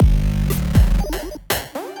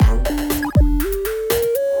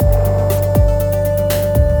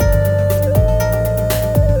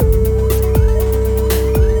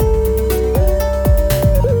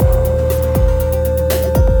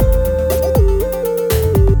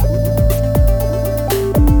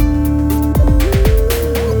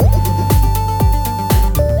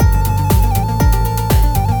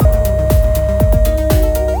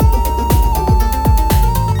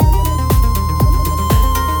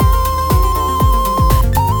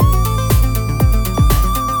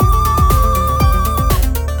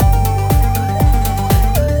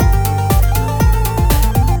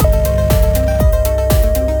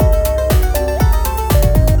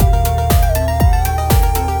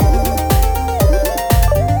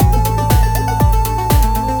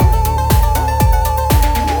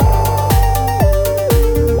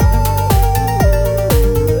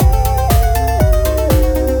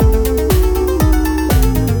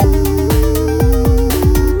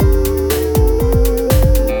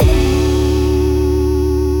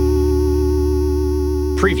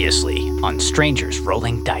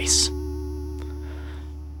rolling dice.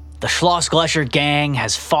 The Schlossglescher gang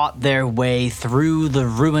has fought their way through the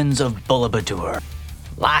ruins of Bullabadur.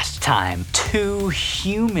 Last time, 2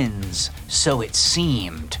 humans, so it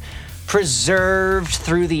seemed, preserved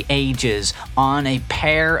through the ages on a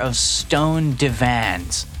pair of stone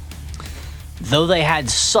divans. Though they had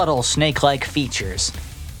subtle snake-like features,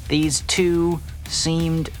 these 2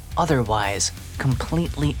 seemed otherwise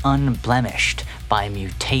completely unblemished by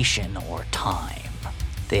mutation or time.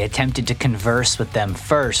 They attempted to converse with them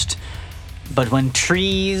first, but when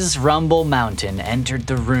Trees Rumble Mountain entered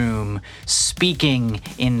the room, speaking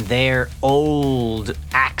in their old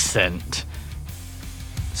accent,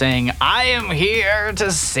 saying, "I am here to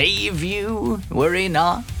save you, worry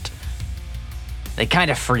not," they kind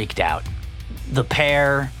of freaked out. The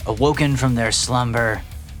pair, awoken from their slumber,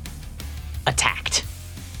 attacked,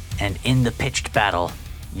 and in the pitched battle,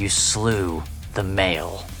 you slew the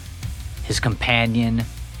male. His companion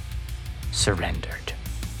surrendered.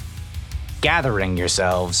 Gathering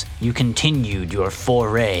yourselves, you continued your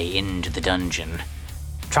foray into the dungeon,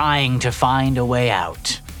 trying to find a way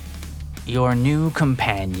out. Your new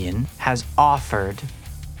companion has offered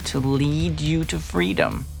to lead you to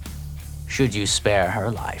freedom, should you spare her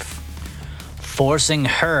life. Forcing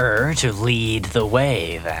her to lead the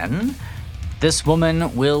way, then, this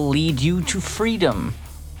woman will lead you to freedom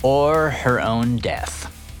or her own death.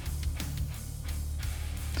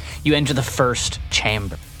 You enter the first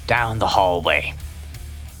chamber. Down the hallway.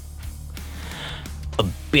 A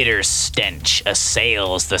bitter stench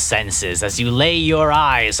assails the senses as you lay your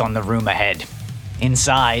eyes on the room ahead.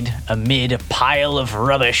 Inside, amid a pile of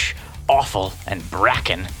rubbish, offal, and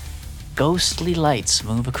bracken, ghostly lights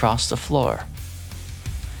move across the floor.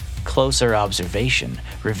 Closer observation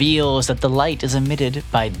reveals that the light is emitted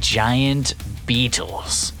by giant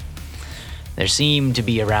beetles. There seem to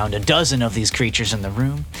be around a dozen of these creatures in the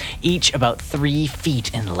room, each about 3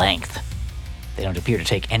 feet in length. They don't appear to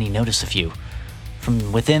take any notice of you.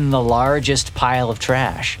 From within the largest pile of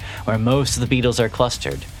trash, where most of the beetles are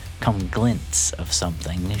clustered, come glints of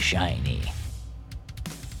something shiny.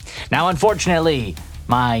 Now, unfortunately,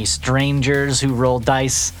 my strangers who roll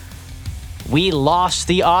dice, we lost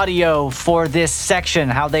the audio for this section,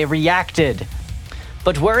 how they reacted.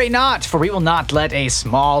 But worry not, for we will not let a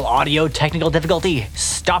small audio technical difficulty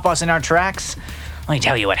stop us in our tracks. Let me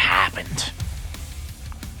tell you what happened.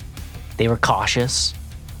 They were cautious.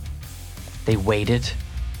 They waited.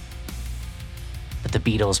 But the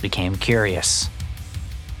beetles became curious.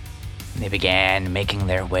 They began making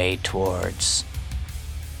their way towards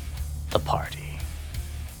the party.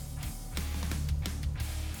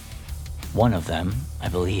 One of them, I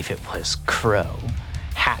believe it was Crow,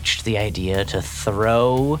 hatched the idea to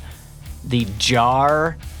throw the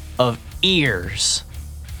jar of ears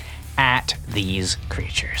at these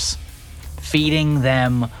creatures, feeding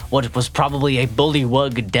them what was probably a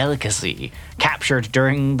bullywug delicacy captured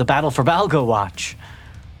during the battle for Balgo Watch.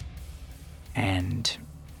 And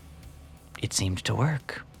it seemed to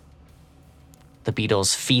work. The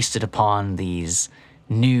beetles feasted upon these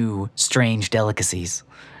new, strange delicacies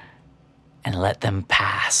and let them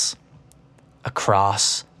pass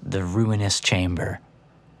across the ruinous chamber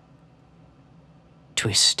to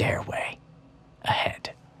a stairway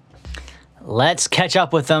ahead. Let's catch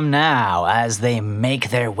up with them now as they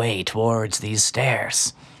make their way towards these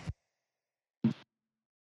stairs.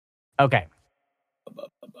 Okay.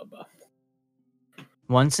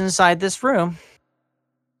 Once inside this room,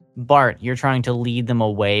 Bart, you're trying to lead them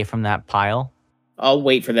away from that pile. I'll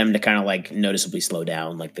wait for them to kind of like noticeably slow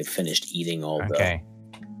down, like they've finished eating all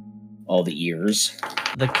the ears.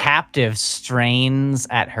 The captive strains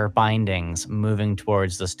at her bindings, moving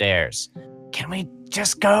towards the stairs. Can we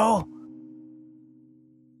just go?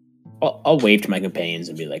 I'll wave to my companions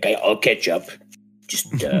and be like, I'll catch up.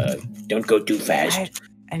 Just don't go too fast.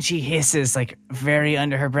 And she hisses, like, very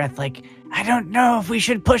under her breath, like, I don't know if we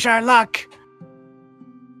should push our luck.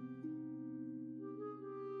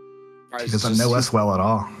 She doesn't know us well at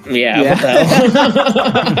all. Yeah.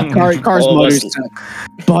 Car's mother's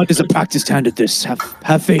Bud is a practiced hand at this.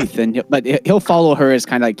 Have faith, but he'll follow her as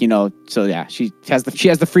kind of like, So yeah, she has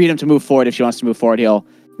the freedom to move forward. If she wants to move forward, he'll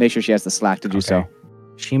make sure she has the slack to do so.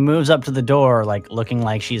 She moves up to the door, like looking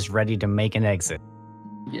like she's ready to make an exit.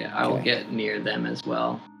 Yeah, I will get near them as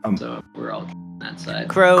well. So we're all on that side.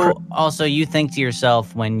 Crow, also, you think to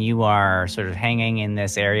yourself when you are sort of hanging in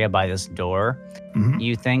this area by this door,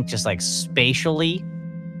 you think just like spatially,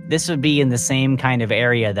 this would be in the same kind of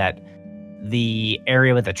area that the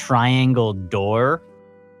area with the triangle door,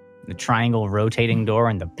 the triangle rotating door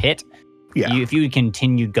in the pit. Yeah. If you had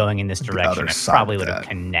continued going in this direction, it probably would have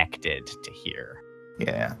connected to here.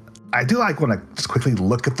 Yeah. I do want to just quickly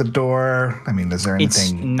look at the door. I mean, is there anything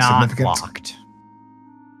It's not significant? locked.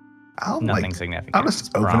 Nothing significant. I'll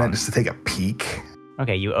just open it just to take a peek.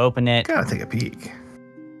 Okay, you open it. Gotta take a peek.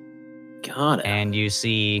 Got it. And you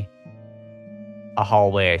see a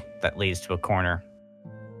hallway that leads to a corner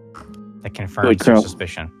that confirms your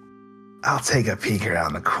suspicion. I'll take a peek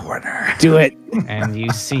around the corner. Do it. And you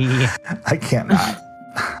see I can't not.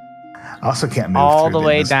 I also can't move all through the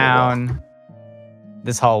way invisible down wall.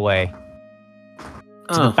 this hallway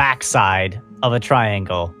to the backside of a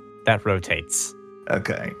triangle that rotates.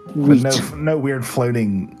 Okay. But no weird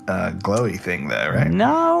floating glowy thing though, right?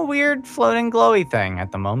 No weird floating glowy thing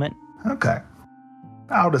at the moment. Okay.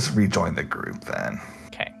 I'll just rejoin the group then.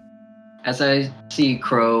 Okay. As I see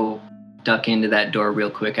Crow duck into that door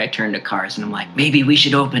real quick, I turn to Cars and I'm like, maybe we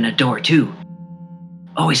should open a door too.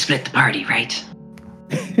 Always split the party, right?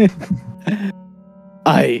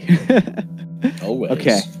 Always.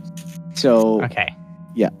 Okay. So. Okay.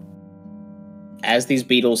 Yeah. As these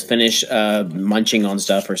beetles finish munching on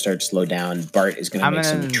stuff or start to slow down, Bart is going to make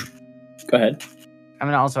some... Go ahead. I'm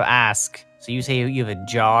going to also ask, so you say you have a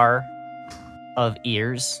jar of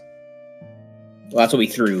ears? Well, that's what we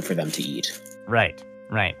threw for them to eat. Right.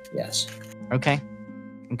 Yes. Okay.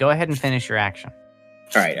 Go ahead and finish your action.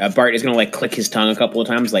 All right. Bart is going to click his tongue a couple of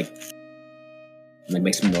times, like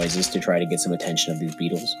make some noises to try to get some attention of these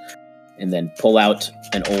beetles, and then pull out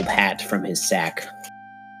an old hat from his sack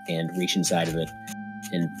and reach inside of it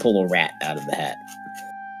and pull a rat out of the hat.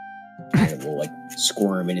 And it will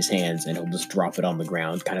squirm in his hands, and he'll just drop it on the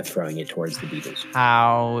ground, kind of throwing it towards the beetles.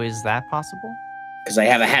 How is that possible? Because I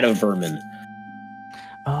have a hat of vermin.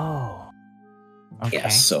 Oh. Okay.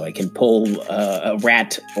 Yes, so I can pull a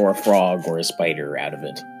rat or a frog or a spider out of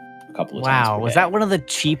it a couple of times. Wow, was that one of the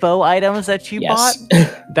cheapo items that you bought?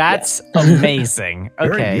 Yes. That's amazing.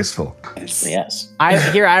 Okay. Very useful. Yes.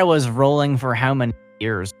 I was rolling for how many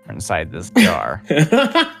ears are inside this jar.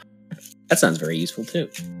 That sounds very useful too.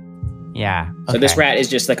 Yeah. So this rat is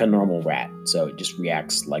just like a normal rat, so it just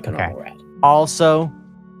reacts like a normal rat. Also,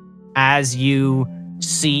 as you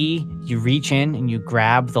see, you reach in and you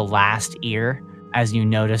grab the last ear as you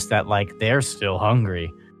notice that they're still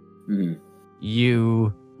hungry. Mm-hmm.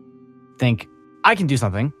 You think, I can do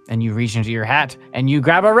something, and you reach into your hat and you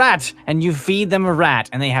grab a rat and you feed them a rat,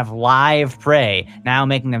 and they have live prey, now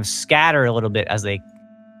making them scatter a little bit as they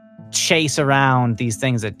chase around these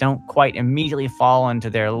things that don't quite immediately fall into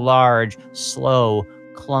their large, slow,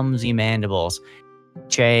 clumsy mandibles.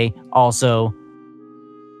 Che, also,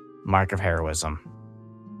 mark of heroism.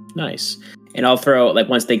 Nice. And I'll throw,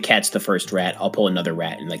 once they catch the first rat, I'll pull another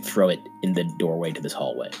rat and throw it in the doorway to this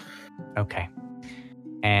hallway. Okay.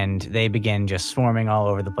 And they begin just swarming all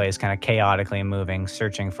over the place, kind of chaotically moving,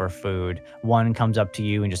 searching for food. One comes up to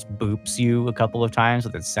you and just boops you a couple of times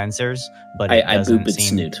with its sensors, but I boop its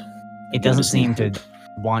snoot. It doesn't seem to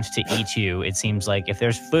want to eat you. It seems like if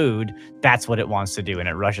there's food, that's what it wants to do, and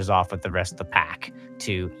it rushes off with the rest of the pack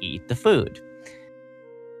to eat the food.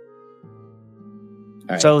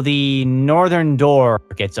 Right. So the northern door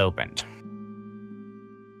gets opened.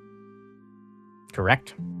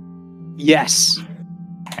 Correct? Yes.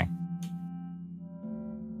 Okay.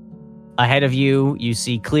 Ahead of you, you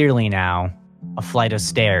see clearly now a flight of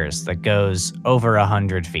stairs that goes over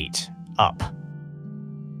 100 feet up.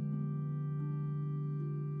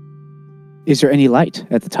 Is there any light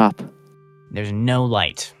at the top? There's no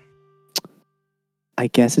light. I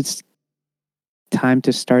guess it's time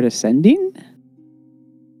to start ascending?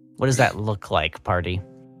 What does that look like, party?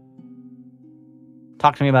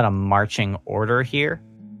 Talk to me about a marching order here.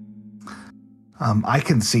 I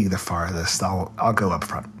can see the farthest. I'll go up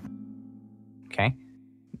front. Okay.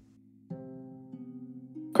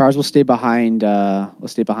 Cars will stay behind.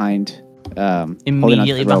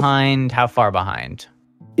 Immediately behind. How far behind?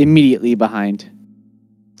 Immediately behind.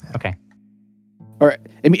 Okay. Or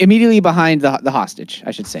immediately behind the hostage,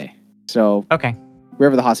 I should say. So. Okay.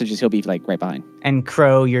 Wherever the hostage is, he'll be right behind. And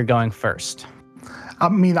Crow, you're going first. I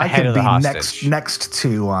mean, I could be next to next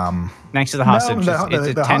to the hostage. No, it's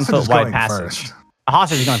a 10-foot wide passage. First. A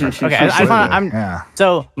hostage is going first. Okay,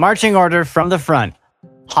 So marching order from the front.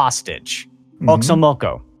 Hostage. Mm-hmm.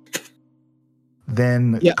 Oxomoko.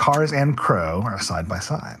 Then Cars and Crow are side by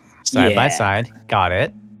side. Side by side. Got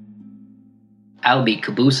it. I'll be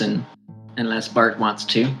caboosing unless Bart wants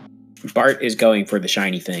to. Bart is going for the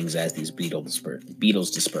shiny things as these beetles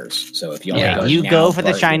disperse. So if y'all go for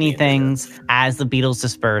the shiny things as the beetles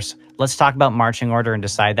disperse. Let's talk about marching order and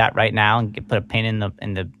decide that right now and put a pin in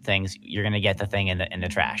the things. You're gonna get the thing in the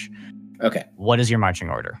trash. Okay. What is your marching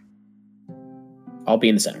order? I'll be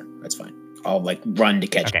in the center. That's fine. I'll run to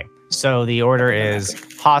catch. Okay. So the order is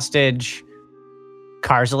hostage,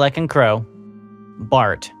 Karzalek and Crow,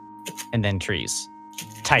 Bart, and then trees.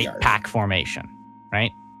 Tight Yarp. pack formation,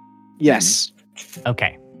 right? Yes.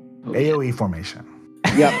 Okay. AOE formation.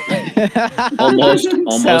 Yep. Almost So-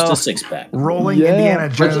 a 6-pack. Rolling Yeah. Indiana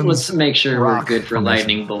Jones. Let's make sure rock we're good for formation.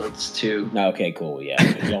 lightning bolts too. Okay, cool. Yeah,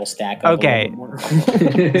 we all stack up. Okay. A little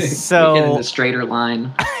bit more. So- We get in the straighter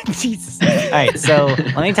line. Jesus. All right, so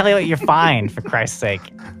let me tell you what you find, for Christ's sake.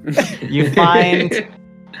 You find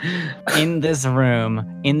in this room,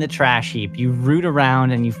 in the trash heap, you root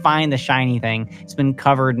around and you find the shiny thing. It's been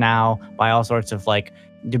covered now by all sorts of like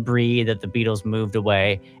debris that the beetles moved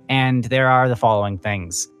away. And there are the following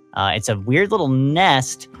things. It's a weird little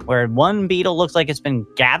nest where one beetle looks like it's been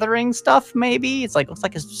gathering stuff, maybe. It's like looks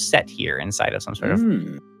like it's set here inside of some sort of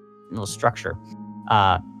Hmm. little structure.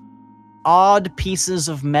 Odd pieces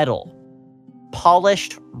of metal,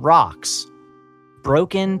 polished rocks,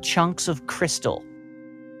 broken chunks of crystal,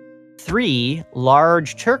 3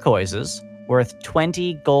 large turquoises worth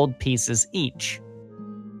 20 gold pieces each.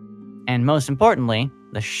 And most importantly,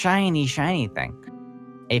 the shiny thing,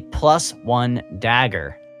 a +1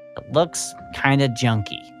 dagger. It looks kind of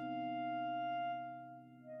junky.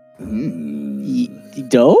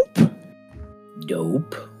 Dope.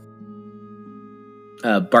 Dope.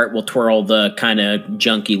 Bart will twirl the kind of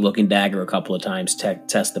junky looking dagger a couple of times,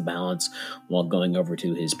 test the balance while going over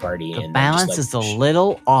to his party. The and balance is a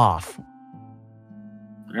little off.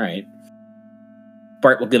 All right.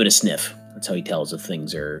 Bart will give it a sniff. That's how he tells if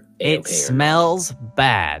things are A-okay It smells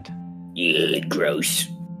bad. Yeah, gross.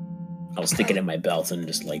 I'll stick it in my belt and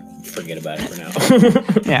just like forget about it for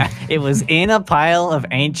now. Yeah, it was in a pile of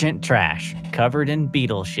ancient trash, covered in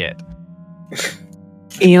beetle shit.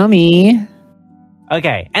 Yummy.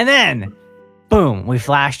 Okay, and then, boom, we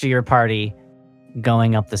flash to your party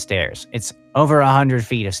going up the stairs. It's over 100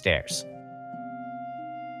 feet of stairs.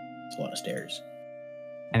 It's a lot of stairs.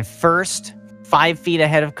 And first, 5 feet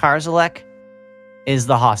ahead of Karzalek is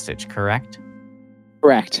the hostage, correct?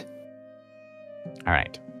 Correct. All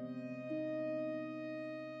right.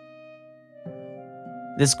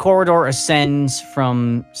 This corridor ascends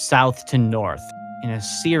from south to north in a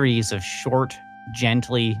series of short,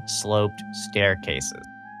 gently sloped staircases.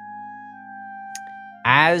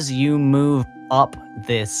 As you move up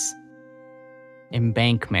this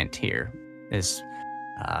embankment here, this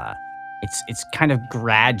it's kind of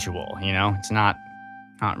gradual, you know? It's not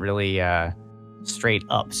really straight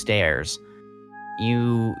upstairs.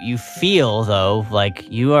 You feel though like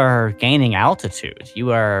you are gaining altitude.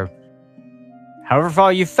 You are, however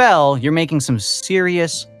far you fell, you're making some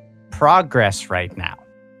serious progress right now.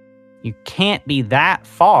 You can't be that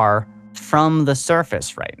far from the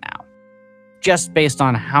surface right now, just based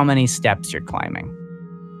on how many steps you're climbing.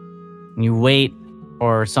 You wait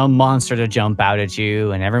for some monster to jump out at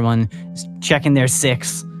you, and everyone is checking their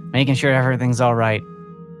 6, making sure everything's all right.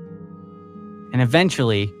 And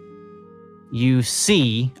eventually, you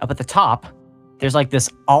see up at the top, there's like this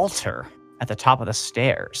altar at the top of the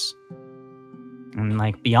stairs. And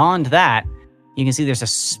like beyond that, you can see there's a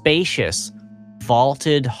spacious,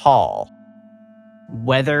 vaulted hall,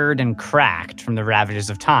 weathered and cracked from the ravages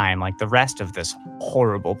of time, like the rest of this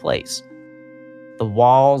horrible place. The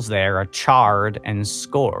walls there are charred and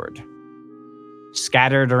scored.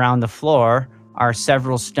 Scattered around the floor are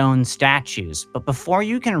several stone statues, but before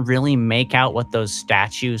you can really make out what those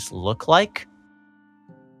statues look like,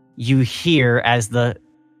 you hear as the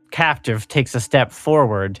captive takes a step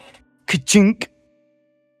forward, ka-chink,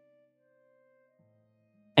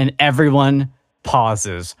 and everyone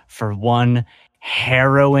pauses for one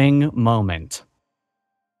harrowing moment.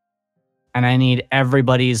 And I need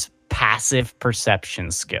everybody's passive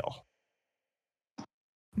perception skill.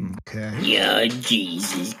 Okay. Yeah,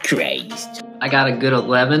 Jesus Christ. I got a good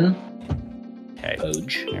 11. Okay,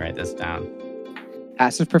 Poge. let me write this down.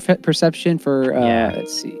 Passive perception for, Yeah.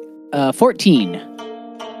 let's see, 14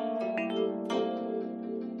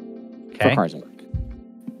 Okay, for Karzalek.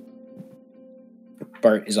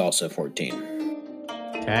 Bart is also 14.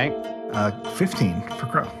 okay. 15 for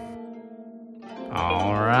Crow.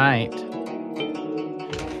 All right.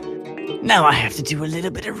 Now I have to do a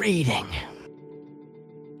little bit of reading.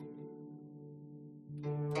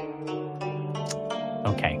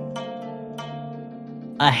 Okay.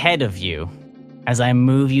 Ahead of you, as I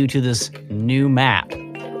move you to this new map,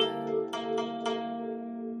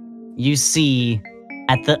 you see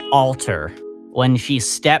at the altar, when she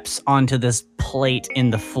steps onto this plate in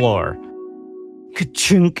the floor,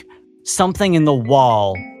 ka-chunk, something in the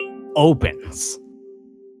wall opens.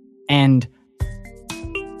 And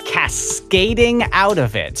cascading out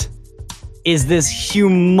of it is this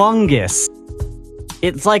humongous.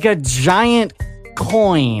 It's like a giant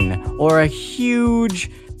coin or a huge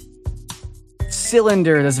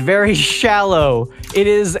cylinder that's very shallow. It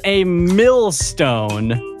is a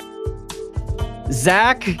millstone.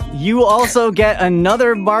 Zach, you also get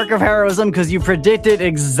another mark of heroism because you predicted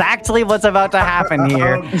exactly what's about to happen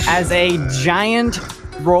here as a giant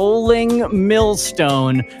rolling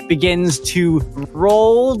millstone begins to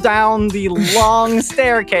roll down the long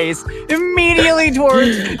staircase immediately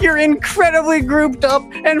towards your incredibly grouped up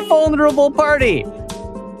and vulnerable party.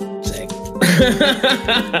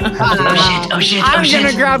 Oh shit! I'm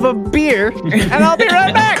gonna grab a beer and I'll be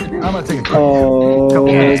right back. I'm gonna take a quick. Oh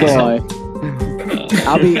Okay. boy.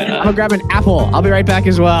 I'm gonna grab an apple. I'll be right back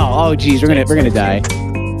as well. Oh geez, we're gonna die.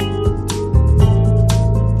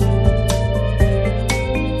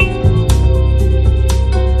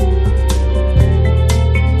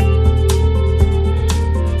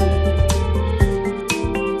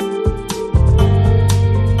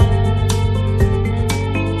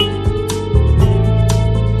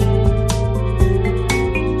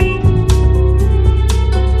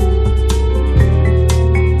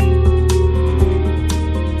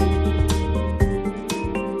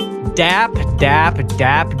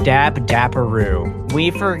 Dapperoo.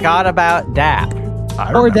 We forgot about Dap.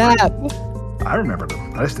 I Or remember. that. I remember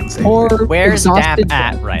them. I just didn't say Or anything. Where's Dap exhausted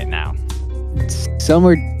at right now?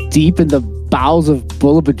 somewhere deep in the bowels of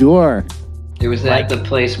Boulebadour. It was Like- at the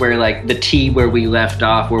place where, like, the T where we left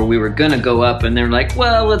off, where we were gonna go up, and they're like,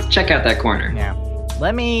 well, let's check out that corner. Yeah. Let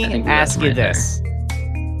I me think we ask left you right there.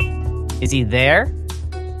 this. Is he there?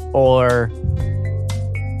 Or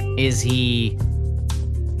is he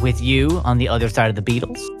with you on the other side of the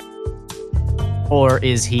Beatles? Or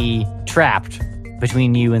is he trapped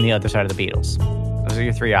between you and the other side of the Beatles? Those are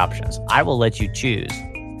your three options. I will let you choose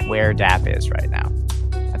where Dap is right now.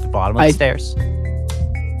 At the bottom of the stairs.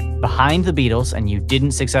 Behind the Beatles, and you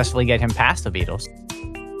didn't successfully get him past the Beatles.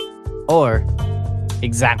 Or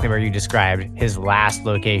exactly where you described his last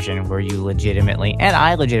location where you legitimately, and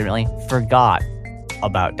I legitimately, forgot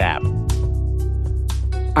about Dap.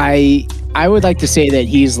 I would like to say that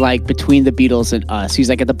he's like between the Beatles and us. He's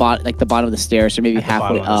like at the bottom, like the bottom of the stairs, or maybe At the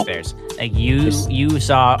halfway bottom of up. the stairs. Like you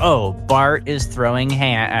saw, oh, Bart is throwing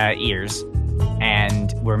ears,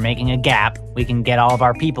 and we're making a gap we can get all of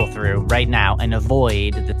our people through right now and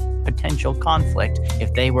avoid the potential conflict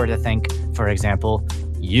if they were to think, for example,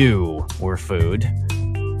 you were food.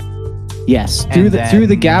 Yes, And through the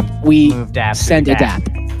then gap we Move Dap. to send the a dap.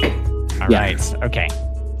 All Yeah. right. Okay.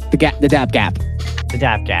 The dap gap. The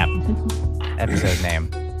Dap Gap. Episode name.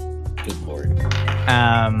 Good lord.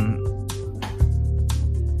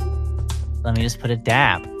 Let me just put a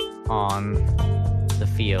dap on the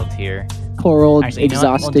field here. Poor old Actually, you know what?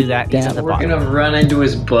 We'll exhausted do that. He's at dap. the We're bottom. gonna run into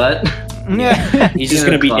his butt. Yeah. He's just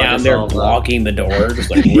gonna be Clog down us there all up. blocking the door,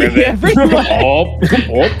 just like rivet. Yeah, pretty much.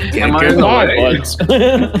 Am I in the way? buds.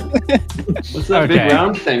 What's that Okay. big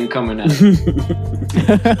round thing coming out?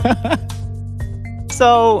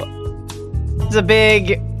 So, there's a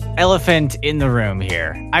big elephant in the room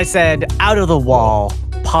here. I said, out of the wall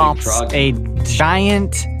pops frog. a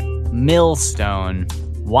giant millstone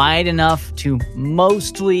wide enough to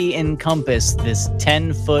mostly encompass this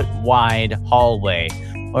 10-foot wide hallway,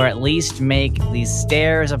 or at least make these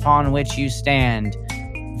stairs upon which you stand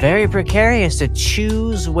very precarious to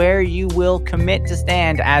choose where you will commit to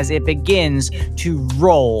stand as it begins to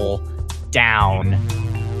roll down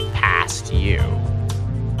past you.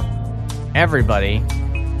 Everybody,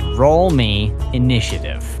 roll me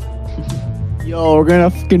initiative. Yo, we're gonna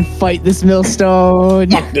fucking fight this millstone.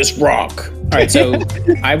 Fuck this rock. All right, so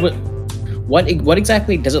I would. What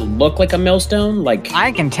exactly does it look like? A millstone? Like.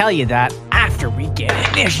 I can tell you that after we get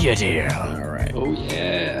initiative. All right. Oh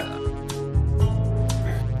yeah.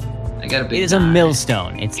 I got a big. It is a nine.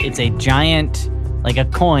 millstone. It's a giant, like a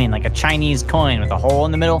coin, like a Chinese coin with a hole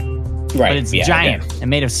in the middle. Right. But it's yeah, giant and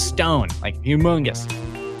made of stone, like humongous.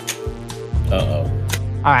 Uh oh.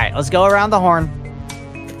 All right, let's go around the horn.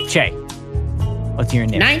 Che, what's your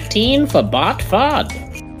name? 19 for Bot Fod.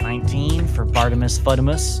 19 for Bartimus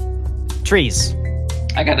Fudimus. Trees.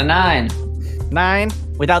 I got a 9. 9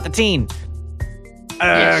 without the teen.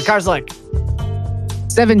 Yes. Karzlik.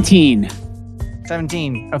 17.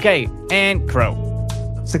 17. Okay, and Crow.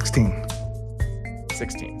 16.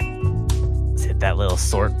 16. Let's hit that little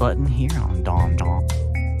sort button here on Don Don.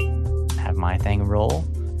 Have my thing roll.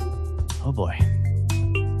 Oh boy.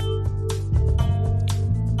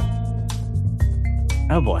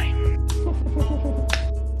 Oh boy.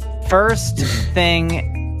 First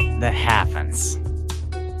thing that happens.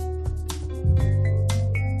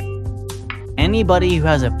 anybody who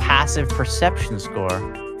has a passive perception score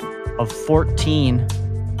of 14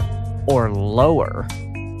 or lower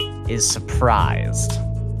is surprised.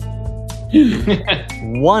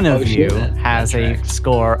 One of you has a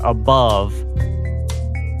score above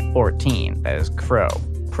 14. That is Crow.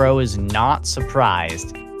 Crow is not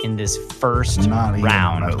surprised in this first Not even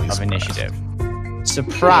round remotely of surprised. initiative.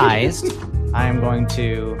 Surprised, I am going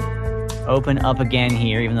to open up again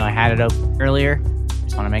here, even though I had it open earlier.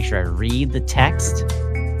 Just want to make sure I read the text.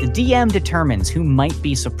 The DM determines who might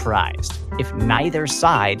be surprised. If neither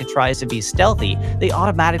side tries to be stealthy, they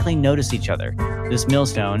automatically notice each other. This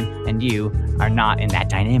millstone and you are not in that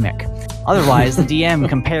dynamic. Otherwise, the DM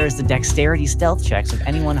compares the dexterity stealth checks of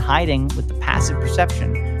anyone hiding with the passive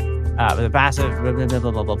perception. With the passive blah, blah,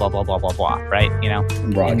 blah, blah, blah, blah, blah, blah, blah, right? You know,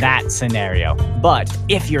 in that scenario. But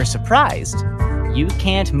if you're surprised, you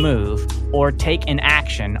can't move or take an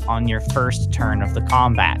action on your first turn of the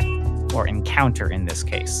combat, or encounter in this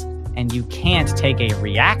case. And you can't take a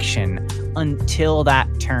reaction until that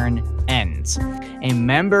turn ends. A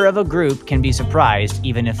member of a group can be surprised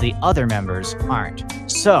even if the other members aren't.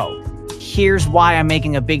 So, here's why I'm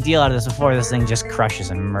making a big deal out of this before this thing just crushes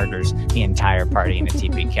and murders the entire party in a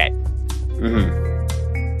TPK.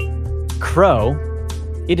 Crow,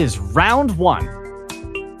 it is round 1,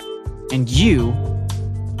 and you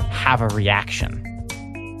have a reaction.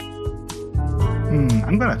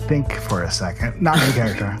 I'm gonna think for a second. Not in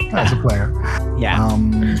character, as a player. Yeah.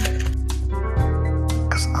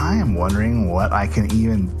 Because I am wondering what I can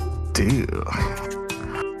even do.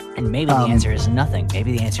 And maybe the answer is nothing.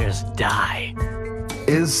 Maybe the answer is die.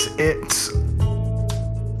 Is it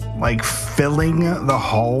like filling the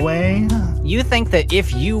hallway? You think that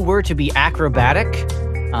if you were to be acrobatic,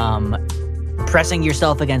 pressing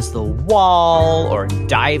yourself against the wall or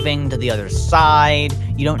diving to the other side,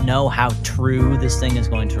 you don't know how true this thing is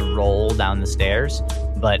going to roll down the stairs,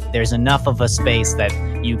 but there's enough of a space that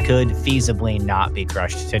you could feasibly not be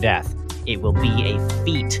crushed to death. It will be a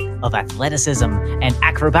feat of athleticism and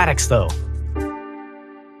acrobatics, though.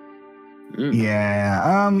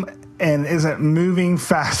 Yeah. And is it moving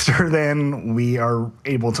faster than we are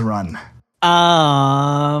able to run?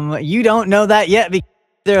 You don't know that yet because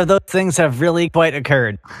those things have really quite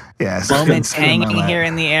occurred. Yes. Moments hanging here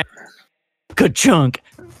in the air. Good chunk.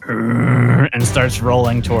 And starts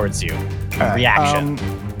rolling towards you. Reaction.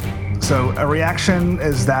 So a reaction,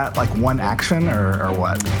 is that like one action or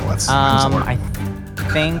what? How does it work? I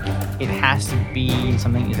think it has to be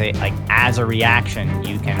something you say, like, as a reaction,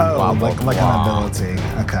 you can blah, blah, like blah. an ability.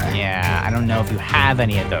 Okay. Yeah, I don't know if you have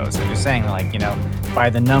any of those. I'm just saying, like, you know, by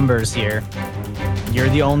the numbers here, you're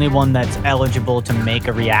the only one that's eligible to make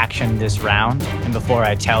a reaction this round. And before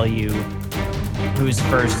I tell you who's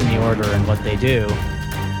first in the order and what they do,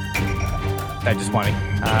 I just want to...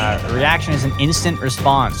 a reaction is an instant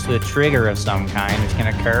response to a trigger of some kind, which can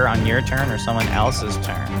occur on your turn or someone else's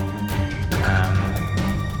turn.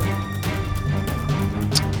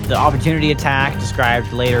 The opportunity attack,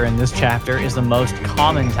 described later in this chapter, is the most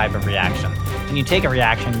common type of reaction. When you take a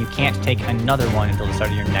reaction, you can't take another one until the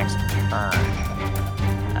start of your next turn.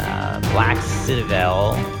 Black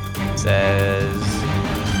Citadel says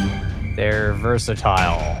they're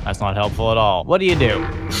versatile. That's not helpful at all. What do you do?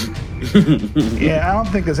 Yeah, I don't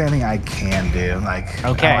think there's anything I can do. Like,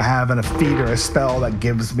 Okay. I don't have a feat or a spell that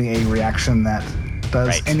gives me a reaction that does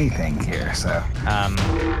Right. anything here. So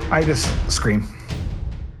I just scream.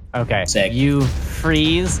 Okay, Sick. you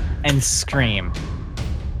freeze and scream.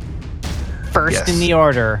 First Yes. in the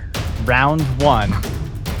order, round 1.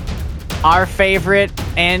 Our favorite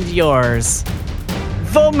and yours,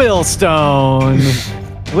 the Millstone,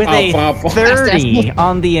 with a 30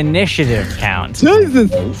 on the initiative count.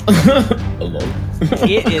 Hello.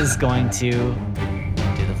 It is going to do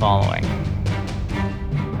the following.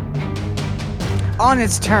 On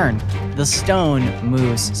its turn, the stone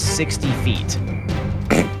moves 60 feet.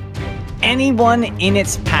 Anyone in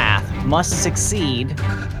its path must succeed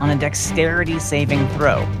on a dexterity saving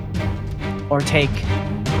throw or take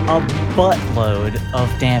a buttload of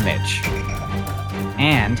damage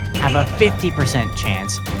and have a 50%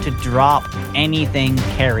 chance to drop anything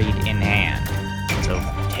carried in hand. So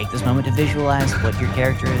take this moment to visualize what your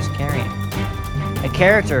character is carrying. A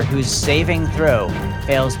character whose saving throw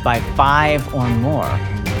fails by 5 or more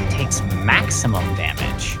takes maximum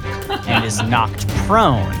damage and is knocked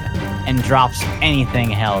prone and drops anything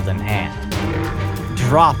held in hand.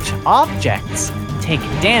 Dropped objects take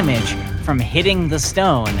damage from hitting the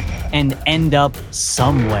stone and end up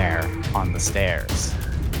somewhere on the stairs.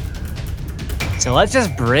 So let's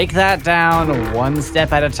just break that down one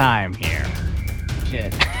step at a time here.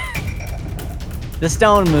 Shit. The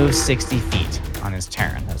stone moves 60 feet on his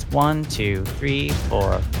turn. That's 1, 2, 3,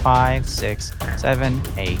 4, 5, 6, 7,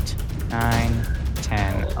 8, 9,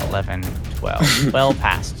 10, 11, 12. Well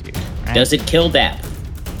past you. Right? Does it kill Dap?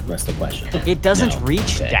 That's the question. It doesn't No.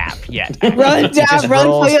 reach Okay. Dap yet. Run, It just Dap, run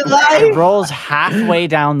for your life! It rolls halfway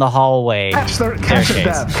down the hallway. Catch it, Staircase.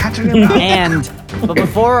 Dab. Catch it in your mouth. But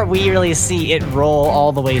before we really see it roll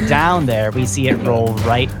all the way down there, we see it roll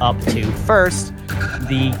right up to first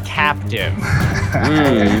the captive.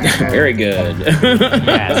 Very good.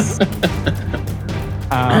 Yes.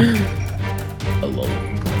 Hello.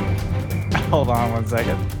 Hold on 1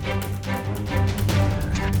 second.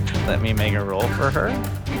 Let me make a roll for her.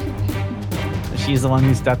 She's the one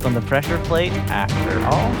who stepped on the pressure plate after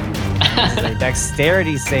all. It's a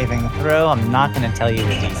dexterity saving throw. I'm not going to tell you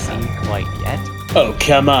the DC quite yet. Oh,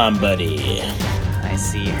 come on, buddy. I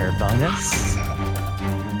see her bonus.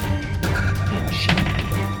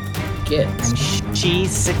 Get. And she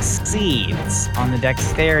succeeds on the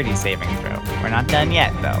dexterity saving throw. We're not done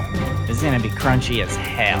yet, though. This is going to be crunchy as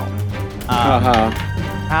hell. Haha.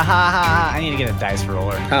 Ha ha ha! I need to get a dice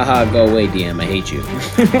roller. Haha, go away, DM. I hate you.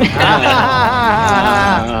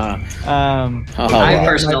 I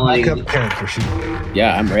personally, Backup character sheet.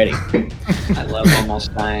 Yeah, I'm ready. I love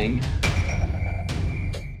almost dying.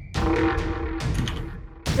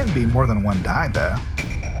 It'd be more than one die, though.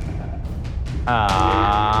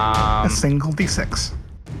 A single D6.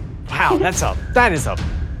 Wow, that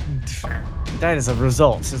is a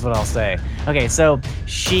result, is what I'll say. Okay, so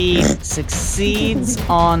she succeeds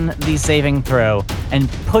on the saving throw and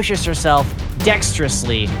pushes herself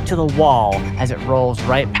dexterously to the wall as it rolls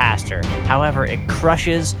right past her. However, it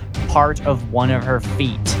crushes part of one of her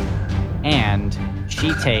feet, and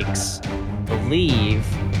she takes, I believe,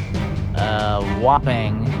 a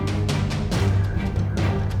whopping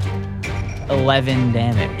 11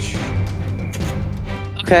 damage.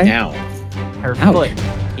 Okay. Now. Her Ouch.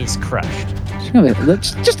 foot is crushed.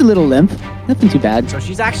 Just a little limp. Nothing too bad. So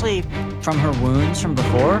she's actually, from her wounds from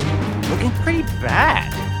before, looking pretty bad.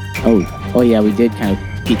 Oh yeah, we did kind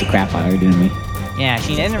of beat the crap out of her, didn't we? Yeah,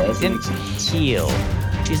 she didn't heal.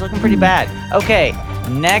 She's looking pretty bad. Okay,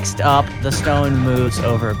 next up, the stone moves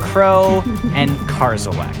over Crow and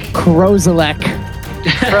Karzalek. Krozalek.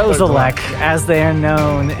 Krozalek, as they are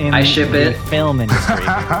known in I ship the it. film industry.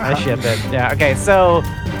 I ship it. Yeah, okay, so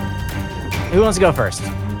who wants to go first?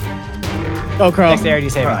 Oh, Crow. Dexterity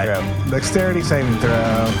saving Right. throw. Dexterity saving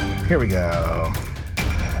throw. Here we go.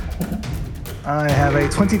 I have a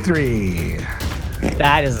 23.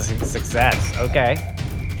 That is a success. Okay.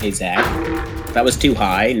 Hey, Zach. That was too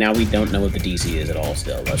high. Now we don't know what the DC is at all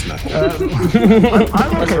still. That's not cool.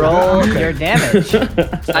 I'm Let's okay roll with that. your damage.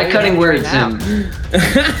 I cutting words now. him.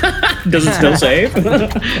 Does it still save?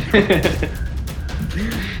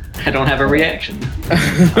 I don't have a reaction.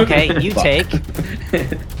 Okay, you take.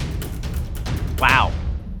 Wow.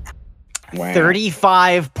 Wow.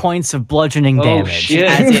 35 points of bludgeoning Oh, damage shit.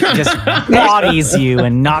 as it just bodies you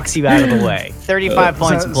and knocks you out of the way. 35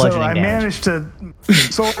 points of So bludgeoning I damage. managed to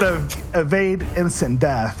sort of evade instant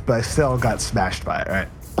death, but I still got smashed by it, right?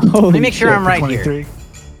 Let me make sure I'm right here. 23.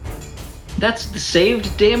 That's the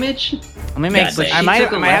saved damage? Let me make. God, but I she might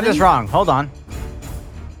took have this 11? wrong. Hold on.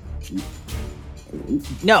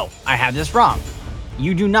 No, I have this wrong.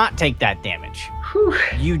 You do not take that damage. Whew.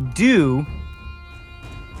 You do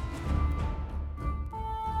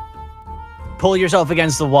pull yourself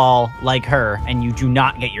against the wall like her, and you do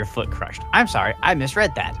not get your foot crushed. I'm sorry, I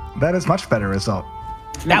misread that. That is much better result.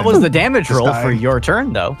 That was the damage Just roll for dying. your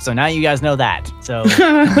turn, though. So now you guys know that. So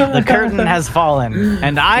the curtain has fallen,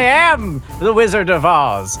 and I am the Wizard of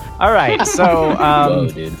Oz. All right. So Whoa,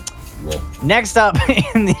 dude. Whoa. next up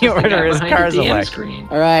in the order is Behind the DM Karzalek. screen.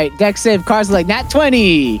 All right, Dex save. Karzalek, nat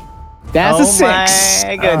 20. That's a 6. My All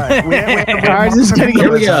right, goodness. we have Cars is gonna Here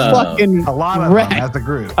get we go. fucking a lot of them wrecked. as a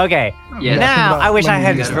group. Okay. Yeah. Now I wish I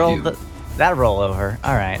had you just gotta rolled do. that roll over.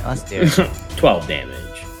 All right, let's do it. 12 damage.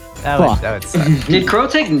 That would suck. Did Crow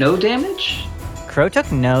take no damage? Crow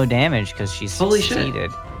took no damage because she Holy shit.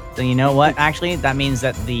 succeeded. So you know what? Actually, that means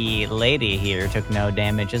that the lady here took no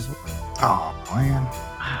damage as well. Oh, man.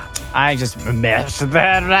 I just messed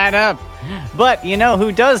that right up. But you know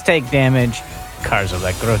who does take damage?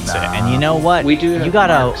 Karzalek Grutze. Nah. And you know what? We do have You got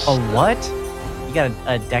marks. a what? You got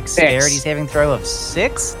a dexterity 6. saving throw of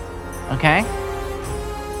 6? Okay.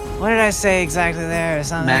 What did I say exactly there?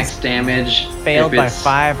 Something Max damage. failed if by it's-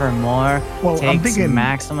 5 or more. Well, I'm takes thinking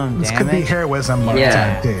maximum This damage. could be heroism mark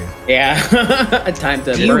Yeah. time, too. Yeah. Time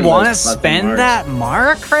to Do you burn want to those fucking spend marks. that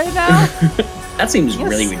mark right now? That seems You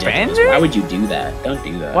really spend ridiculous. it? Why would you do that? Don't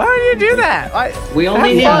do that. Why would you do that? Why? We only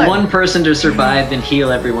Have need fun. one person to survive and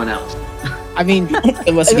heal everyone else. I mean,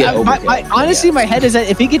 Unless you get overkill. honestly, my head is that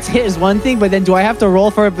if he gets hit is one thing, but then do I have to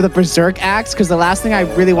roll for the berserk axe? Because the last thing I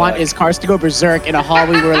really want is Cars to go berserk in a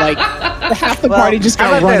hallway where like half the party just how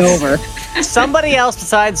got about run this? over. Somebody else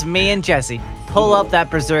besides me and Jesse, pull up that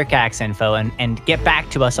Berserk Axe info and get back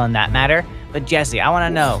to us on that matter. But Jesse, I want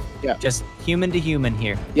to know, Yeah. just human to human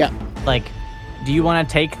here. Yeah. Like, do you want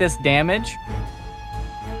to take this damage?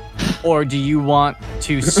 Or do you want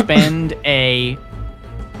to spend a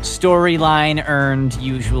storyline earned,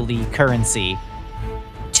 usually currency,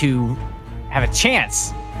 to have a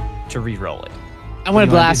chance to re-roll it? I want What do to you wanna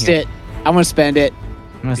do blast here? it. I want to spend it.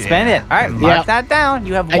 I'm gonna spend it. All right, mark Yeah. that down.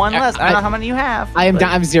 You have one less. I don't know how many you have. I am but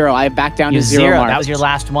down. I'm 0. I am back down you to have 0. That marks. was your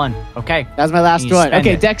last one. Okay. That was my last You one. spend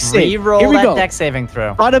Okay, it. dex save. Re-roll Here we that go. dex saving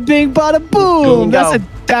throw. Bada bing, bada Bingo. boom.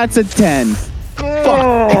 That's a 10.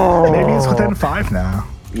 Maybe it's within 5 now.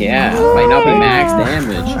 Yeah, might not be max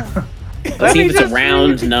damage. Let's see if it's a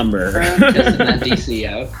round number. Testing that DC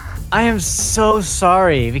out. I am so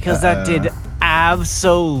sorry because that did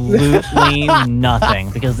absolutely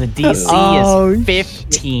nothing because the DC Oh, is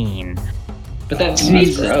 15. But that That's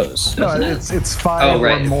beats it. gross. No, doesn't it? it's 5 Oh,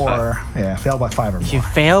 right, or more. Yeah, fail by 5 or If you more.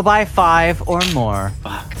 fail by 5 or more,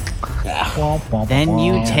 Womp, womp, then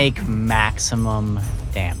you womp. take maximum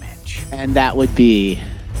damage. And that would be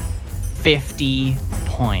 50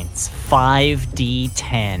 points.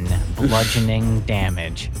 5d10 bludgeoning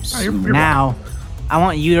damage. Oh, you're Now, I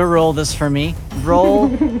want you to roll this for me. Roll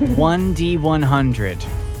 1d100.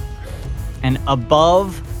 And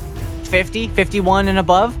above 50, 51 and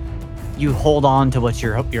above, you hold on to what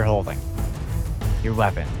you're holding. Your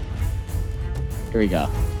weapon. Here we go.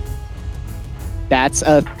 That's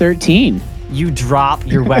a 13. You drop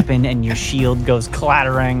your weapon and your shield goes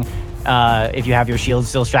clattering. If you have your shield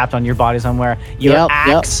still strapped on your body somewhere, your Yep,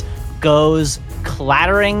 axe goes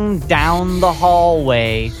clattering down the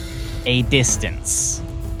hallway a distance.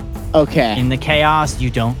 Okay. In the chaos, you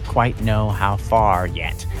don't quite know how far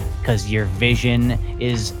yet because your vision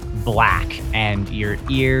is black and your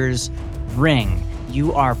ears ring.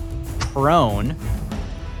 You are prone.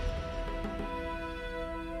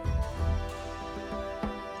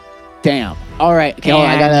 Damn. All right. Okay, hold on.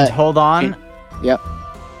 I and gotta. hold on. Yep.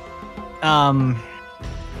 I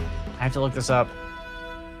have to look this up.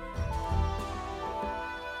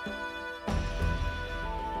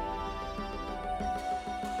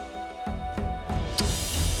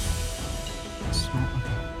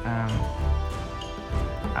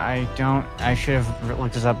 I should have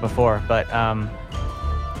looked this up before, but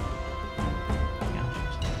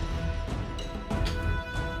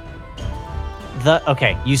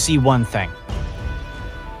okay, you see one thing.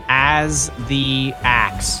 As the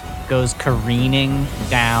axe goes careening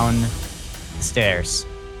down the stairs,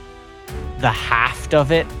 the haft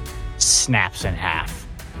of it snaps in half.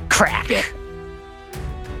 Crack!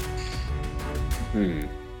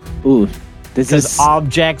 Ooh. This Because is.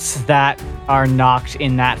 objects that are knocked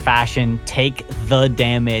in that fashion take the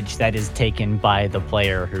damage that is taken by the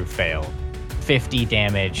player who failed. 50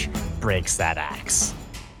 damage breaks that axe.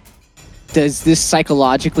 Does this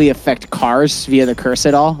psychologically affect Cars via the curse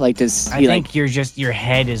at all? Like, does I he think you're just, your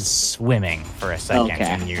head is swimming for a second, Okay.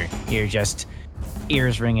 and you're just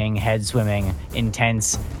ears ringing, head swimming,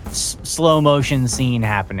 intense, slow motion scene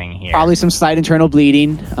happening here. probably some slight internal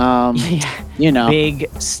bleeding? You know. Big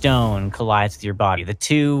stone collides with your body. The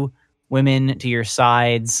two women to your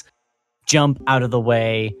sides jump out of the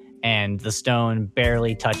way, and the stone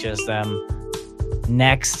barely touches them.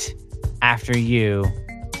 Next, after you,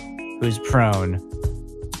 who's prone,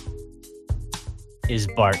 is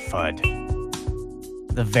Bart Fudd.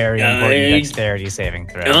 The very important dexterity saving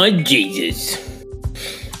throw. Oh, Jesus.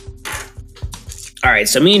 Alright,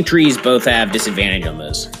 so me and Trees both have disadvantage on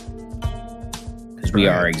this. Because we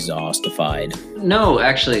are exhaustified. No,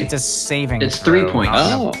 actually, It's a saving it's throw, 3 points.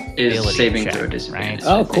 not Oh. an Is ability saving check, throw right? disadvantage.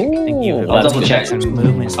 Oh, I think. I think you have I'll lots double of check. checks and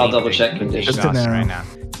movement I'll speed double that check you conditions. exhaust Just to know. right now.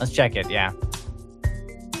 Let's check it, yeah.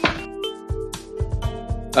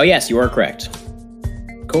 Oh, yes, you are correct.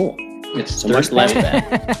 Cool. It's So much third less point.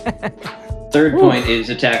 bad. Third point is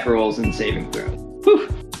attack rolls and saving throws.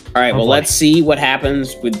 Alright, well, boy. let's see what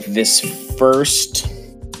happens with this first.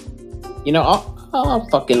 You know,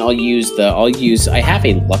 I'll use I have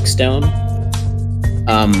a luck stone.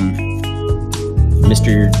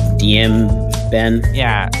 Mr. DM Ben,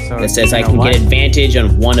 Yeah, so that says you I know can what? get advantage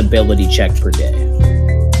on one ability check per day.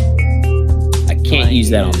 I can't use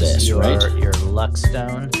that on this, right? Your luck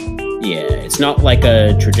stone. Yeah, it's not like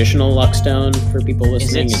a traditional luck stone for people Is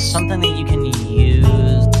listening. it It's- something that you can use?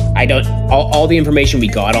 I don't. All the information we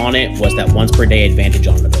got on it was that once per day advantage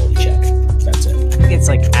on an ability check. That's it. I think it's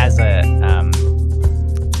like as a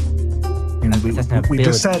I mean, That's an we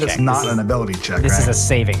just ability said it's check. not This is- an ability check, This right? is a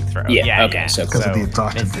saving throw. Yeah, okay, so because of the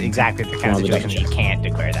exhaustion it's thing. exactly the kind of Well, the situation that you double can't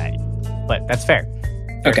declare that. But that's fair.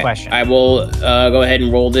 Fair Okay, question. I will go ahead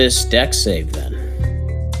and roll this dex save then.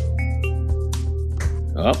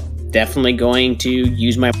 Oh, definitely going to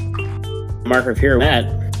use my marker of hero at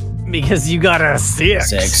Because you got a 6.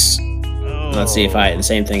 6. Let's see if the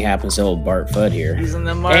same thing happens to old Bart Fudd here. Using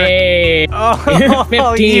the mark. Hey, Oh,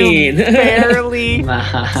 15. You barely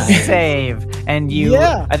Nice. save. And you,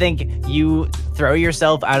 I think you throw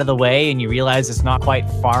yourself out of the way and you realize it's not quite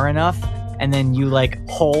far enough. And then you like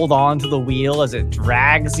hold on to the wheel as it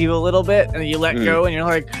drags you a little bit. And you let go and you're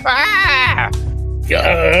like, ah!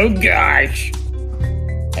 oh gosh.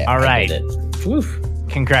 All right. did it. Woof.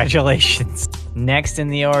 Congratulations. Next in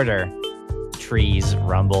the order, Trees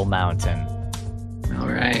Rumble Mountain. All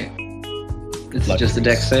right. This is just a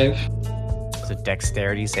dex save. It's a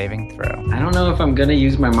dexterity saving throw. I don't know if I'm gonna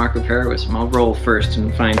use my Mark of Heroism. I'll roll first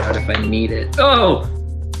and find out if I need it. Oh!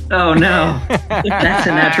 Oh no! That's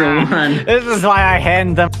a natural 1. This is why I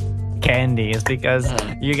hand them candies, because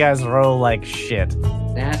you guys roll like shit.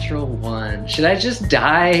 Natural 1. Should I just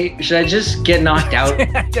die? Should I just get knocked out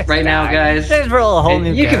Just right now, die. guys? Just roll a whole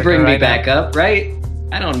new You can bring me character right back up, right?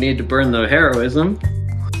 I don't need to burn the heroism.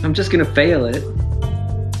 I'm just gonna fail it.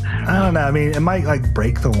 I don't know. I mean, it might like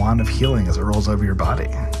break the wand of healing as it rolls over your body.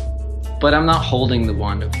 But I'm not holding the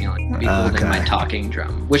wand of healing. I'd be holding my Okay. talking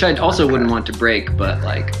drum, which I also wouldn't want to break. But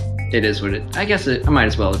like, it is what it. I guess I might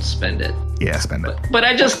as well spend it. Yeah, spend it. But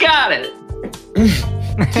I just got it.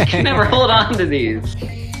 You can never hold on to these.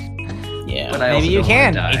 Yeah. But I Maybe also you don't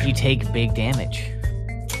can wanna die. if you take big damage.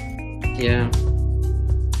 Yeah.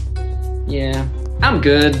 Yeah. I'm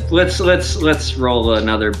good. Let's roll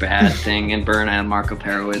another bad thing and burn a Mark of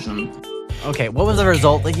Heroism. Okay, what was the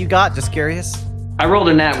result that you got? Just curious. I rolled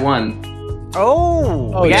a nat 1.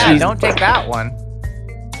 Oh, yeah, geez. don't take that one.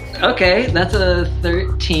 Okay, that's a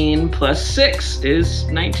 13 plus 6 is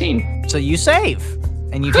 19. So you save,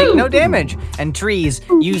 and you take Whew. no damage. And Trees,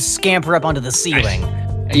 you scamper up onto the ceiling.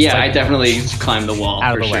 And Yeah, just, I definitely climbed the wall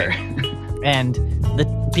out for of the sure. way. And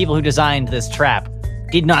the people who designed this trap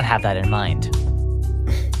did not have that in mind.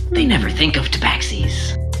 They never think of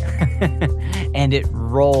tabaxis. And it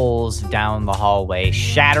rolls down the hallway,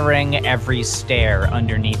 shattering every stair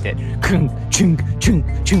underneath it. Chunk, chunk, chunk,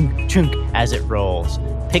 chunk, chunk, as it rolls,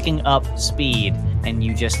 picking up speed. And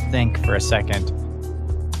you just think for a second,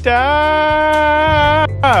 Dap!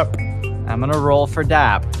 I'm gonna roll for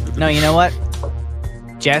Dap. No, you know what?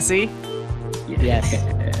 Jesse, Yes.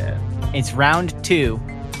 it's round 2.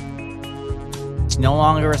 It's no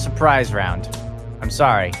longer a surprise round. I'm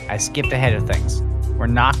sorry, I skipped ahead of things. We're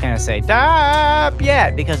not gonna say Dap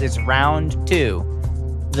yet because it's round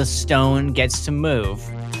 2. The stone gets to move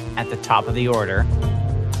at the top of the order.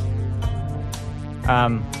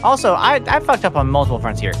 Also, I fucked up on multiple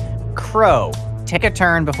fronts here. Crow, take a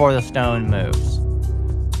turn before the stone moves.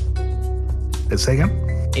 Say again?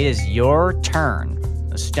 It is your turn.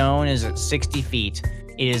 The stone is at 60 feet.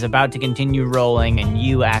 It is about to continue rolling, and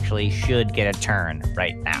you actually should get a turn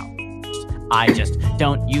right now. I just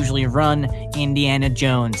don't usually run Indiana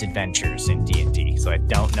Jones adventures in D&D, so I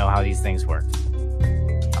don't know how these things work.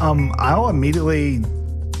 I'll immediately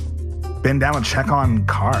bend down and check on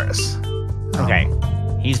Karis. Okay.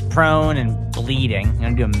 He's prone and bleeding.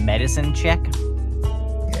 I'm gonna do a medicine check.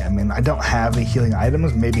 Yeah, I mean, I don't have any healing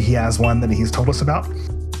items. Maybe he has one that he's told us about.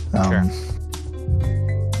 Sure.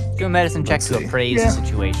 Do a medicine check Let's to see. appraise Yeah. the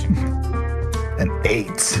situation. An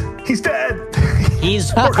 8. He's dead.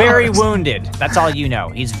 He's Poor very Karis. wounded. That's all you know.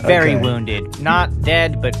 He's very Okay. wounded. Not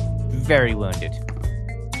dead, but very wounded.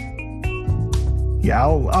 Yeah,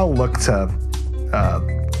 I'll look to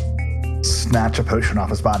snatch a potion off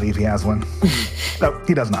his body if he has one. No,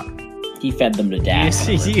 he does not. He fed them to Dap. That's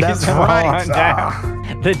right.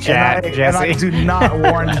 The Jack, and Jesse. I do not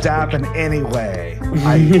warn Dap in any way.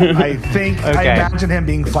 I think I Okay. imagine him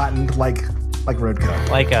being flattened like Roadkill.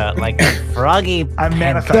 like a froggy. I'm panther.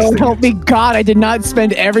 manifesting. Don't help me, God! I did not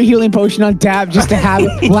spend every healing potion on Dab just to have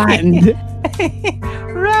it flattened.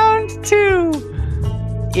 Round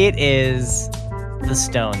 2. It is the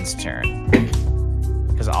stone's turn.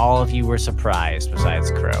 Because all of you were surprised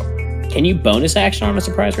besides Crow. Can you bonus action on a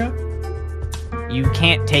surprise round? You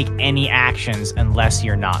can't take any actions unless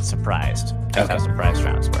you're not surprised. That's how Okay. surprise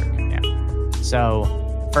rounds work. Yeah.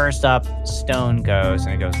 So first up, stone goes,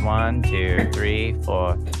 and it goes 1, 2, 3,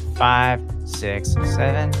 4, 5, 6,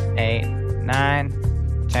 7, 8, 9,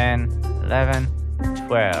 10, 11,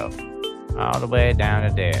 12. All the way down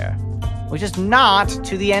to there. Which is not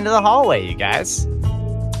to the end of the hallway, you guys.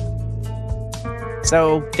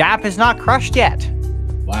 So Dap is not crushed yet.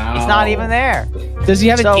 Wow. He's not even there. Does he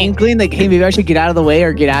have So- an inkling like, hey, maybe I should get out of the way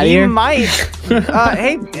or get out of He here? might.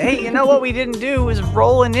 Hey, you know what we didn't do is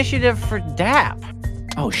roll initiative for Dap.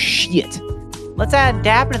 Oh shit. Let's add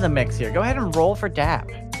Dap into the mix here. Go ahead and roll for Dap.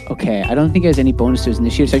 Okay, I don't think there's any bonus to his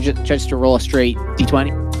initiative, so I just to roll a straight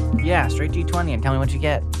d20. Yeah, straight D20 and tell me what you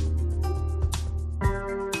get.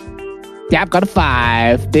 Dap got a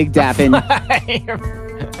 5. Big dapping.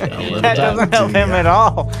 That doesn't help him at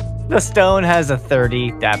all. The stone has a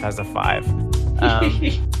 30. Dap has a 5. Someone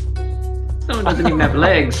doesn't even have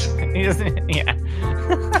legs. He doesn't. Yeah.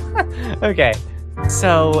 Okay.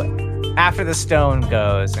 So after the stone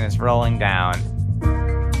goes and it's rolling down,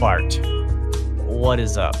 Bart, what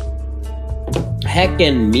is up?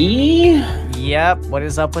 Heckin' me? Yep. What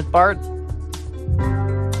is up with Bart?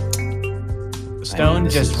 The stone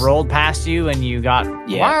this just is- rolled past you and you got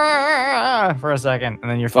Yeah. for a second and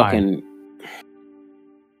then you're fine. Fucking.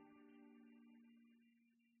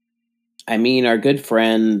 I mean, our good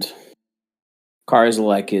friend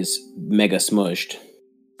Karzalek is mega smushed.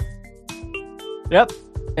 Yep.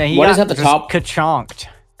 Yeah, he What got is at the just top? Ka-chonked.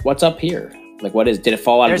 What's up here? Like, what is? Did it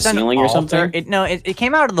fall out There's of an the ceiling or altar. something? It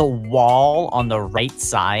came out of the wall on the right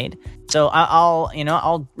side. So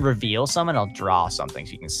I'll reveal some and I'll draw something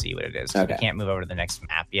so you can see what it is. 'Cause Okay. We can't move over to the next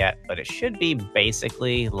map yet, but it should be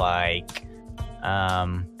basically like,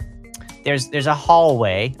 there's a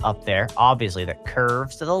hallway up there, obviously, that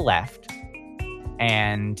curves to the left,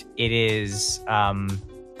 and it is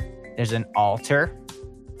there's an altar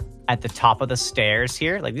at the top of the stairs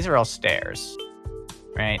here. Like, these are all stairs,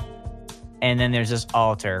 right? And then there's this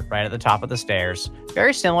altar right at the top of the stairs,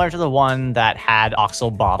 very similar to the one that had Oxel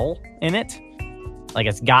Bottle in it. Like,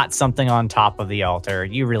 it's got something on top of the altar.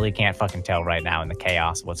 You really can't fucking tell right now in the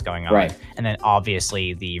chaos of what's going on. Right. And then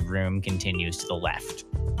obviously the room continues to the left.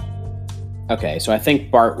 Okay, so I think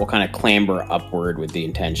Bart will kind of clamber upward with the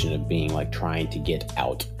intention of being like trying to get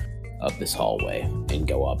out of this hallway and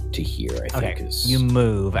go up to here. I think Okay, is you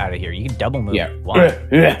move out of here. You can double move. yeah. One.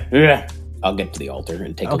 I'll get to the altar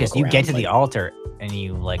and take a Okay, look so you around, get to like- the altar and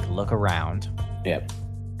you like look around. Yep.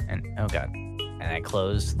 And oh god. And I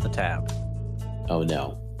closed the tab. Oh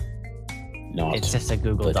no. Not. It's just a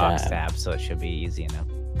Google the Docs tab. tab, so it should be easy enough.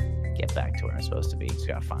 Get back to where I'm supposed to be. Just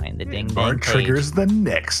gotta find the ding ding Bart page. triggers the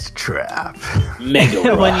next trap.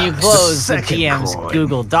 Mega When you rocks. close the Second GM's coin.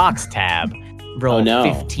 Google Docs tab, roll Oh, no.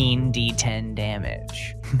 15d10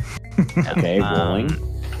 damage. Okay, rolling.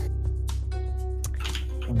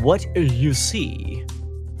 What you see?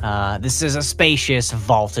 This is a spacious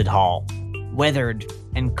vaulted hall, weathered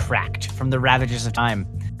and cracked from the ravages of time.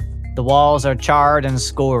 The walls are charred and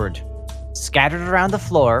scored. Scattered around the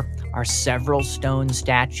floor are several stone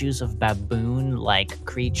statues of baboon-like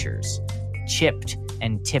creatures, chipped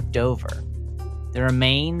and tipped over. The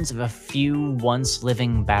remains of a few once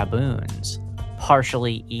living baboons,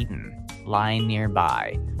 partially eaten, lie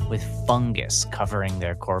nearby, with fungus covering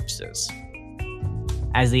their corpses.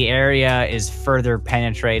 As the area is further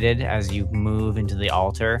penetrated as you move into the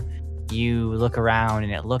altar, you look around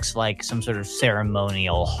and it looks like some sort of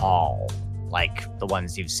ceremonial hall, like the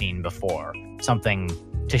ones you've seen before. Something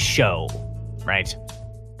to show, right?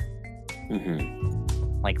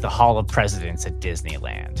 Mhm. Like the Hall of Presidents at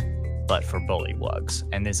Disneyland, but for bullywugs.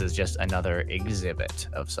 And this is just another exhibit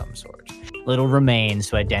of some sort. Little remains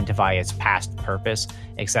to identify its past purpose,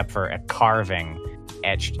 except for a carving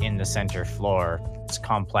etched in the center floor. It's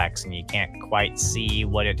complex and you can't quite see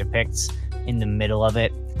what it depicts. In the middle of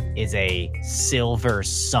it is a silver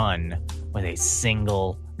sun with a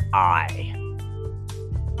single eye.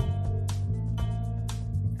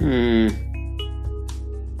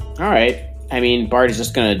 All right. I mean, Bart is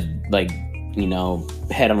just gonna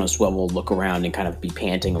head on a swivel, look around, and kind of be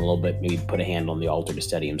panting a little bit. Maybe put a hand on the altar to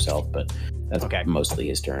steady himself. But that's Okay. mostly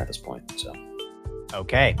his turn at this point. So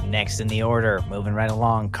Okay, next in the order, moving right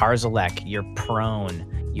along, Karzalek, you're prone,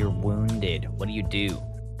 you're wounded. What do you do?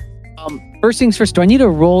 First things first, do I need to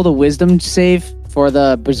roll the wisdom save for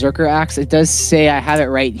the Berserker Axe? It does say I have it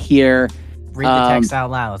right here. Read the text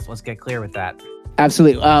out loud. Let's get clear with that.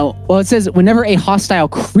 Absolutely. Well, it says whenever a hostile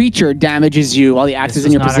creature damages you while the axe This is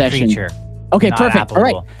in your not possession. A creature. Okay, Not perfect. All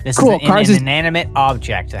right, applicable. This cool. is Karz an is inanimate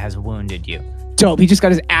object that has wounded you. dope. He just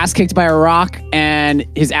got his ass kicked by a rock and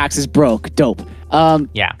his axe is broke. Dope.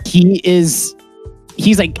 Yeah. He's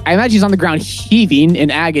like, I imagine he's on the ground heaving in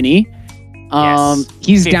agony. Yes.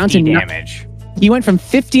 He's down to 50 damage. He went from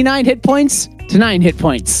 59 hit points to 9 hit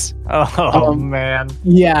points. Oh man.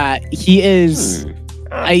 Yeah, he is.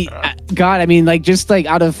 God, I mean, like, just like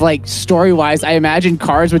out of like story wise, I imagine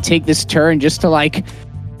Karz would take this turn just to like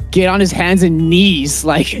get on his hands and knees,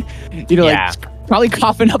 like, Yeah. probably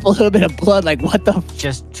coughing up a little bit of blood. Like, what the?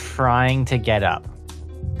 Just trying to get up.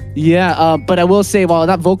 Yeah, but I will say, while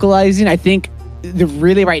not vocalizing, I think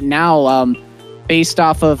really right now, based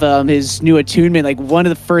off of his new attunement, like one of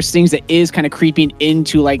the first things that is kind of creeping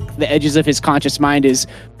into like the edges of his conscious mind is,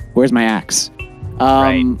 where's my axe?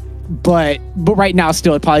 Right. But right now,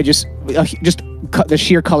 still, it probably just the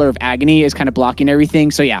sheer color of agony is kind of blocking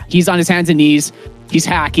everything. So yeah, he's on his hands and knees. He's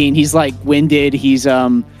hacking. He's like winded. He's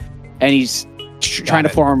and he's trying to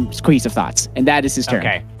form cohesive thoughts, and that is his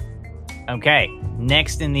turn. Okay.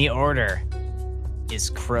 Next in the order is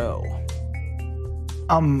Crow.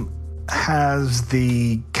 Has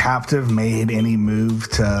the captive made any move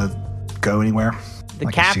to go anywhere? The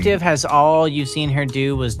Like, is she- captive has all you've seen her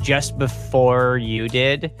do was just before you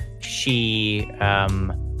did. She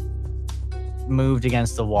moved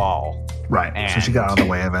against the wall, Right. So she got out of the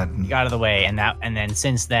way of it. got out of the way, and then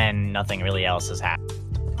since then nothing really else has happened.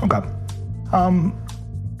 Okay.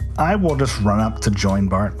 I will just run up to join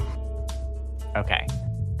Bart Okay,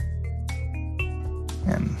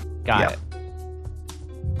 and got it.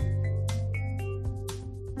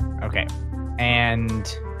 Okay,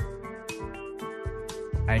 and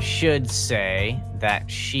I should say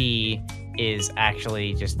that she is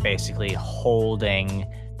actually just basically holding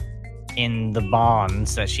in the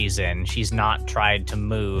bonds that she's in. She's not tried to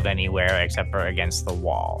move anywhere except for against the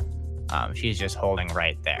wall. She's just holding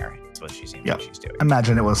right there. That's what she seems like she's doing.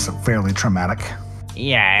 imagine it was fairly traumatic.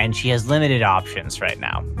 Yeah, and she has limited options right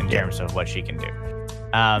now in terms of what she can do.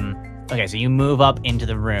 Okay, so you move up into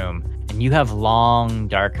the room, and you have long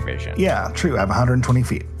dark vision. Yeah, true. I have 120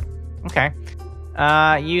 feet. Okay.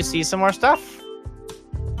 You see some more stuff?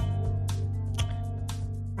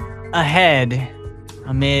 Ahead,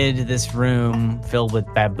 amid this room filled with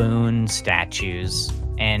baboon statues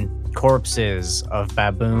and corpses of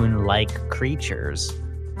baboon-like creatures.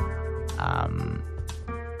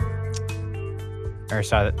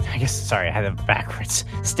 I had it backwards.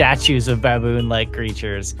 Statues of baboon-like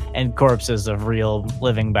creatures and corpses of real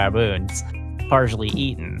living baboons, partially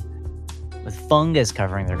eaten, with fungus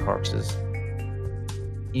covering their corpses.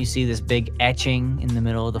 You see this big etching in the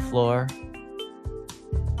middle of the floor.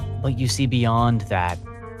 But you see beyond that,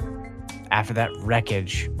 after that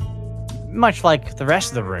wreckage, much like the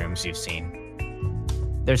rest of the rooms you've seen,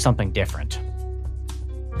 there's something different.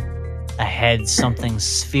 Ahead, something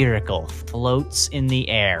spherical floats in the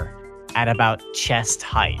air at about chest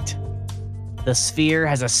height. The sphere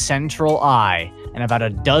has a central eye and about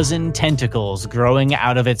a dozen tentacles growing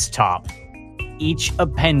out of its top. Each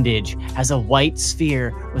appendage has a white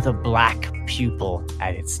sphere with a black pupil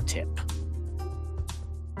at its tip.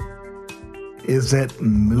 Is it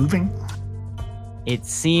moving? It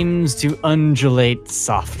seems to undulate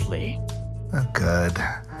softly. Oh, good.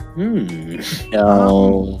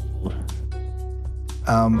 No.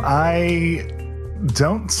 I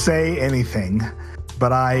don't say anything,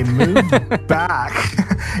 but I move back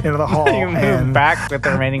into the hall. You move and, back with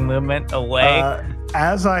the remaining movement away.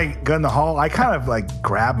 As I go in the hall, I kind of like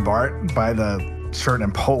grab Bart by the shirt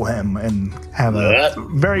and pull him and have a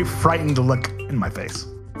very frightened look in my face.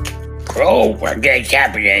 Oh, we're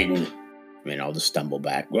decapitating. And I'll just stumble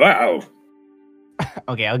back. Whoa.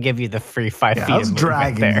 Okay, I'll give you the free 5 feet. Yeah, I was of movement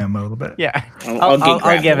dragging there. him a little bit. Yeah, I'll get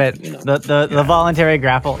I'll give it grappled, you know. the voluntary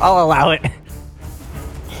grapple. I'll allow it.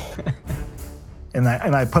 And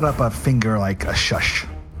I put up a finger like a shush.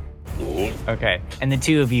 Okay, and the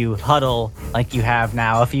two of you huddle like you have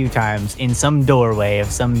now a few times in some doorway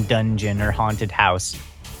of some dungeon or haunted house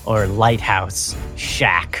or lighthouse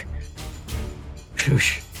shack.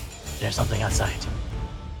 Shoosh, there's something outside.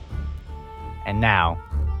 And now,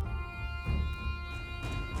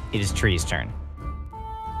 it is Tree's turn.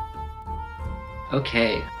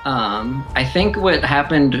 Okay. I think what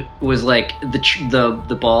happened was like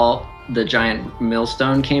the ball, the giant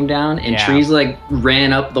millstone came down, and Yeah. Trees like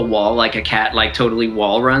ran up the wall like a cat, like totally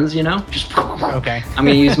wall runs. You know, just. Okay. I'm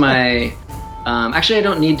gonna use my. Actually, I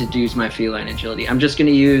don't need to use my feline agility. I'm just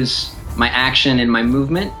gonna use my action and my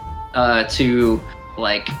movement to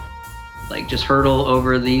like just hurdle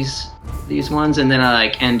over these ones, and then I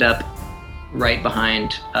like end up right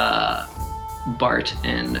behind Bart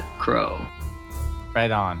and Crow.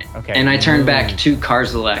 Right on. Okay. And I turn back to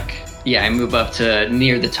Karzalek. Yeah, I move up to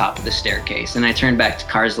near the top of the staircase, and I turn back to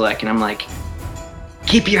Karzalek, and I'm like,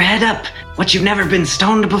 "Keep your head up! What, you've never been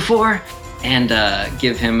stoned before?" And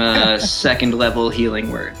give him a second level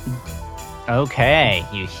healing word. Okay,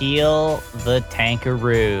 you heal the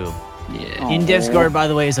tankaroo. Yeah. In Discord, by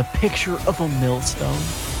the way, is a picture of a millstone.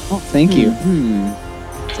 Oh, thank you.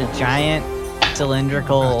 It's a giant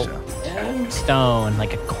cylindrical Gotcha. stone,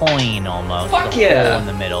 like a coin almost. Fuck with a yeah. hole in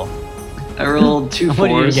the middle. I rolled 2 What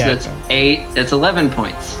do you 4s. get? That's 8. That's 11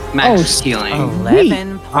 points. Max healing.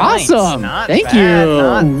 11 points. Awesome. Not Thank bad, you.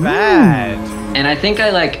 Not bad. And I think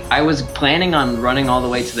I was planning on running all the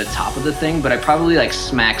way to the top of the thing, but I probably like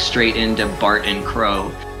smack straight into Bart and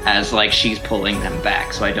Crow as like she's pulling them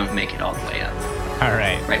back, so I don't make it all the way up. All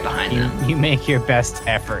right. Right behind them. You make your best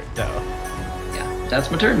effort, though. Yeah, that's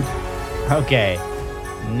my turn. Okay.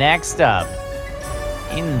 Next up,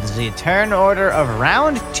 in the turn order of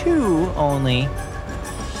round 2 only,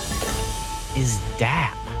 is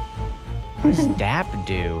Dap. What does Dap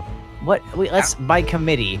do? Let's by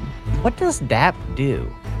committee. What does Dap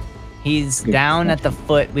do? He's down at the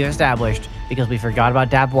foot. We've established because we forgot about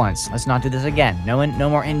Dap once. Let's not do this again. No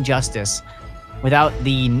more injustice. Without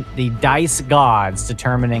the dice gods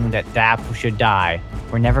determining that Dap should die,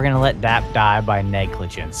 we're never gonna let Dap die by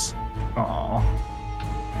negligence. Aww.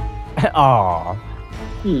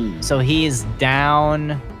 Aww. So he is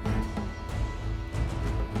down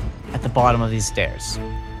at the bottom of these stairs.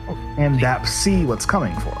 And Dap see what's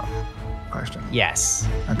coming for him? Question. Yes.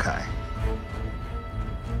 Okay.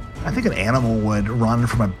 I think an animal would run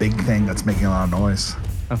from a big thing that's making a lot of noise.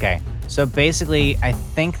 Okay. So basically, I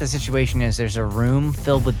think the situation is there's a room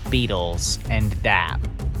filled with beetles and Dap,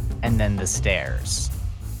 and then the stairs.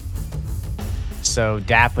 So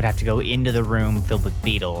Dap would have to go into the room filled with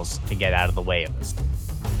beetles to get out of the way of this.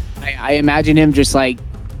 I imagine him just like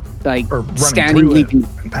Or running standing, through it leaping,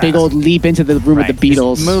 and past. big old leap into the room with the Just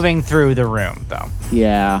beetles. moving through the room, though.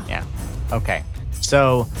 Yeah. Yeah. Okay.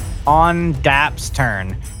 So on Dap's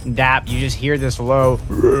turn, Dap, you just hear this low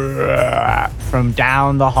from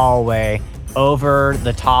down the hallway over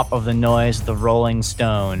the top of the noise of the rolling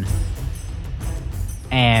stone.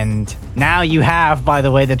 And now you have, by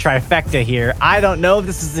the way, the trifecta here. I don't know if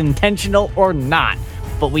this is intentional or not,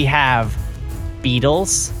 but we have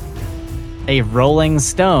beetles, a rolling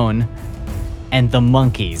stone, and the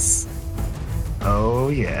monkeys. Oh,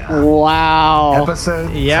 yeah. Wow.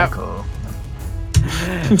 Episode Yep. cycle.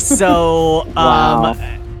 So, Wow.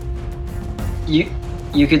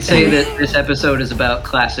 You could say that this episode is about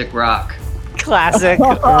classic rock. classic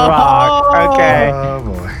rock. Okay. Oh,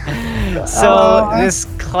 boy. So this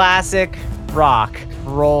classic rock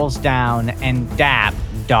rolls down and Dap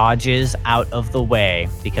dodges out of the way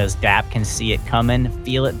because Dap can see it coming,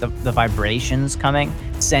 feel it, the vibrations coming,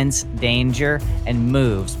 sense danger, and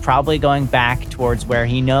moves, probably going back towards where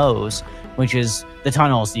he knows, which is the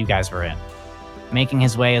tunnels you guys were in, making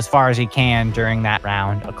his way as far as he can during that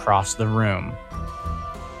round across the room.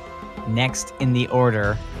 Next in the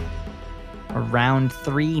order, round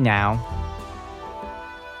 3 now,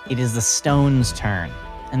 it is the stone's turn,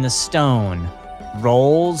 and the stone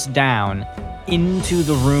rolls down into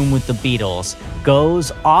the room with the beetles,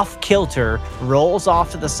 goes off kilter, rolls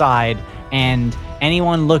off to the side, and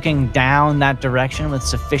anyone looking down that direction with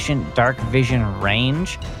sufficient dark vision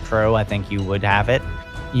range, Crow, I think you would have it,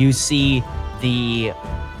 you see the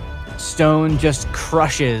stone just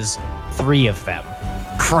crushes 3 of them,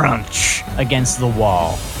 crunch, against the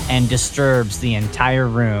wall, and disturbs the entire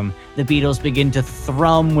room. The beetles begin to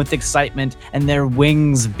thrum with excitement, and their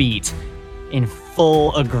wings beat in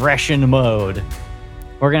full aggression mode.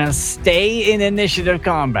 We're gonna stay in initiative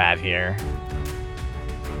combat here.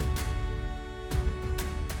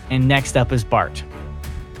 And next up is Bart.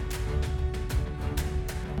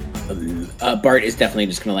 Bart is definitely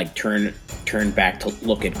just gonna like turn back to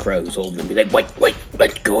look at Crow who's holding him and be like,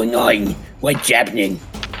 what's going on? What's happening?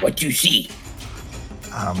 What you see?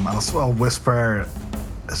 I'll whisper,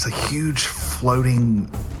 it's a huge floating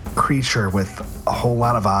creature with a whole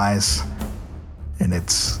lot of eyes, and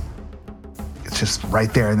it's just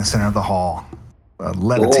right there in the center of the hall,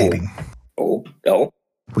 levitating. Oh.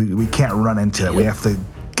 We can't run into it. We have to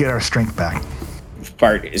get our strength back.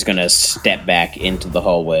 Bart is gonna step back into the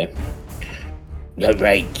hallway. All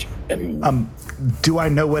right. Do I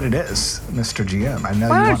know what it is, Mr. GM? I know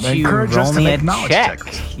Why you don't want to you encourage roll us to me a make knowledge check?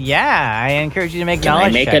 checks. Yeah, I encourage you to make Can knowledge I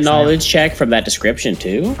make checks. a knowledge check from that description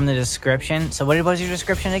too? From the description. So what was your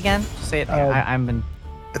description again? Just say it. I've been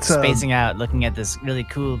It's spacing out, looking at this really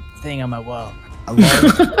cool thing on my wall.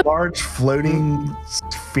 a large floating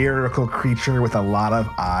spherical creature with a lot of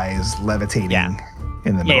eyes levitating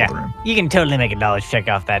in the middle of the room. You can totally make a knowledge check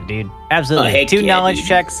off that, dude. Absolutely. heck 2 yeah, knowledge dude.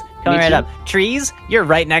 checks coming Me right too. up. Trees, you're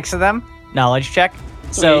right next to them. Knowledge check.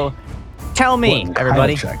 So tell me, What kind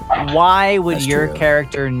everybody, of check? why would That's your true.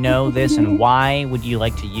 character know this, and why would you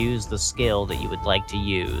like to use the skill that you would like to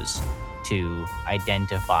use to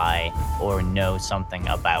identify or know something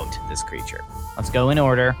about this creature? Let's go in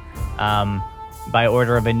order. By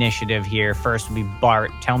order of initiative here, first would be Bart.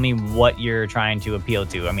 Tell me what you're trying to appeal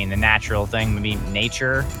to. I mean, the natural thing would be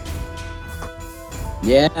nature.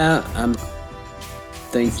 Yeah, I'm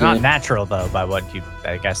thinking. It's not natural though, by what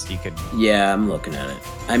I guess you could. Yeah, I'm looking at it.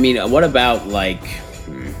 I mean, what about like?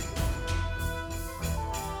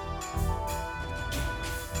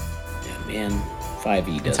 Yeah, man,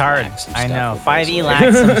 5e does. It's hard. lack some I stuff know. with 5e this.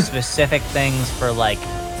 lacks some specific things for like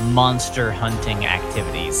monster hunting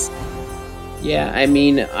activities. Yeah, I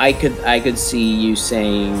mean, I could see you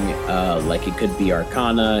saying like it could be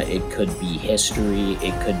Arcana, it could be history,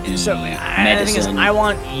 it could be So the thing is, medicine. I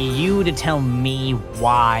want you to tell me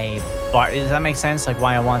why Bart. Does that make sense? Like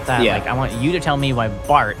why I want that? Yeah. Like I want you to tell me why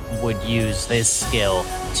Bart would use this skill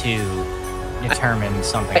to determine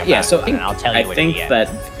something. About Yeah, so it, and I'll tell you. I what think it is.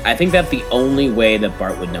 that the only way that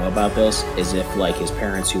Bart would know about this is if like his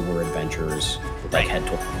parents who were adventurers like had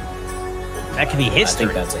told. that could be I history.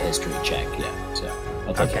 think that's a history check. Yeah, so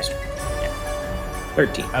I'll take Okay. history.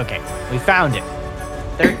 13. Okay, we found it.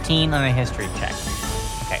 13 on a history check.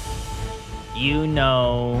 Okay. You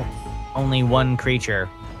know only one creature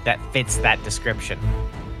that fits that description.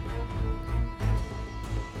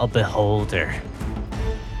 A beholder.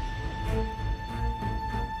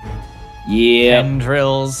 Yeah.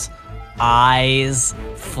 Tendrils, eyes,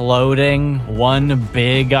 floating, one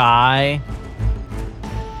big eye.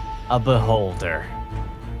 A beholder.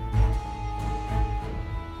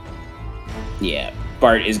 Yeah,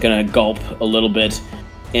 Bart is gonna gulp a little bit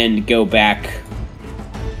and go back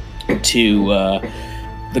to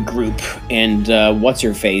the group. And what's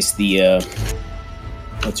her face?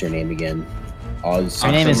 What's her name again? Oz.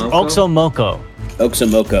 Her name is Oxomoko? Oxomoko.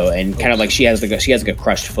 Oxomoko, and kind of like she has like a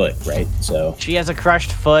crushed foot, right? So She has a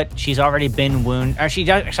crushed foot. She's already been wounded. She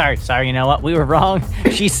does. Sorry. You know what? We were wrong.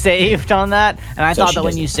 She saved on that, and I So thought she that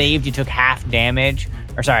when doesn't- you saved, you took half damage.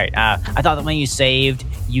 Or sorry, I thought that when you saved,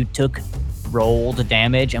 you took rolled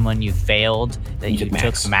damage, and when you failed, that you took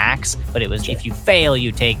took max. But it was Sure. if you fail,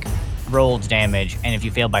 you take rolled damage, and if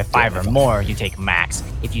you fail by 5 or more, you take max.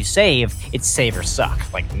 If you save, it's save or suck.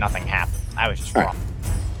 Like nothing happened. I was just All wrong.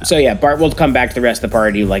 So yeah, Bart will come back to the rest of the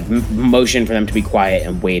party, like motion for them to be quiet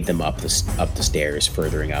and wade them up the stairs,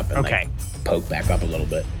 furthering up, and Okay. like poke back up a little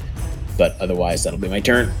bit. But otherwise, that'll be my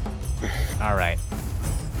turn. All right.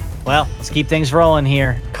 Well, let's keep things rolling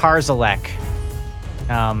here. Karzalek,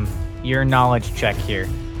 your knowledge check here.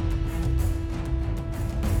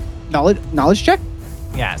 Knowledge check?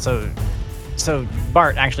 Yeah. So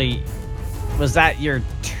Bart, actually, was that your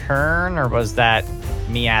turn or was that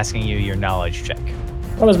me asking you your knowledge check?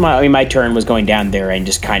 That was my turn was going down there and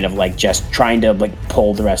just kind of like just trying to like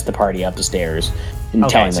pull the rest of the party up the stairs and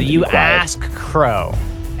Okay. telling So them to you be quiet. ask Crow,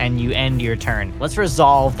 and you end your turn. Let's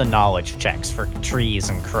resolve the knowledge checks for trees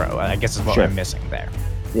and Crow. I guess is what Sure. we're missing there.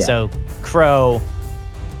 Yeah. So Crow,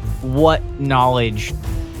 what knowledge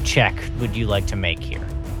check would you like to make here?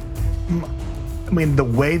 I mean, the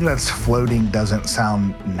way that it's floating doesn't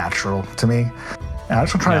sound natural to me. And I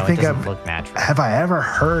just trying No, to think it doesn't of, look natural. have I ever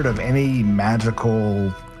heard of any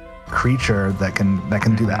magical creature that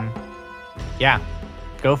can do that? Yeah,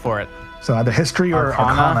 go for it. So either history or Arcana?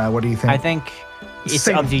 Arcana. What do you think? I think it's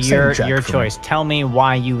Same- up to same your check for me. choice. Tell me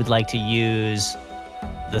why you would like to use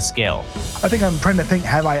the skill. I think I'm trying to think.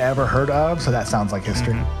 Have I ever heard of? So that sounds like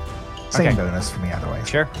history. Same Okay. bonus for me either way.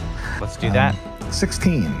 Sure, let's do that.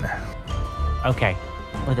 16. Okay,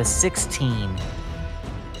 with a 16,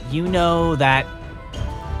 you know that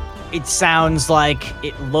it sounds like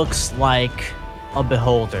it looks like a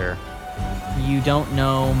beholder. You don't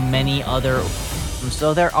know many other,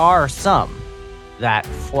 so there are some that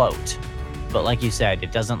float, but like you said,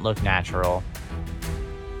 it doesn't look natural.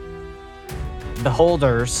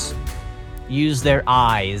 Beholders use their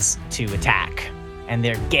eyes to attack, and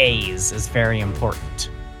their gaze is very important.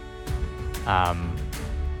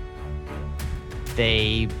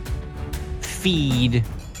 They feed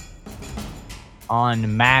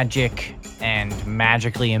on magic and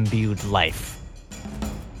magically imbued life,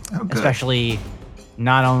 Oh, good. especially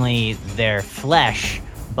not only their flesh,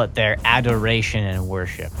 but their adoration and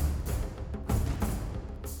worship.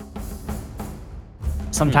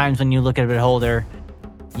 Sometimes when you look at a beholder,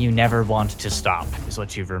 you never want to stop, is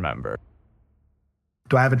what you remember.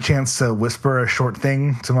 Do I have a chance to whisper a short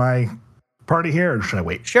thing to my party here, or should I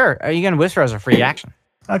wait? Sure, are you going to whisper as a free action?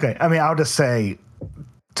 Okay. I mean, I'll just say,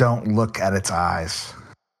 don't look at its eyes.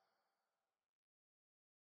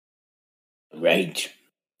 Right.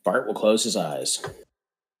 Bart will close his eyes.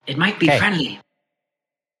 It might be Okay. friendly.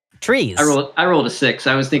 Trees. I rolled a 6.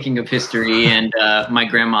 I was thinking of history and my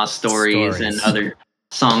grandma's stories and Stories. other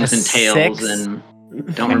songs A and tales, 6?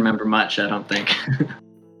 and don't remember much. I don't think.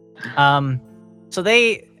 So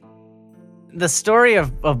the story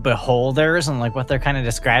of beholders and like what they're kind of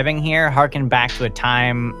describing here harken back to a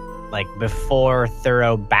time like before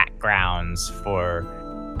thorough backgrounds for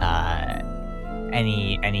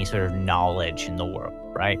any sort of knowledge in the world,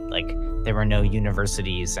 right? Like there were no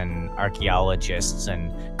universities and archaeologists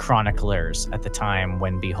and chroniclers at the time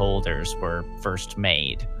when beholders were first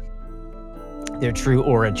made. Their true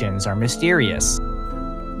origins are mysterious,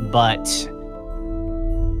 but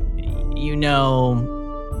you know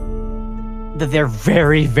that they're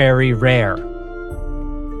very, very rare.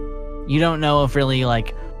 You don't know if really,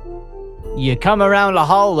 like, you come around a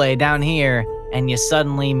hallway down here and you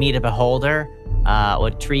suddenly meet a beholder.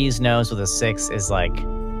 What Trees knows with a 6 is like,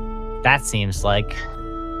 that seems like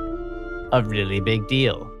a really big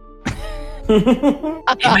deal.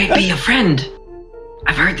 It might be a friend.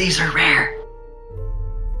 I've heard these are rare.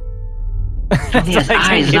 He has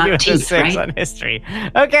eyes, not teeth, right? On history.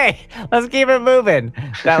 Okay, let's keep it moving.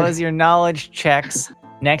 That was your knowledge checks.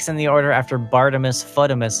 Next in the order after Bartimus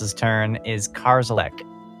Fudimus's turn is Karzalek.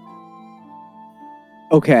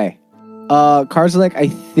 Okay. Karzalek, I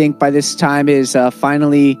think by this time is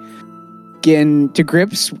finally getting to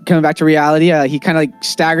grips, coming back to reality. He kind of like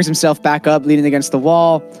staggers himself back up, leaning against the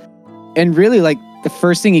wall. And really, like, the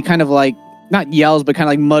first thing he kind of like, not yells, but kind of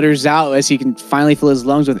like mutters out as he can finally fill his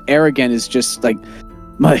lungs with air again is just like,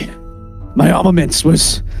 my armaments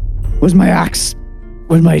was my axe.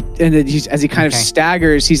 And then as he kind of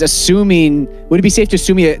staggers, he's assuming, would it be safe to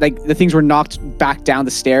assume like the things were knocked back down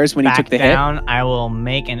the stairs when he took the hit? I will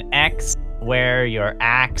make an X where your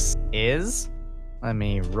axe is. Let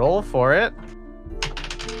me roll for it.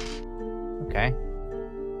 Okay.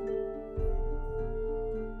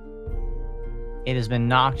 It has been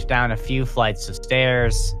knocked down a few flights of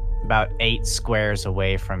stairs, about 8 squares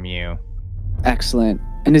away from you. Excellent.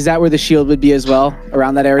 And is that where the shield would be as well,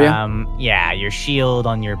 around that area? Yeah, your shield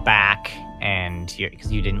on your back, and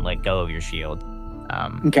because you didn't let go of your shield.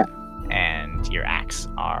 Okay. And your axe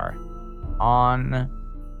are on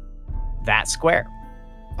that square.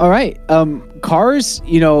 All right. Kars,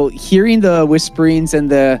 hearing the whisperings and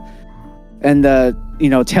the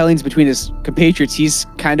tellings between his compatriots, he's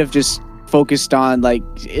kind of just focused on, like,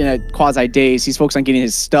 in a quasi daze. He's focused on getting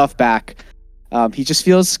his stuff back. He just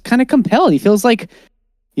feels kind of compelled. He feels like,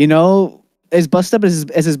 as busted up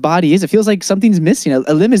as his body is, it feels like something's missing.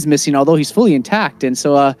 A limb is missing, although he's fully intact. And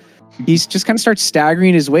so he's just kind of starts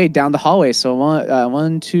staggering his way down the hallway. So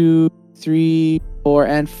 1, 2, 3, 4,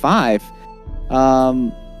 and 5.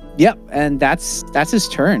 Yep, and that's his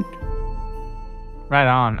turn. Right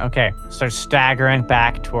on. Okay, start staggering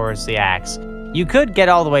back towards the axe. You could get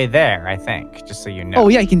all the way there, I think, just so you know. Oh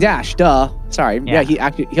yeah, he can dash. Duh. Sorry. Yeah,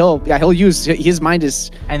 he'll use his mind is.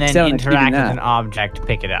 And then interact with an object,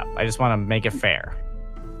 pick it up. I just want to make it fair.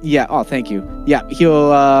 Yeah. Oh, thank you. Yeah,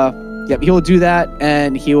 he'll do that,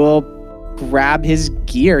 and he will grab his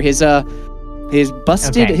gear, his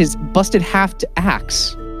busted haft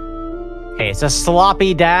axe. Okay, it's a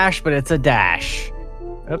sloppy dash, but it's a dash.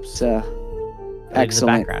 Oops.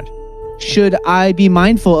 Excellent. Background. Should I be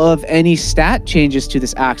mindful of any stat changes to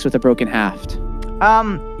this axe with a broken haft?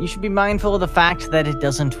 You should be mindful of the fact that it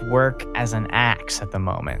doesn't work as an axe at the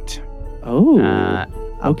moment. Oh,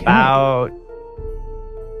 okay. About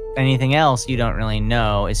anything else, you don't really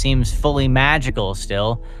know. It seems fully magical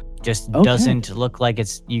still. Just doesn't look like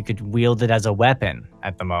you could wield it as a weapon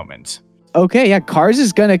at the moment. Okay, yeah. Kars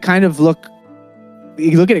is gonna kind of look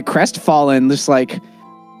at it crestfallen, just like,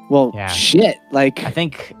 well, shit. Like, I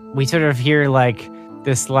think we sort of hear like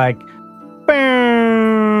this, like,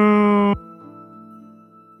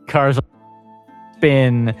 cars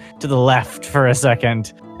spin to the left for a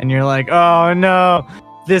second, and you're like, oh no,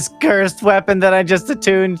 this cursed weapon that I just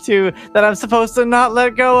attuned to, that I'm supposed to not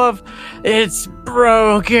let go of, it's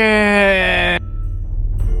broken.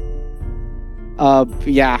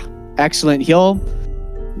 Yeah, excellent. He'll,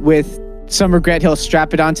 with some regret, he'll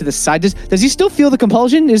strap it onto the side. Does he still feel the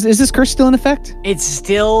compulsion? Is this curse still in effect? It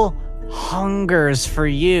still hungers for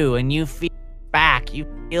you, and you feel back. You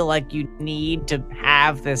feel like you need to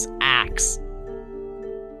have this axe.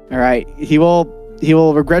 All right, he will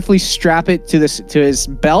regretfully strap it to his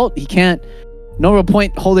belt. He can't. No real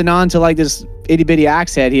point holding on to like this itty bitty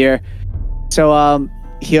axe head here. So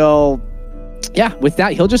with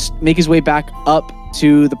that, he'll just make his way back up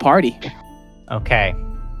to the party. Okay.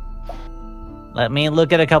 Let me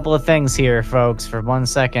look at a couple of things here, folks, for 1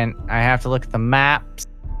 second. I have to look at the maps,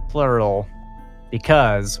 plural,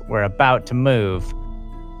 because we're about to move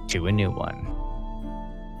to a new one.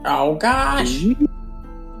 Oh, gosh.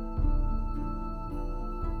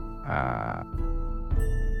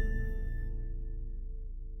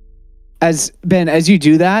 As you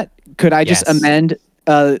do that, could I just amend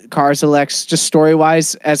Karzalek's, just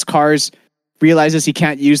story-wise, as Kars realizes he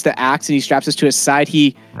can't use the axe and he straps it to his side.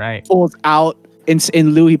 He Right. pulls out in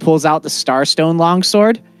lieu. He pulls out the Starstone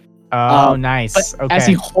longsword. Oh, But nice. Okay. as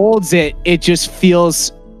he holds it, it just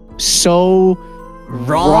feels so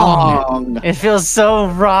wrong. It feels so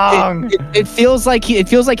wrong. It feels like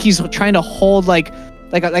he's trying to hold like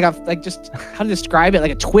just how to describe it,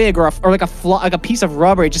 like a twig or like a piece of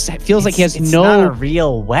rubber. It just feels like he has it's no. not a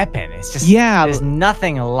real weapon. It's just Yeah. There's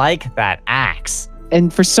nothing like that axe.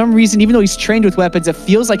 And for some reason, even though he's trained with weapons, it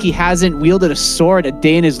feels like he hasn't wielded a sword a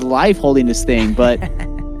day in his life holding this thing. But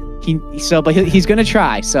he's gonna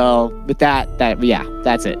try. So with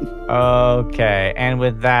that's it. Okay, and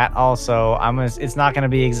with that also, it's not gonna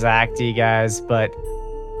be exact to you guys, but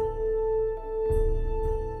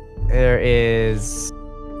there is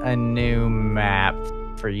a new map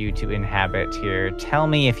for you to inhabit here. Tell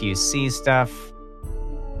me if you see stuff.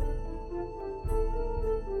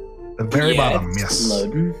 The very bottom, it's yes.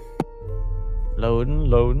 Loading.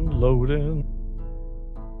 Loading.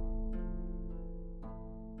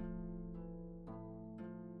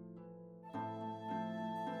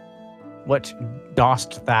 What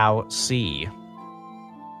dost thou see?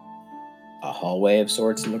 A hallway of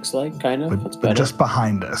sorts, it looks like, kind of. That's But better. just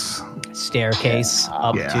behind us. Staircase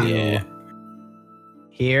up Yeah. to Yeah.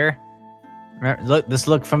 here. This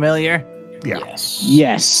look familiar? Yeah. Yes.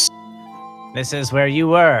 Yes. This is where you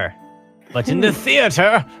were, but in the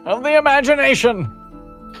theater of the imagination.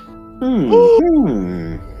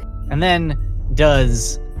 And then,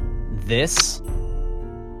 does this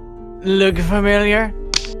look familiar?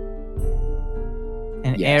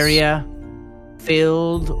 An Yes. area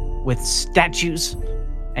filled with statues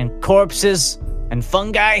and corpses and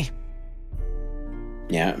fungi.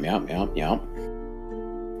 Yeah. And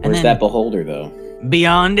Where's then that beholder, though?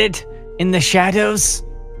 beyond it, in the shadows,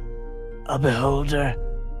 a beholder.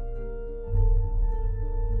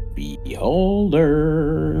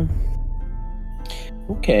 Beholder.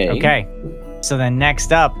 Okay. Okay, so then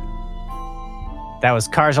next up, that was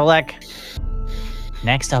Karzalek.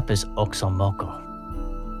 Next up is Oxomoko.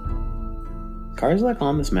 Karzalek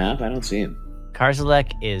on this map? I don't see him.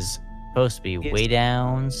 Karzalek is supposed to be way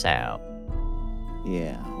down south.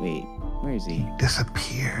 Yeah. Wait. Where is he? Let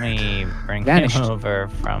Disappeared. me bring Vanished. him over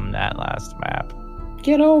from that last map.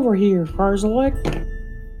 Get over here, Karzalek.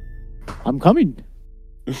 I'm coming.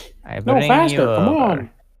 I'm No, bringing faster, you come over. on.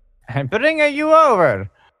 I'm bringing you over.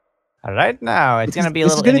 Right now, it's This gonna be a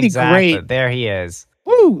is little gonna be inexact, great. but there he is.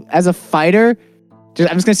 Woo! As a fighter,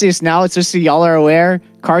 I'm just gonna say this now. It's just so y'all are aware.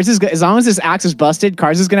 Cards is as long as this axe is busted,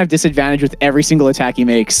 Cards is gonna have disadvantage with every single attack he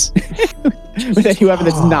makes. With any weapon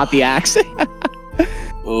that's not the axe.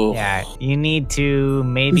 Oof. Yeah, you need to This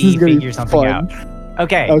maybe is gonna be figure something fun. out.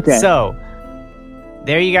 Okay, Okay. so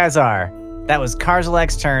there you guys are. That was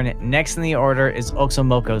Karzalek's turn. Next in the order is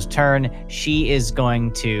Oxomoko's turn. She is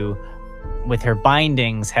going to, with her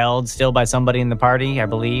bindings held still by somebody in the party, I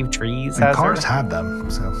believe. Trees And has her. Cars had them,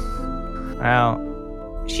 so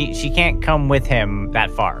Well, she can't come with him that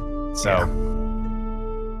far. So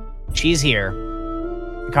she's here.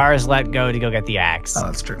 Cars let go to go get the axe. oh,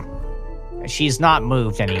 that's true. She's not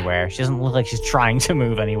moved anywhere. She doesn't look like she's trying to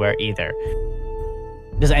move anywhere either.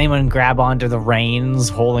 Does anyone grab onto the reins,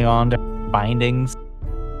 holding on to bindings?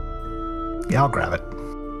 Yeah, I'll grab it.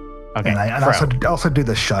 Okay. And I Fro. also do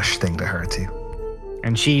the shush thing to her too.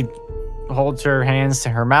 And she holds her hands to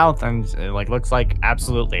her mouth and looks like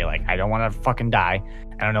absolutely like, I don't want to fucking die.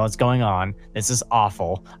 I don't know what's going on. This is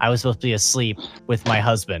awful. I was supposed to be asleep with my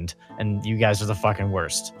husband, and you guys are the fucking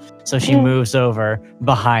worst. So she moves over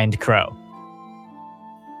behind Crow.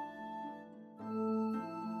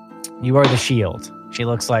 You are the shield. She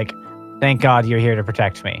looks like, thank God you're here to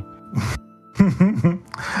protect me.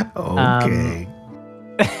 Okay.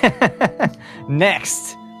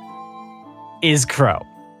 Next is Crow.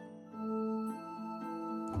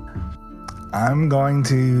 I'm going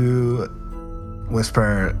to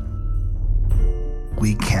whisper,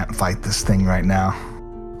 we can't fight this thing right now.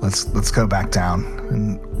 Let's go back down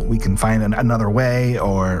and we can find another way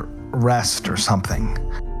or rest or something.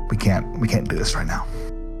 We can't do this right now.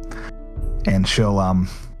 And she'll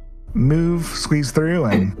move, squeeze through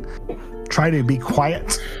and try to be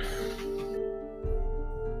quiet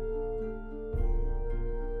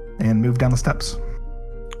and move down the steps.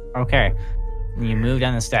 Okay. You move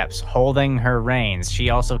down the steps, holding her reins. She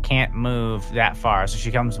also can't move that far, so she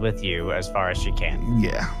comes with you as far as she can.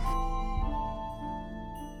 Yeah.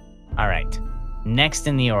 All right. Next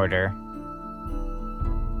in the order,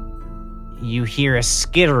 you hear a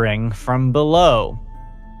skittering from below.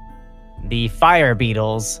 The fire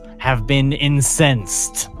beetles have been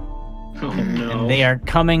incensed. Oh no. And they are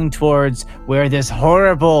coming towards where this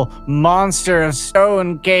horrible monster of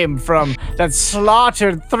stone came from that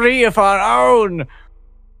slaughtered 3 of our own.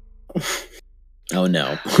 Oh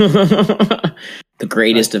no. The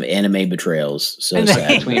greatest of anime betrayals. So And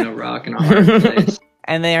sad. Between a rock and a hard place.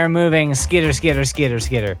 And they are moving skitter, skitter, skitter,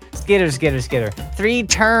 skitter, skitter, skitter, skitter. 3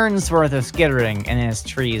 turns worth of skittering, and then it's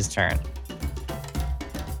Tree's turn.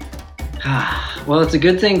 Well, it's a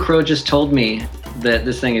good thing Crow just told me that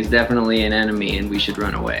this thing is definitely an enemy and we should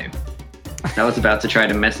run away. I was about to try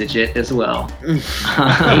to message it as well.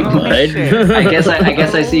 Bud. I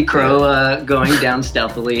guess I see Crow going down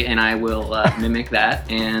stealthily, and I will mimic that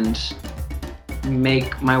and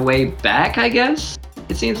make my way back. I guess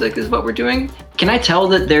it seems like this is what we're doing. Can I tell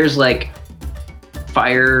that there's like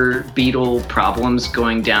fire beetle problems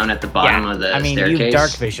going down at the bottom of the staircase? You have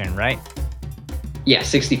dark vision, right? Yeah,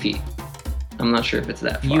 60 feet. I'm not sure if it's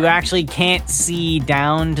that far. You actually can't see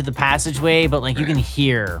down to the passageway, but like you can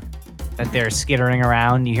hear that they're skittering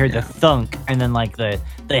around. You hear the thunk and then like the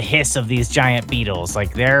hiss of these giant beetles.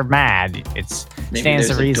 Like they're mad. It Maybe stands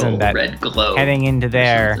to there's a reason dull that red glow heading into or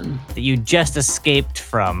there something. that you just escaped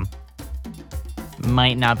from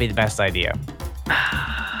might not be the best idea.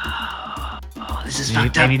 Oh, this is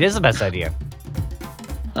fucked up. Maybe it is the best idea.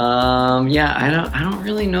 Yeah, I don't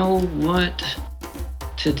really know what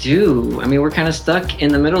to do. I mean, we're kind of stuck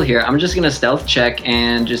in the middle here. I'm just gonna stealth check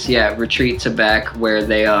and just retreat to back where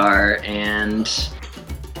they are, and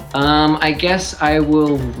I guess I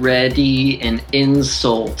will ready an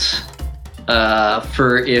insult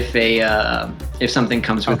for if something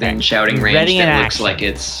comes within Okay. shouting range Ready that in looks action. like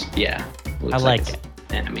it's looks I like it's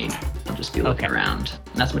enemy. I'll just be looking Okay. around.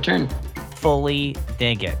 And that's my turn. Fully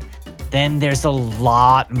dig it. Then there's a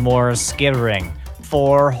lot more skittering.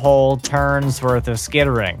 4 whole turns worth of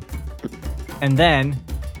skittering. And then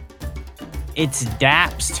it's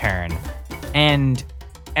Dap's turn. And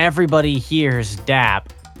everybody hears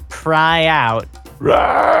Dap cry out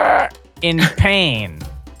 "Rah!" in pain.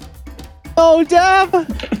 Oh, Dab!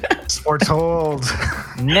 Foretold.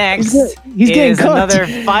 Next He's getting is cooked. another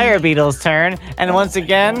fire beetle's turn. And once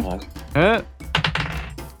again,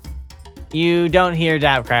 you don't hear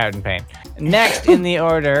Dap cry out in pain. Next in the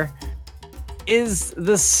order is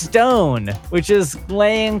the stone, which is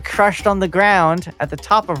laying crushed on the ground at the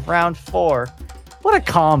top of round 4. What a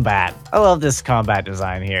combat. I love this combat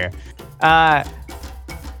design here.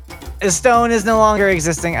 The stone is no longer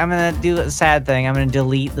existing. I'm going to do a sad thing. I'm going to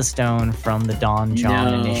delete the stone from the Don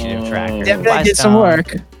John No. initiative tracker. Definitely Goodbye, did some stone.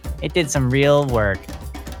 work. It did some real work.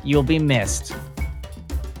 You'll be missed.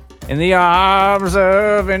 In the arms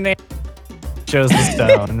of an angel. Shows the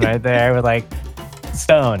stone right there with like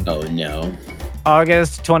stone. Oh no.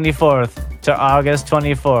 August 24th to August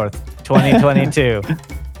 24th, 2022.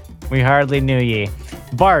 We hardly knew ye.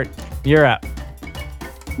 Bart, you're up.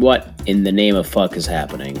 What in the name of fuck is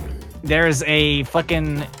happening? There's a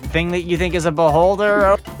fucking thing that you think is a beholder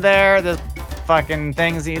over there. There's fucking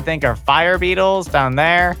things that you think are fire beetles down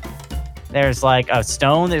there. There's like a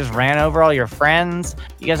stone that just ran over all your friends.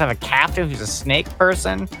 You guys have a captive who's a snake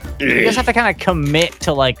person. You guys have to kind of commit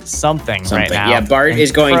to like something right Something. now. Yeah, Bart And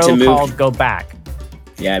is going to Crow move- called go back.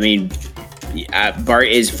 Yeah, I mean, Bart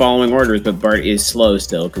is following orders, but Bart is slow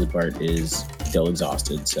still because Bart is still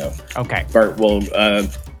exhausted. So Okay. Bart will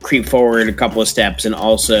creep forward a couple of steps and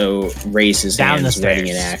also raise his Down the hands, ready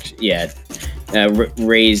in stairs. action. Yeah,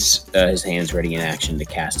 raise his hands, ready in action to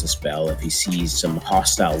cast a spell if he sees some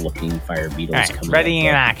hostile-looking fire beetles All right. coming. Ready up.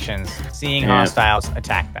 in actions. Seeing Yeah. hostiles,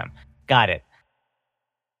 attack them. Got it.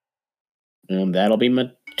 That'll be my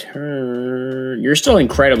turn. You're still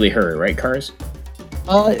incredibly hurt, right, Cars?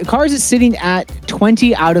 Cars is sitting at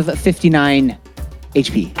 20 out of 59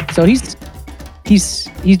 HP. So he's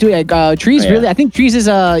doing Trees Oh, yeah. really. I think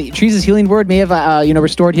Trees' healing word may have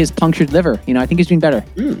restored his punctured liver. I think he's doing better.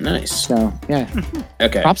 Nice. So yeah,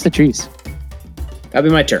 Okay, props to Trees. that'll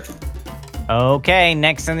be my turn. Okay,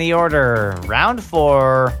 next in the order, round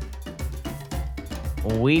 4.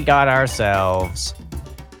 We got ourselves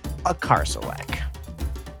a Karselek.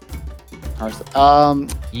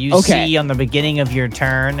 You Okay. see on the beginning of your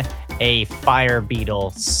turn a fire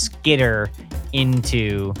beetle skitter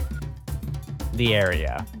into the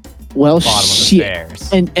area, Well, bottom of the shit. stairs.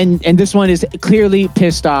 And this one is clearly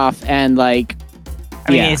pissed off and like.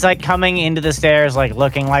 I mean, yeah. it's like coming into the stairs, like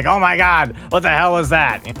looking like, oh my god, what the hell was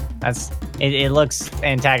that? It looks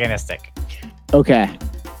antagonistic. Okay.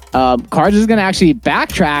 Cars is gonna actually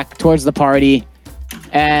backtrack towards the party,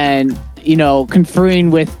 and conferring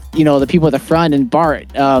with the people at the front and Bart.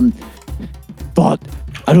 But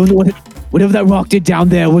I don't know whatever that rock did down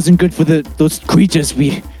there wasn't good for those creatures.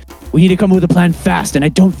 We We need to come up with a plan fast, and I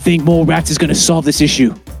don't think Mole Rats is going to solve this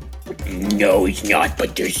issue. No, it's not,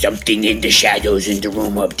 but there's something in the shadows in the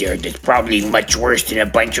room up there that's probably much worse than a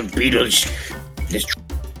bunch of beetles. Let's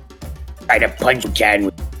try to punch a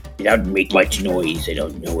can without making much noise. I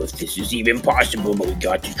don't know if this is even possible, but we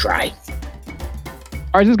got to try.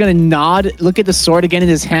 Cars is going to nod, look at the sword again in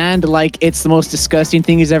his hand like it's the most disgusting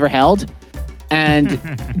thing he's ever held, and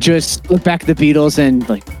just look back at the beetles and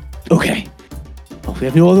like, okay, we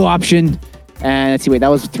have no other option. And let's see, wait, that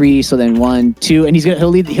was 3, so then 1, 2, and he'll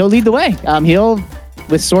lead the way. He'll,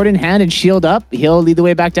 with sword in hand and shield up, he'll lead the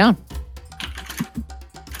way back down.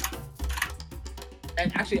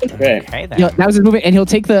 And actually, Okay. Okay then. yeah, that was his movement, and he'll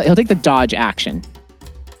take the dodge action.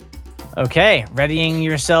 Okay, readying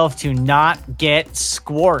yourself to not get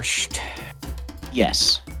squashed.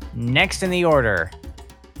 Yes. Next in the order,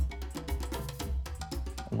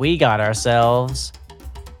 we got ourselves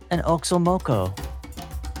an Oxomoko.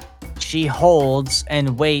 She holds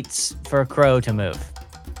and waits for Crow to move.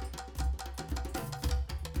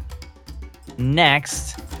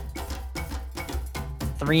 Next,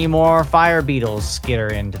 3 more fire beetles skitter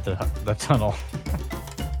into the tunnel.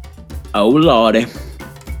 Oh lordy.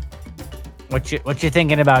 What you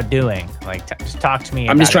thinking about doing? Like, just talk to me.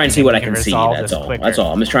 I'm just about trying it. to see what I You can see. resolve That's this all. quicker. That's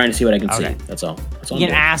all. I'm just trying to see what I can Okay. see. That's all. That's all. You I'm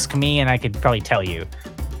can doing. ask me, and I could probably tell you.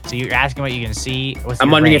 So you're asking what you can see. What's I'm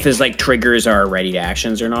your wondering if range? there's like triggers or ready to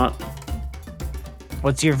actions or not.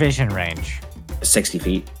 What's your vision range? 60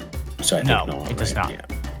 feet. So I No, think it does right?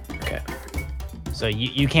 not. Yeah. Okay. So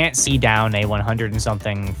you can't see down a 100 and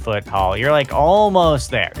something foot hall. You're like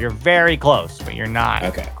almost there. You're very close, but you're not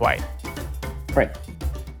Okay. quite. Right.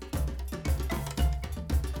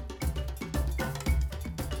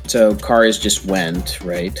 So cars just went,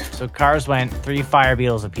 right? So cars went, 3 fire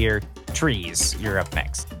beetles appear, trees. You're up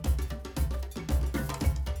next.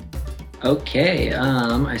 Okay,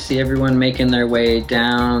 I see everyone making their way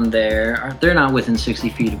down there. They're not within 60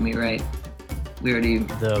 feet of me, right? We already...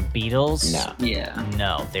 The beetles? No. Yeah.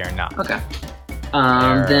 No, they're not. Okay.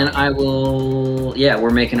 They're- Then I will... Yeah, we're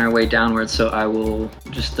making our way downwards, so I will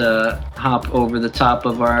just hop over the top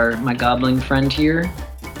of my goblin friend here.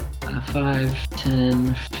 5,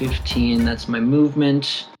 10, 15, that's my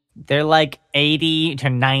movement. They're like 80 to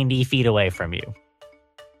 90 feet away from you.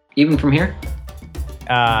 Even from here?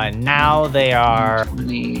 Now they are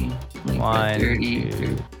 20, 25, 1, 30,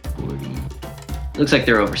 2, 40. Looks like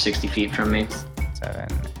they're over 60 feet from me. 7,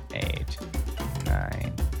 8,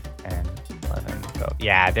 9, 10, 11, 12.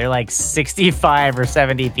 Yeah, they're like 65 or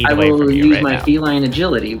 70 feet I away will from you use right my now. feline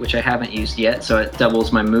agility, which I haven't used yet, so it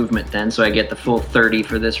doubles my movement then, so I get the full 30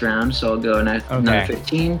 for this round. So I'll go another Okay.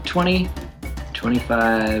 15, 20,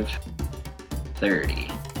 25, 30.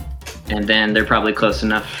 And then they're probably close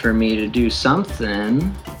enough for me to do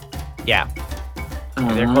something. Yeah,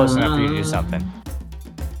 they're close enough for you to do something.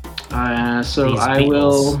 So These I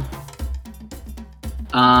beetles. will...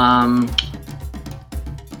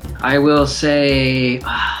 I will say...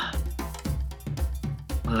 what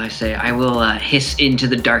will I say? I will hiss into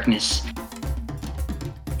the darkness.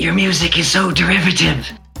 Your music is so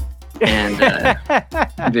derivative! And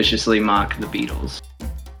viciously mock the Beatles.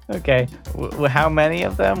 Okay, how many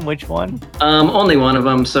of them? Which one? Only one of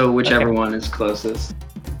them, so whichever Okay. one is closest.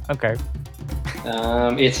 Okay.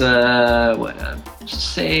 It's a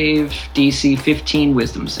save, DC 15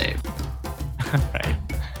 wisdom save. Alright.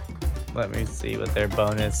 Let me see what their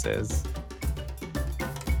bonus is.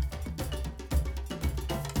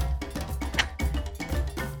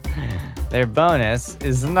 Their bonus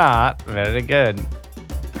is not very good.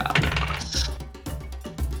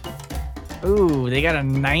 Ooh, they got a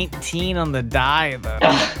 19 on the die, though.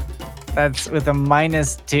 That's with a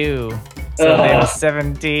 -2. So they have a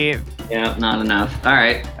 17. Yeah, not enough. All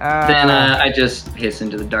right. Then I just hiss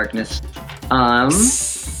into the darkness.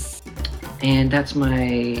 And that's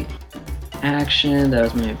my action. That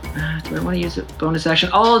was my... do I want to use a bonus action?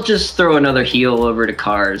 I'll just throw another heal over to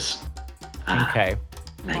Cars. Okay.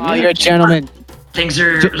 Oh, you're a gentleman. Things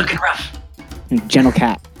are looking rough. Gentle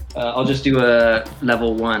cat. I'll just do a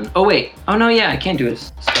level 1. Oh, wait. Oh, no, yeah, I can't do a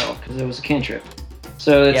spell because it was a cantrip.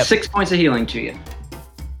 So it's Yep. 6 points of healing to you.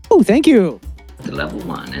 Oh, thank you. To level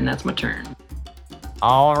 1, and that's my turn.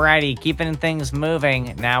 Alrighty, keeping things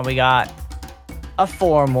moving. Now we got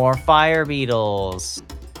 4 more fire beetles.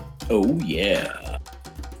 Oh yeah.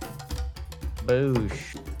 Boosh.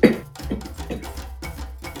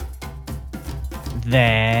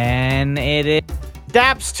 Then it is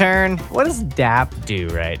Dap's turn. What does Dap do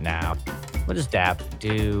right now? What does Dap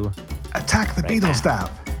do? Attack the Right beetles, now.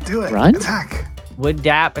 Dap. Do it. Run? Attack. Would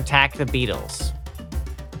Dap attack the beetles?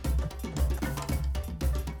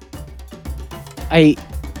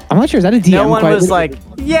 I'm not sure. Is that a DM? No one quite- was like,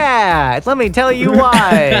 yeah, let me tell you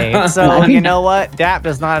why. So, you know what? Dap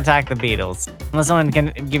does not attack the beetles. Unless someone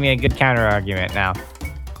can give me a good counter argument now.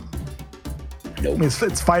 I mean,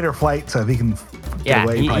 it's fight or flight, so if he can get Yeah,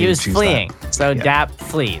 away, he probably was choose fleeing. that. So Yeah. Dap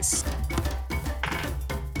flees.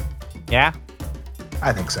 Yeah?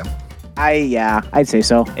 I think so. I'd say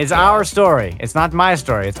so. It's our story. It's not my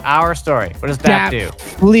story. It's our story. What does Dap do?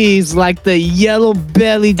 Please, like the yellow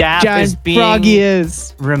belly Dap is giant being- frog he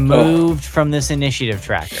is. Removed from this initiative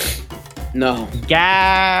tracker. No.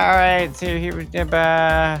 Alright, so here we go.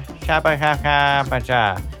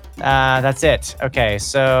 That's it. Okay,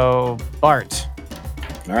 so Bart.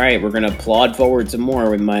 All right, we're gonna plod forward some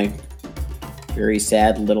more with my very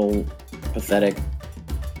sad little pathetic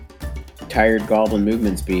tired goblin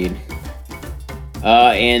movement speed.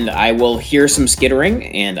 And I will hear some skittering,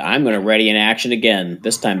 and I'm gonna ready an action again.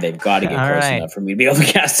 This time they've got to get All close right. enough for me to be able to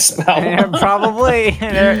cast a spell. Probably.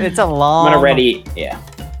 It's a I'm long. gonna ready. Yeah.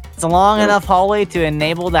 It's a long enough hallway to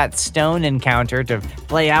enable that stone encounter to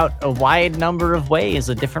play out a wide number of ways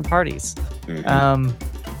with different parties. Mhm.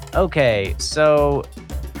 Okay, so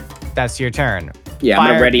that's your turn. Yeah, I'm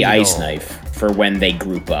Fire gonna ready beetle. ice knife for when they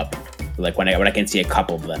group up. Like when I can see a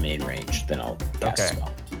couple of them in range, then I'll cast a Okay.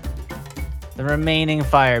 spell. The remaining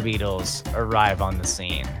fire beetles arrive on the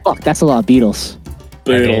scene. Fuck, that's a lot of beetles.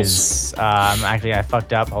 That Beetles. is, actually, I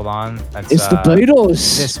fucked up. Hold on. That's It's the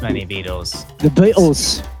beetles. this many beetles. The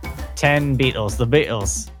beetles. 10 beetles. The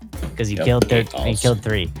beetles. Because you The killed he beetles. killed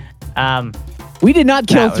 3. We did not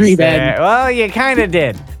kill That was 3, there. Ben. Well, you kind of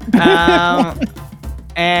did.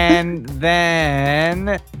 And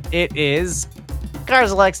then it is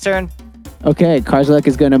Karzalek's turn. Okay, Karzalek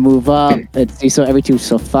is gonna move up. Let's see. So every 2,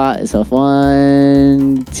 so 5. So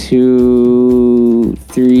 1, 2,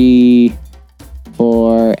 3,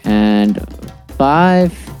 4, and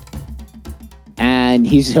 5. And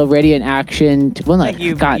he'll ready an action. To, well, I like think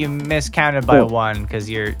you God, miscounted by Oh. 1 because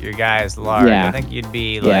your guy is large. Yeah. I think you'd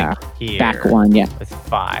be like Yeah. here back 1. Yeah, with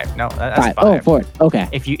 5. No, that's 5. 5. Oh, 4. Okay.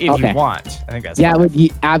 If you Okay. want, I think that's Yeah, 5.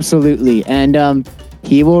 absolutely. And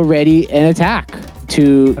he will ready an attack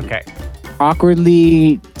to Okay.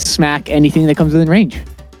 awkwardly smack anything that comes within range.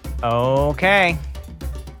 Okay.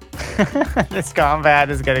 This combat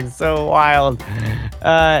is getting so wild.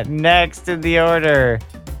 Next in the order,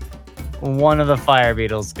 one of the fire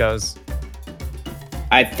beetles goes.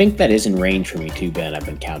 I think that is in range for me too, Ben. I've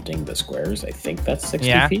been counting the squares. I think that's 60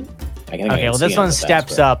 Yeah? feet. I think I Okay, can well, see this on one the back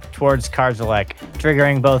steps square. up towards Karzalek,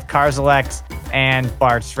 triggering both Karzalek's and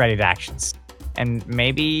Bart's ready to actions. And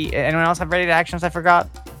maybe anyone else have ready to actions I forgot?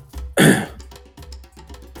 I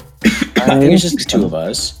think it's just the two of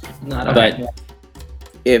us. Not But okay.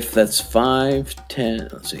 if that's 5, 10,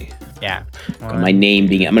 let's see. Yeah. My name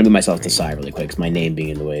being, I'm gonna move myself to the side really quick because my name being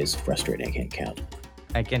in the way is frustrating. I can't count.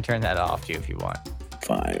 I can turn that off too if you want.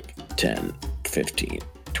 5, 10, 15,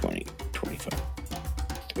 20, 25,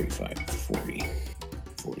 35, 40,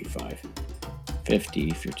 45,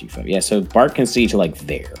 50, 55. Yeah, so Bart can see to like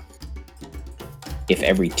there. If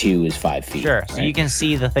every 2 is 5 feet. Sure. So right? you can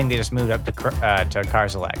see the thing they just moved up to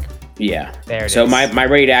Karzalek. Yeah. There it so is. my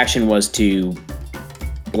raid action was to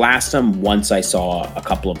blast them once I saw a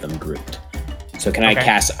couple of them grouped. So can I Okay.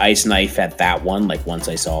 cast Ice Knife at that one, like once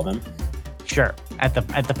I saw them? Sure. At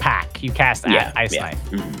the pack, you cast that ice knife.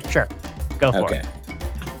 Mhm. Sure. Go for Okay. it.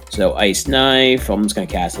 So Ice Knife, I'm just gonna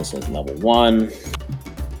cast this as level 1.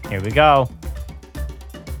 Here we go.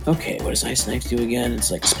 Okay, what does Ice Knife do again?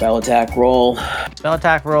 It's like spell attack roll. Spell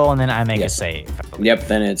attack roll, and then I make Yeah. a save. Yep,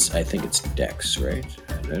 then I think it's Dex, right?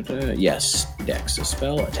 Yes, Dex. A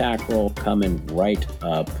spell attack roll coming right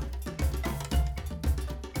up.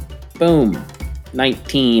 Boom.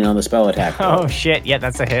 19 on the spell attack roll. Oh shit! Yeah,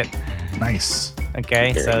 that's a hit. Nice.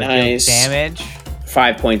 Okay, Very so deal nice. damage,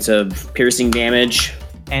 5 points of piercing damage.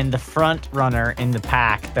 and the front runner in the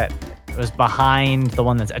pack that was behind the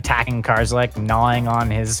one that's attacking Karzalek, gnawing on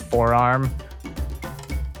his forearm,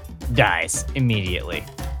 dies immediately.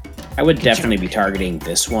 I would definitely be targeting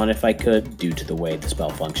this one if I could, due to the way the spell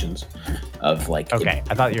functions. Of like, Okay,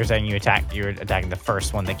 I thought you were saying you were attacking the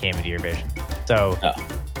first one that came into your vision. So Oh.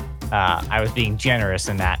 I was being generous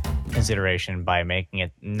in that consideration by making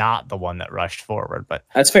it not the one that rushed forward. But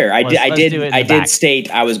that's fair. I Let's do it did. in I the did back. state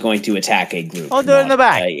I was going to attack a group. I'll do it in the not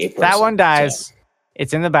back. a That person, one dies. so-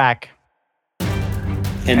 It's in the back.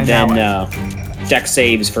 And And then now Dex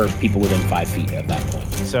saves for people within 5 feet at that point.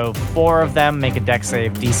 So 4 of them make a dex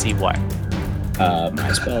save. DC what?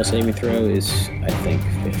 My spell saving throw is, I think,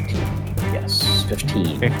 15. Yes,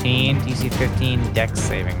 15. 15. DC 15. Dex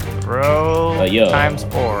saving throw. Yeah. Times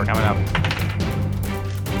 4 coming up.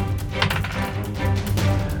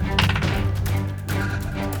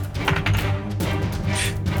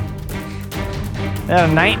 A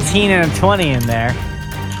 19 and a 20 in there.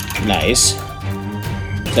 Nice.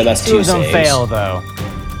 So that's Two two of them saves. fail, though.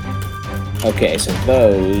 Okay, so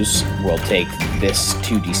those will take this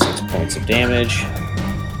 2d6 points of damage.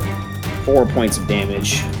 4 points of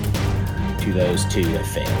damage to those two that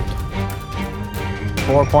failed.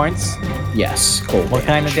 4 points. Yes, cold What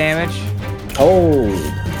kind of damage? Cold.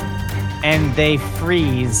 And they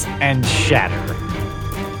freeze and shatter.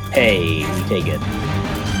 Hey, we take it.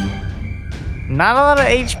 Not a lot of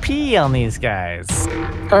HP on these guys.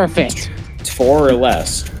 Perfect. It's 4 or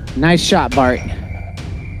less. Nice shot, Bart.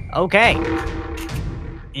 Okay.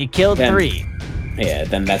 You killed Then- 3. Yeah,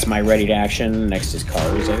 then that's my ready to action. Next is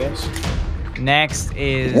Cars, I guess. Next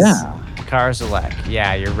is Yeah. Karzalek.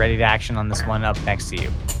 Yeah, you're ready to action on this one up next to you.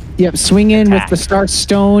 Yep, swing in Attack. with the Star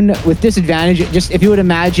Stone with disadvantage. Just if you would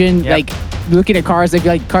imagine, Yep. like looking at cars,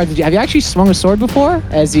 like cars. Have you actually swung a sword before?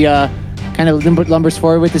 As he kind of lumbers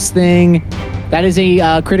forward with this thing. That is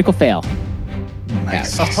a critical fail.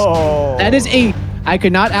 Nice. Oh. That is a. I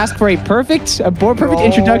could not ask for a more perfect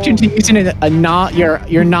introduction to using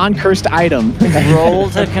your non-cursed item. Roll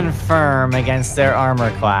to confirm against their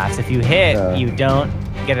armor class. If you hit, you don't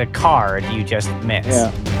get a card, you just miss.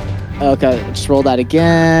 Yeah. Okay, just roll that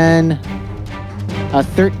again.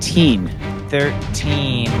 13.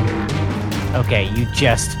 13. Okay, you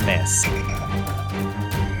just miss.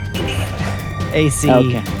 AC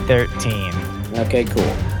Okay. 13. Okay, cool.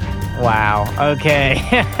 Wow. Okay.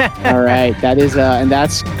 All right, that is and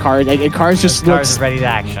that's Cars. Like Cars just Cars looks. is ready to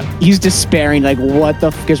action. He's despairing. Like, what the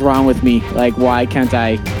f is wrong with me? Like, why can't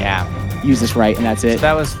I Yeah. use this right? And that's it.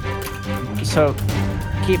 That was. So,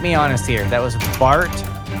 keep me honest here. That was Bart,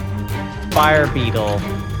 Fire Beetle,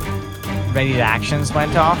 ready to actions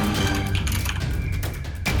went off.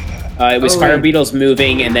 It was Oh, Fire right. Beetle's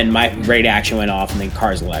moving, and then my ready to action went off, and then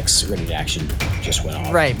Karzalek's ready to action just went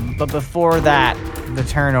off. Right, but before that, the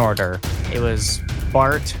turn order, it was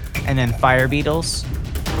Bart and then Fire Beetles.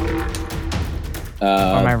 Or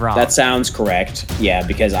am I wrong? That sounds correct. Yeah,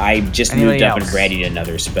 because I just Anybody moved up else? and readied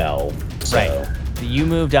another spell. So. Right. You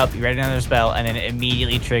moved up, you read another spell, and then it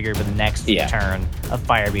immediately triggered with the next Yeah. turn of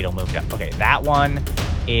Fire Beetle moved up. Okay, that one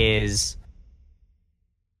is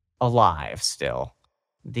alive still.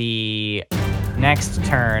 The next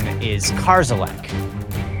turn is Karzalek.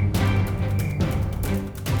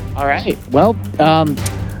 All right. Well,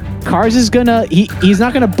 Cars is gonna. He's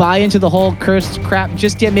not gonna buy into the whole cursed crap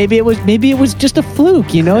just yet. Maybe it was just a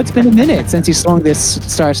fluke. You know, it's been a minute since he slung this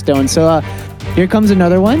Star Stone. So here comes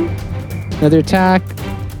another one. Another attack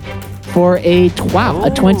for a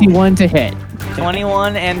 21 to hit.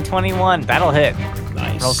 21 and 21. That'll hit.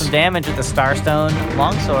 Nice. Roll some damage with the Starstone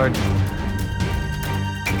Longsword.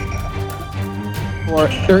 For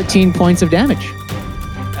 13 points of damage.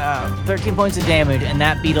 13 points of damage, and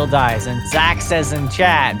that beetle dies. And Zach says in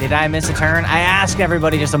chat, did I miss a turn? I asked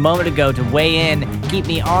everybody just a moment ago to weigh in, keep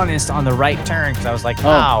me honest on the right turn, because I was like,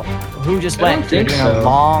 wow, who just I went? don't They're think doing so. a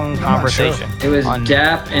long I'm not sure. conversation. It was on-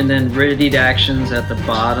 Dap and then readied actions at the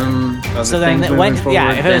bottom of So the then things it moving went, forward.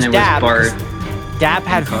 yeah, if it then was Dap, Bart. Dap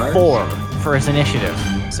had Cars? 4 for his initiative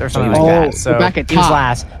or something Oh, like that. so So back at he was top.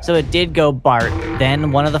 last. So it did go Bart,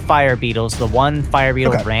 then one of the Fire Beetles. The one Fire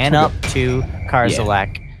Beetle Okay, ran okay. up to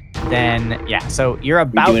Karzalek. Then, yeah, so you're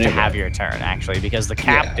about doing to it have right. your turn, actually, because the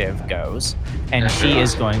captive goes, and she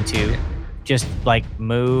is going to just, like,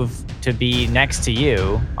 move to be next to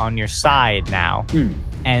you on your side now,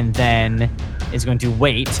 and then is going to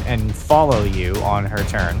wait and follow you on her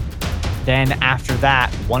turn. Then after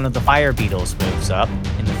that, one of the Fire Beetles moves up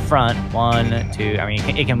in the front. 1, 2, I mean,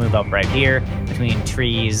 it can move up right here between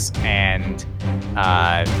trees and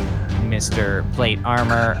Mr. Plate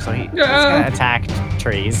Armor. So he's going to attack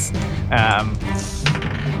trees.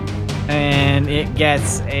 And it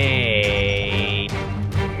gets a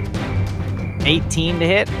 18 to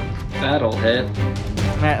hit. That'll hit.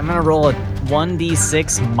 I'm going to roll a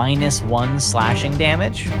 1d6 minus 1 slashing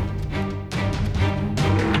damage.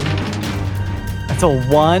 That's a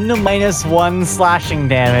 1 minus 1 slashing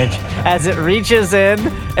damage as it reaches in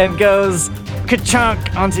and goes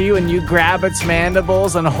ka-chunk onto you, and you grab its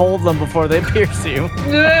mandibles and hold them before they pierce you.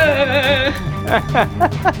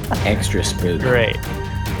 Extra spook. Great.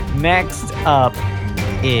 Next up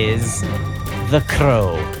is the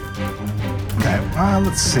crow. Okay,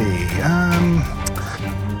 let's see.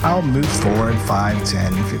 I'll move forward 5,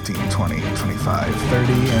 10, 15, 20, 25,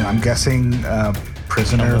 30, and I'm guessing I'll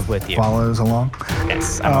prisoner move with you. follows along.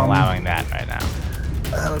 Yes, I'm allowing that right now.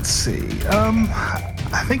 Let's see.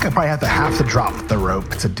 I think I probably have to drop the rope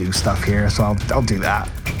to do stuff here, so I'll do that.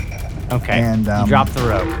 Okay. And, you drop the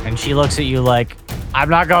rope, and she looks at you like, I'm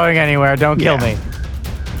not going anywhere. Don't kill Yeah. me.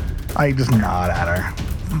 I just nod at her,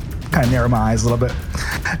 kind of narrow my eyes a little bit,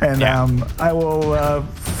 and I will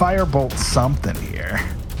firebolt something here.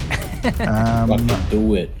 Fucking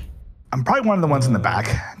do it. I'm probably one of the ones in the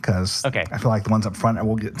back because Okay. I feel like the ones up front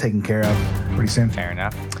will get taken care of pretty soon. Fair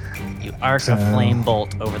enough. You arc a flame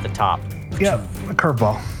bolt over the top. Yep, a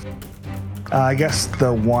curveball. I guess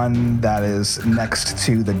the one that is next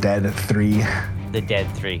to the dead 3. The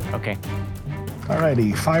dead 3. Okay.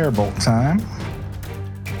 Alrighty, firebolt time.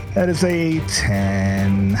 That is a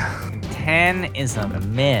 10. 10 is a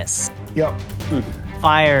miss. Yep.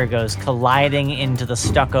 Fire goes colliding into the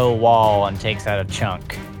stucco wall and takes out a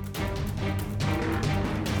chunk.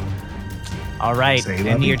 All right, Say end of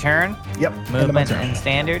 11. your turn. Yep. end of my Movement turn. and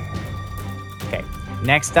standard. Okay.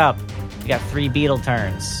 Next up, you got 3 beetle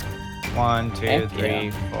turns. 1, 2, Heck 3,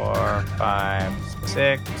 yeah. 4, 5,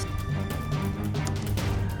 6.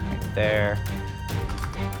 Right there.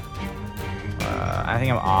 I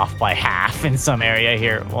think I'm off by half in some area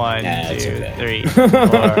here. 1, Nah, that's 2, okay. 3,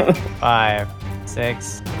 4, 5,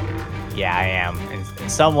 6. Yeah, I am.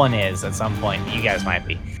 And someone is at some point. You guys might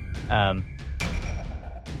be.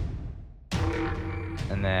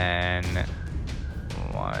 And then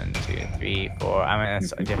 1, 2, 3, 4. I mean,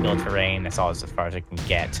 that's difficult terrain. That's all as far as I can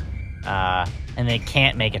get. And they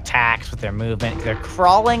can't make attacks with their movement. They're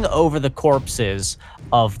crawling over the corpses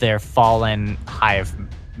of their fallen hive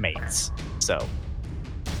mates. So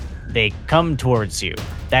they come towards you.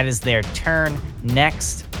 That is their turn.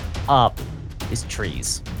 Next up is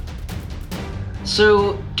trees.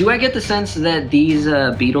 So, do I get the sense that these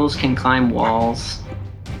beetles can climb walls?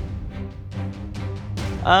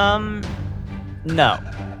 No.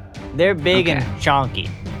 They're big Okay. and chonky.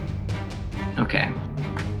 Okay.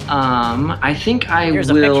 I think I Here's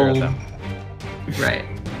a will. picture of them. Right.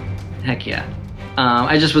 Heck yeah.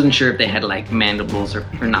 I just wasn't sure if they had like mandibles or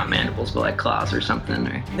not mandibles, but like claws or something.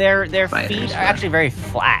 Or Their Fighters, feet are yeah. actually very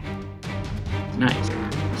flat. nice.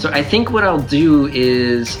 So I think what I'll do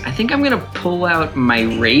is I think I'm gonna pull out my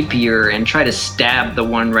rapier and try to stab the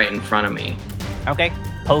one right in front of me. Okay,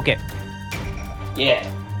 poke it. Yeah.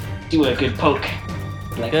 Do a good poke.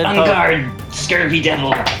 Like, Good on poke. guard, scurvy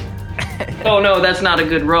devil. Oh no, that's not a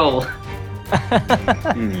good roll.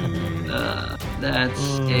 That's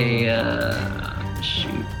a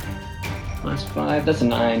shoot. +5. That's a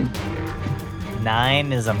 9.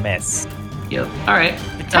 9 is a miss. Yep. All right.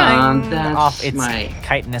 Tang! That's Off its my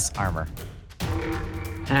chitinous armor.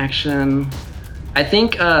 action. I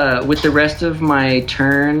think with the rest of my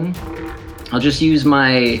turn, I'll just use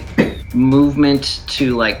my movement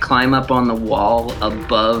to like climb up on the wall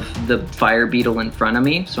above the fire beetle in front of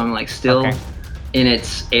me. So I'm like still Okay. in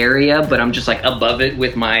its area, but I'm just like above it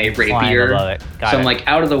with my Flying rapier. above it. Got So it. I'm like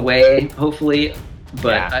out of the way, hopefully.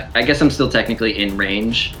 But Yeah. I guess I'm still technically in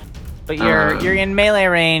range. But you're in melee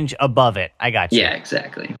range above it. I got you. Yeah,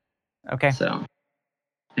 exactly. Okay. So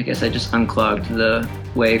I guess I just unclogged the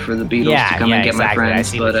way for the beetles to come and get exactly. my I friends.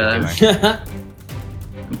 see But what you're doing.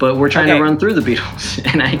 but we're trying Okay. to run through the beetles,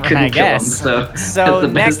 and I couldn't I kill them. guess. So that's So the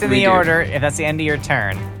next best in we the do. order, if that's the end of your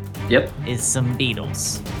turn, Yep. is some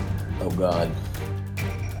beetles. Oh god.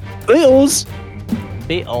 Beetles.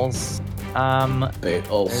 Beetles.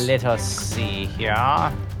 Beetles. Let us see here.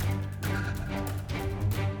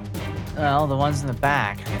 Well, the ones in the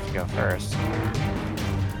back have to go first.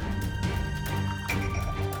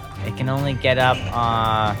 It can only get up,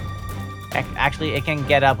 actually, it can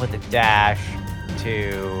get up with a dash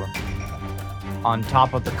to on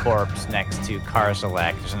top of the corpse next to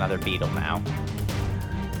Karzalek. There's another beetle now.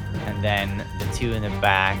 And then the 2 in the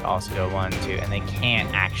back also go 1, 2, and they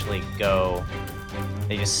can't actually go.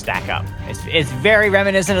 They just stack up. It's very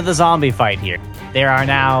reminiscent of the zombie fight here. There are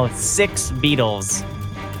now 6 beetles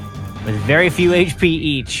with very few HP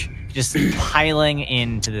each, just piling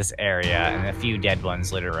into this area, and a few dead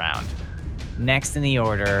ones littered around. Next in the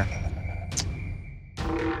order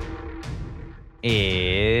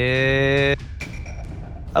is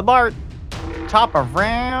a Bart. Top of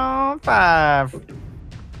round 5.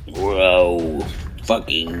 Whoa.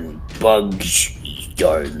 Fucking bugs.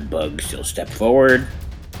 Darn bugs. She'll step forward.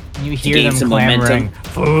 You hear gain them some clamoring. momentum.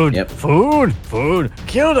 Food, Yep. food, food,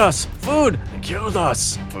 killed us, food, killed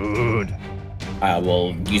us, food. I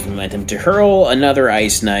will use momentum to hurl another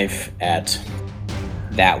ice knife at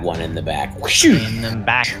that one in the back. In the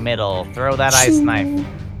back middle, throw that ice knife.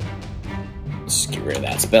 Let's get rid of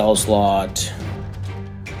that spell slot.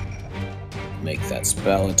 Make that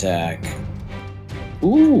spell attack.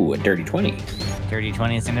 Ooh, a dirty 20. Dirty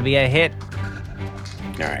 20 is gonna be a hit.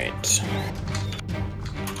 Alright.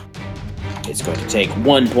 It's going to take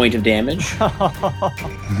 1 point of damage.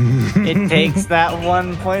 It takes that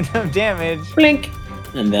 1 point of damage. Blink.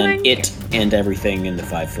 And then it and everything in the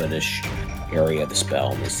 5-footish area of the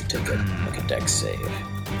spell needs to take a dex save.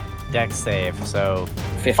 Dex save. So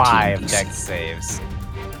 15 5 DC. dex saves.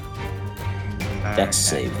 Dex Okay.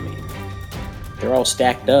 save, I mean. They're all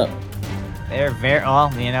stacked up. They're very well,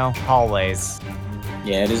 hallways.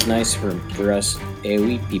 Yeah, it is nice for us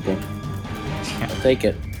AoE people. I'll take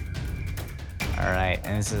it. All right,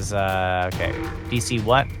 and this is okay. DC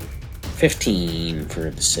what? 15 for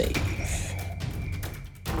the save.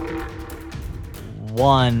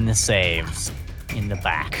 1 saves in the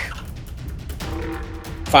back,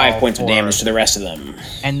 5 All points of 4. damage to the rest of them.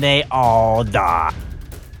 and they all die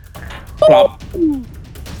Plop.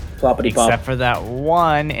 Ploppity except pop. for that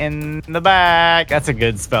one in the back. That's a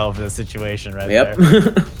good spell for the situation, right Yep.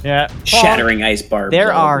 there. Yeah. Shattering ice barbs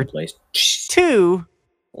There all over are the place. 2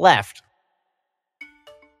 left.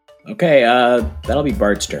 Okay, that'll be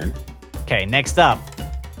Bart's turn. Okay, next up,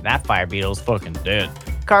 that fire beetle's fucking dead.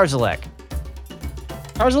 Karzalek.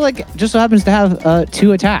 Karzalek just so happens to have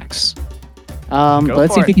 2 attacks. Go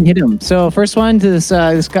Let's see for if we it. can hit him. So first one to this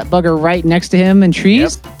gut bugger right next to him in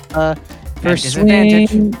trees. First disadvantage.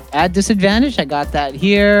 swing at disadvantage. I got that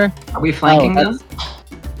here. Are we flanking Oh, them?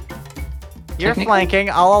 You're Technically? flanking.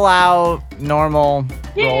 I'll allow normal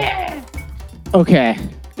roll. Okay.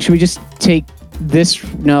 Should we just take this?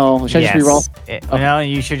 No. Should I just reroll? No,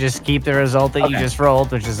 you should just keep the result that you Okay. just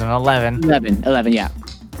rolled, which is an 11. 11, yeah.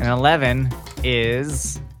 An 11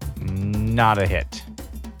 is not a hit.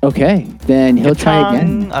 Okay. Then he'll try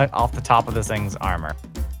again. Tongue, off the top of this thing's armor.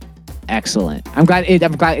 Excellent. I'm glad he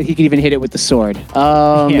could even hit it with the sword.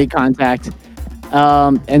 Yeah. Mid contact.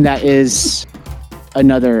 And that is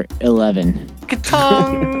another 11.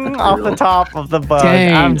 Tongue off the top of the bug.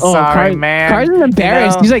 Dang. I'm sorry, man. Cars is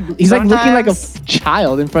embarrassed. You know, he's like looking like a sometimes-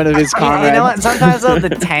 child in front of his comrade. You know what? Sometimes though, the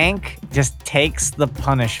tank just takes the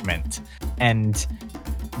punishment, and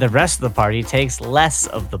the rest of the party takes less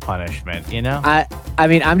of the punishment. You know? I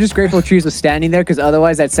mean, I'm just grateful Trees was standing there because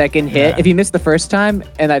otherwise that second hit, Yeah. if he missed the first time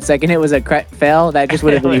and that second hit was a fail, that just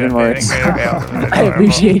would have been even worse. I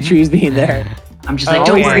appreciate Trees being there. I'm just like,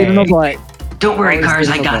 Okay. don't Always give him a worry. butt. Don't worry, Always Cars,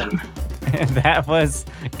 give I him a got butt. him. That was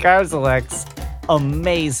Karzalek's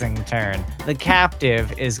amazing turn. The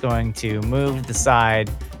captive is going to move to the side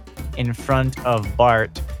in front of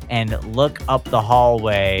Bart and look up the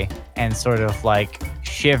hallway and sort of like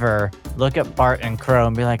shiver, look at Bart and Crow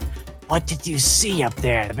and be like, "What did you see up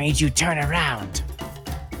there that made you turn around?"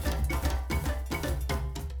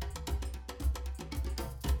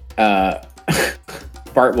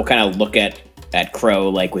 Bart will kind of look at Crow,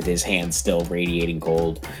 like with his hands still radiating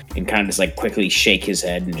gold, and kind of just like quickly shake his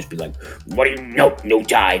head and just be like, What do you... Nope, no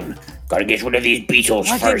time. Gotta get rid of these beetles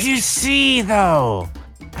What first. did you see, though?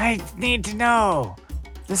 I need to know.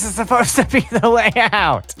 This is supposed to be the way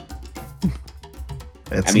out.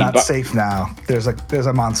 It's I mean, not but- safe now. There's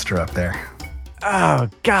a monster up there. Oh,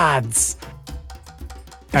 gods.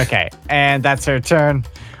 Okay, and that's her turn.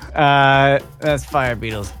 That's Fire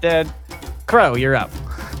Beetle's dead. Crow, you're up.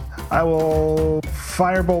 I will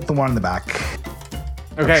firebolt the one in the back.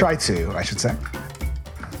 Or Okay, try to, I should say.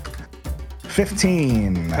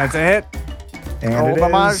 15. that's a hit. And roll it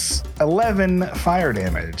the is 11 fire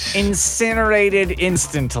damage. Incinerated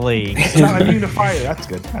instantly. It's not immune to fire. That's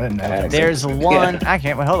good. I didn't know that. There's one. I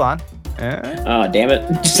can't wait. Hold on. "Oh, damn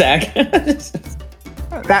it, Zach."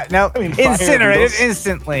 That no. I mean, fire Incinerated beetles.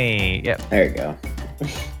 instantly. Yep. There you go.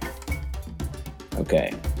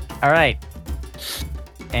 Okay. All right.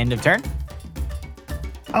 End of turn.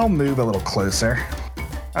 I'll move a little closer.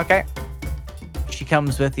 Okay. She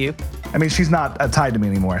comes with you. I mean, she's not tied to me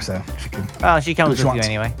anymore, so she can. Well, she comes Do with what you she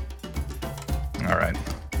anyway. All right.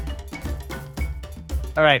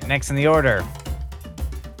 All right, next in the order.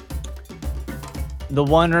 The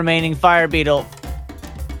one remaining fire beetle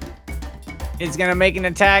is gonna make an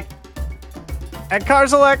attack at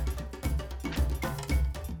Karzalek.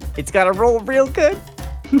 It's gotta roll real good.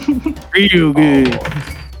 Real good.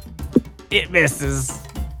 It misses.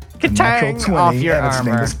 Natural Katang 20, off your and its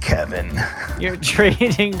name armor. is Kevin. You're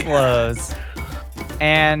trading blows.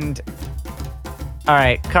 And all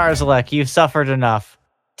right, Karzalek, you've suffered enough.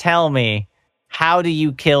 Tell me, how do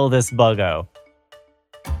you kill this buggo?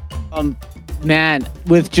 Man,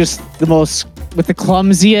 with the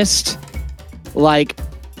clumsiest, like,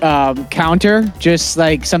 counter, just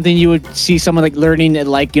like something you would see someone like learning at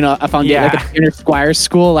like, you know, a foundation, like Yeah. a beginner squire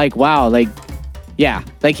school. Like, wow, like, yeah,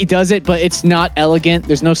 like he does it, but it's not elegant.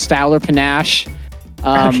 There's no style or panache.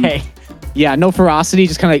 Okay. Yeah, no ferocity.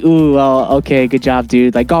 Just kind of like, ooh, well, okay, good job,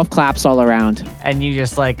 dude. Like golf claps all around. And you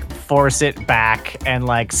just like force it back and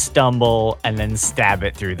like stumble and then stab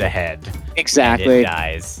it through the head. And Exactly. it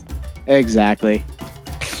dies. Exactly.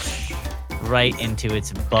 right into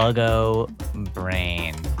its buggo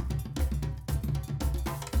brain.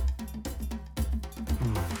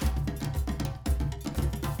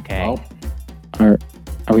 Okay, Well,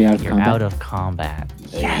 Are we out of you're combat? out of combat.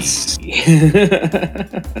 Yes.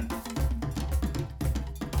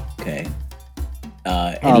 Okay.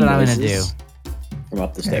 Here's Any what I'm gonna noises from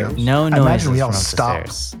up the stairs? No I noises imagine we all from up stop,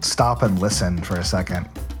 the stairs. stop and listen for a second.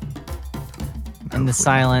 In the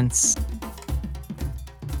silence,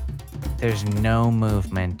 there's no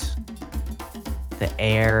movement. The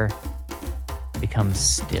air becomes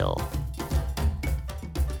still.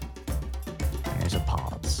 And there's a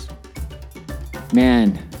pause.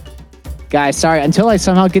 Man. Guys, sorry. Until I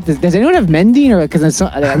somehow get this. Does anyone have mending, or because until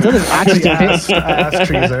this axe is I fixed, asked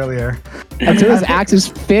Trees earlier. until this axe is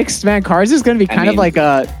fixed, man, Cars is gonna be I kind of mean-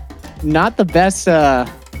 like not the best.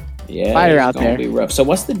 Yeah, Fire it's out gonna there. be rough. So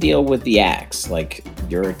what's the deal with the axe? Like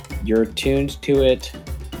you're tuned to it.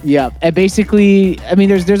 Yeah, and basically, I mean,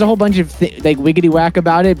 there's a whole bunch of like wiggity whack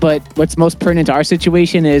about it, but what's most pertinent to our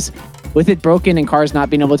situation is with it broken and Cars not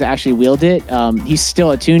being able to actually wield it, he's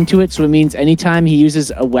still attuned to it. So it means anytime he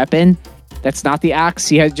uses a weapon that's not the axe,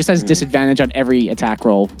 he just has disadvantage on every attack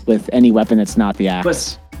roll with any weapon that's not the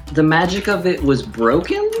axe. But the magic of it was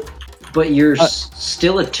broken, but you're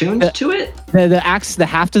still attuned to it? The axe, the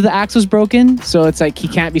haft of the axe was broken, so it's like he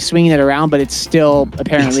can't be swinging it around, but it's still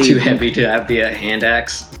apparently It's too heavy to be a hand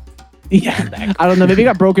axe. Yeah, I don't know. Maybe it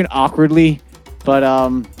got broken awkwardly, but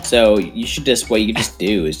So you should just what you could just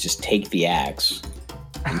do is just take the axe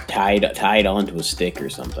and tie it onto a stick or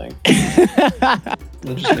something.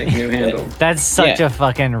 We'll just make a new handle. That's such Yeah. a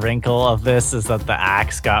fucking wrinkle of this is that the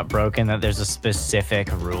axe got broken, that there's a specific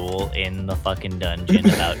rule in the fucking dungeon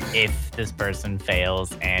about if this person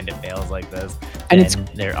fails and it fails like this, And then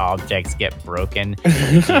it's- their objects get broken. You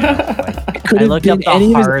know, like, could I have looked up been any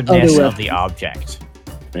the of his hardness other of the object.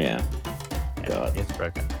 Yeah. God. It's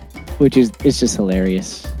broken. which is it's just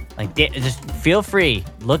hilarious. Like, just feel free.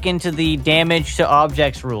 Look into the damage to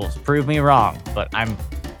objects rules. Prove me wrong, but I'm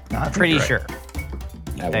No, I think pretty you're right. sure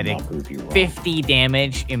I will That not it- prove you wrong. 50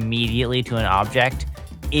 damage immediately to an object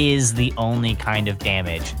is the only kind of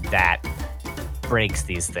damage that breaks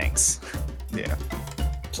these things. Yeah.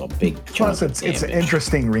 It's a big chunk Plus, of it's an damage.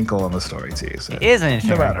 interesting wrinkle in the story too. So It is an no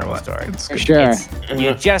interesting matter little what, story. it's For good. sure. It's-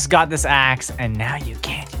 you just got this axe and now you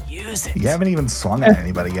can't use it. You haven't even swung at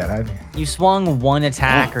anybody yet, have you? You swung one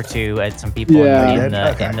attack or two at some people Yeah. in, You the, did?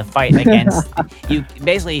 Okay. in the fight against you.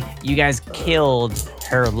 Basically, you guys killed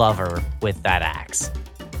her lover with that axe.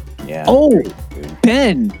 Yeah. Oh,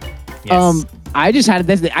 Ben. Yes. I just had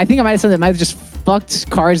this. I think I might have something that might have just fucked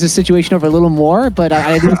Cars' situation over a little more, but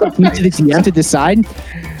I think it's up to the GM to decide.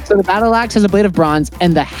 So the battle axe has a blade of bronze,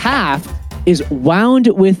 and the haft is wound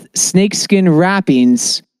with snakeskin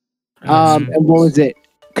wrappings. And what was it?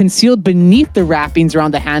 Concealed beneath the wrappings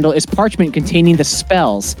around the handle is parchment containing the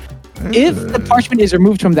spells. If the parchment is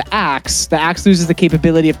removed from the axe loses the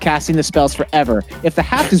capability of casting the spells forever. If the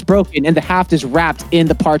haft is broken and the haft is wrapped in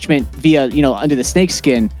the parchment via, under the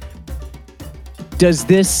snakeskin, does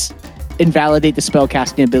this invalidate the spell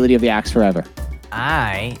casting ability of the axe forever?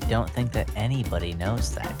 I don't think that anybody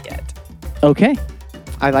knows that yet. Okay.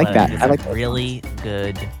 I like But that. It's I like a really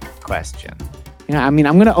good question. Yeah, I mean,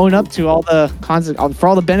 I'm gonna own up to all the for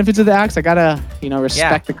all the benefits of the axe. I gotta,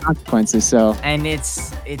 respect the consequences. So And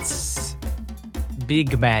it's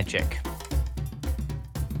big magic.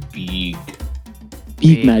 Big.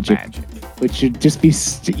 big magic, which should just be,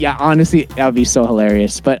 honestly, that would be so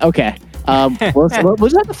hilarious. But okay, we'll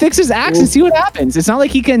just have to fix his axe and see what happens. It's not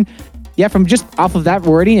like he can, from just off of that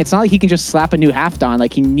wording, it's not like he can just slap a new haft on.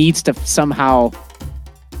 Like he needs to somehow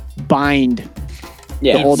bind.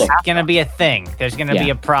 Yeah. The old look, It's gonna be a thing. There's gonna be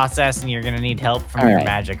Yeah. a process, and you're gonna need help from All your right.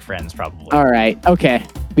 magic friends, probably. All right, okay,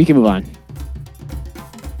 we can move on.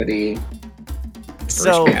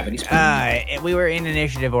 So, gravity spell. we were in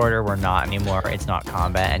initiative order. We're not anymore. It's not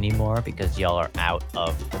combat anymore because y'all are out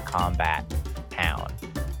of the combat town.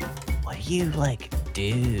 What do you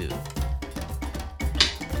do?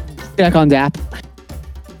 Back on Dap.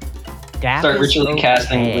 Dap Start is ritually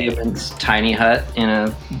casting okay. Leoman's tiny hut in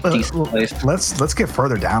a decent place. Let's get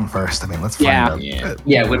further down first. I mean, let's find Yeah. a, Yeah.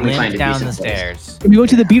 Yeah, when we Limp find a down the decent place. stairs. Can we go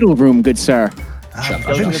to the beetle room, good sir? I Shut think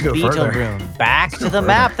up. we Go should to the go beetle further. room. Back to the further.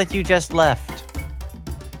 map that you just left.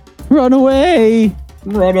 Run away!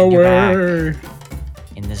 Run You're back.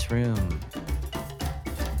 In this room.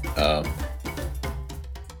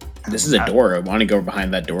 This is a door. I want to go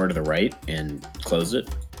behind that door to the right and close it.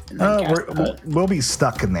 And then cast the hut. We'll be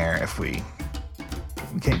stuck in there if we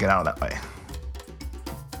can't get out of that way.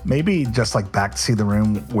 maybe just like back to see the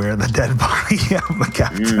room where the dead body of the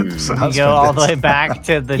captain's You husband go all the is. way back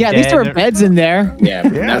to the Yeah, at dead. least there were beds in there. Yeah,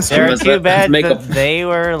 that's- There are let's- two let's beds make that they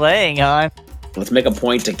were laying on. Let's make a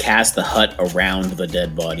point to cast the hut around the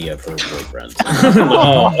dead body of her boyfriend.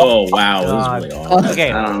 oh, wow. That was really awful.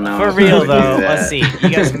 Okay, I don't know for if we real would do though, that. let's see. You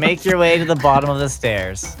guys make your way to the bottom of the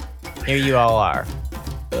stairs. Here you all are.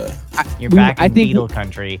 You're back I in think- Beetle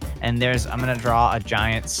Country, and I'm gonna draw a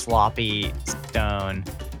giant sloppy stone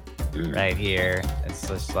right here. It's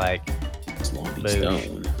just like, Sloppy Boosh.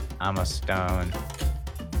 stone. I'm a stone.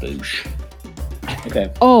 Boosh. Okay.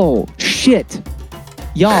 Oh shit,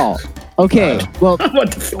 y'all. Okay, well,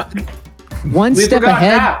 What the fuck? one We step forgot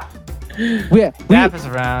ahead. Dap. We, Dap is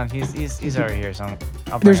around. He's over here, so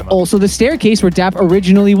I'll bring there's him up. also the staircase where Dap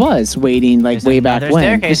originally was waiting, like There's way back another when.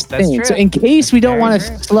 staircase, This that's thing. true. So in case we don't Very want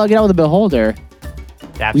true. to slug it out with a beholder,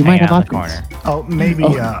 Dap's we might hanging have out in the options. corner. Oh,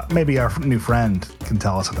 maybe our new friend can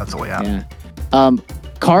tell us if that's the way out. yeah.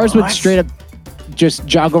 Cars would What? straight up just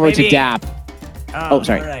jog over to Maybe- Dap. Oh,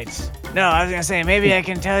 sorry. All right. No, I was gonna say maybe I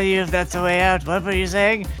can tell you if that's the way out. What were you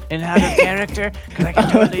saying? In out of character? Because I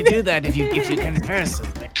can totally do that if you converse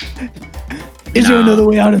with me. Is there another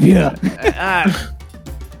way out of here?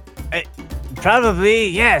 Probably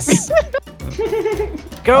yes.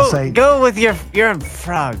 I'll say- Go with your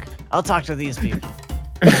frog. I'll talk to these people.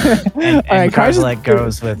 And All right, Cars is- Karzalek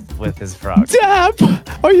goes with his frog. Dap,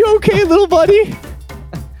 are you okay, little buddy?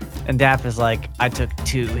 And Dap is like, I took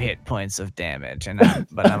 2 hit points of damage,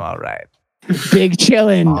 but I'm all right. Big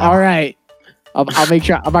chillin'. All right. I'll make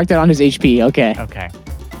sure I'll mark that on his HP. Okay. Okay.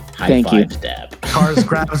 High Thank you. five, Dab. Cars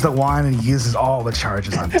grabs the wine and uses all the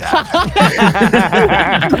charges on Dap.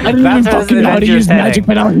 I don't even That's where fucking this know how to adventure's use magic, heading.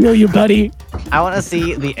 but I'll heal you, buddy. I want to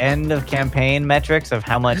see the end of campaign metrics of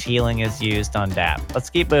how much healing is used on Dap. Let's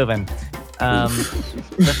keep moving.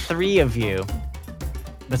 The 3 of you,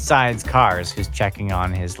 besides Cars, who's checking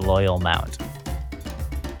on his loyal mount,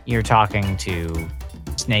 you're talking to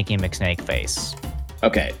Snaky McSnakeface.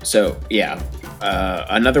 Okay, so yeah,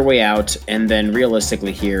 another way out, and then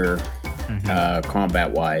realistically here,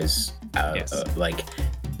 combat-wise, Yes. like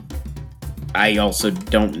I also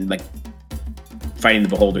don't like fighting the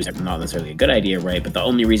beholders. Is not necessarily a good idea, right? But the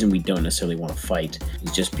only reason we don't necessarily want to fight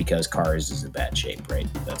is just because Cars is in bad shape, right?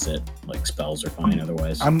 That's it. Like spells are fine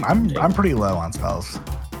otherwise. I'm pretty low on spells.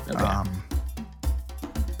 Okay.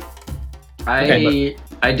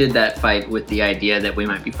 I did that fight with the idea that we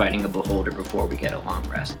might be fighting a beholder before we get a long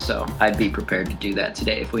rest, so I'd be prepared to do that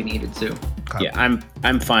today if we needed to. Yeah,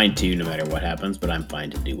 I'm fine too, no matter what happens. But I'm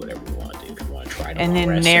fine to do whatever we want to do. If you want to try to. And long in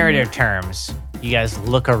rest narrative terms, you guys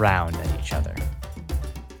look around at each other.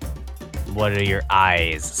 What do your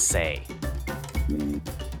eyes say?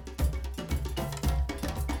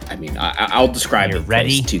 I mean, I'll describe You're the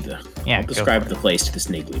ready? place to the. Yeah, I'll go describe for the place to the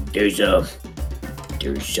snake loop.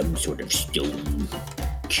 There's some sort of stone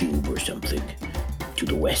cube or something to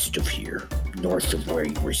the west of here, north of where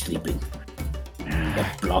you were sleeping.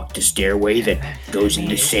 That blocked the stairway that goes in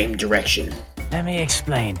the same direction. Let me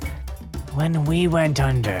explain. When we went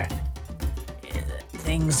under,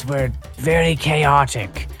 things were very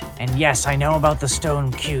chaotic. And yes, I know about the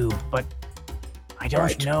stone cube, but I don't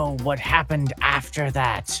Right. know what happened after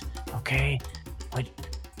that, okay? But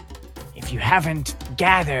if you haven't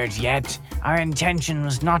gathered yet, our intention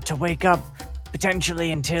was not to wake up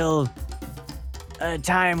potentially until a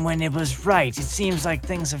time when it was right. It seems like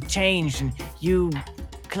things have changed, and you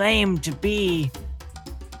claim to be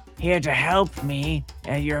here to help me.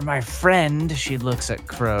 You're my friend. She looks at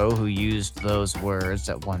Crow, who used those words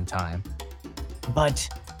at one time. But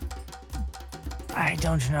I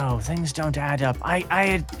don't know. Things don't add up.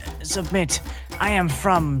 I submit I am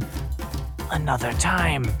from another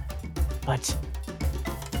time, but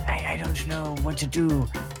I don't know what to do.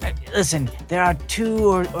 Listen, there are 2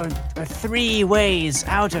 or 3 ways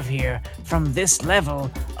out of here from this level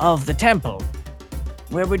of the temple.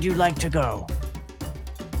 Where would you like to go?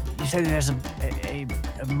 You said there's a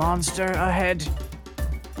monster ahead?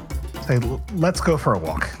 Say, let's go for a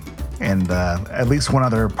walk, and at least one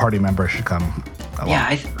other party member should come along.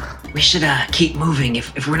 Yeah, we should keep moving.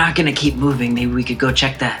 If we're not gonna keep moving, maybe we could go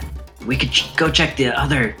check that. We could go check the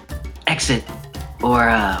other exit, or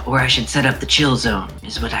I should set up the chill zone.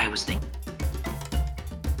 Is what I was thinking.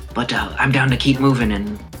 But I'm down to keep moving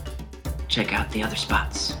and check out the other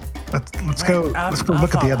spots. Let's go. Let's go I'll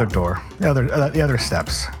look at the follow. other door, the other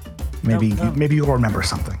steps. Maybe No. maybe you'll remember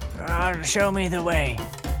something. Show me the way.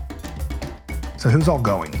 So who's all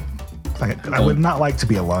going? I would not like to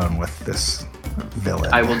be alone with this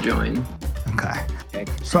villain. I will join. Okay.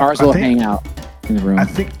 So Cars I will think, hang out in the room. I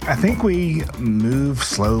think we move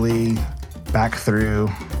slowly back through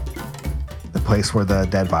the place where the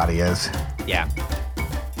dead body is. Yeah.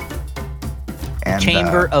 And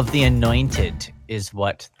Chamber of the Anointed is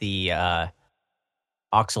what the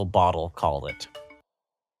Oxel Bottle called it.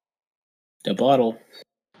 The bottle.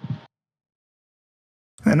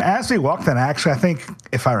 And as we walk, then actually, I think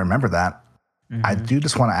if I remember that, I Mhm. do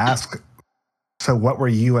just want to ask. So, what were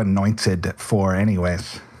you anointed for,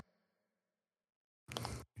 anyways?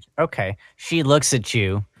 Okay. She looks at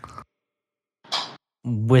you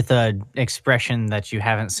with an expression that you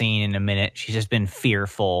haven't seen in a minute. She's just been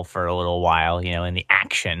fearful for a little while, you know, in the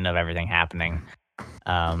action of everything happening.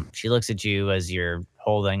 She looks at you as you're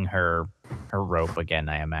holding her rope again,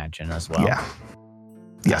 I imagine, as well. Yeah.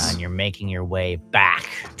 Yes. And you're making your way back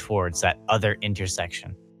towards that other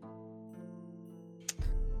intersection.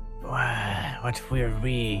 What were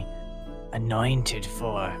we anointed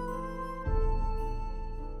for?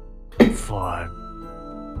 For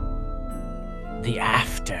the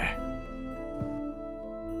after.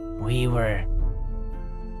 We were...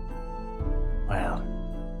 Well,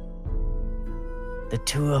 the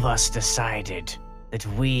two of us decided that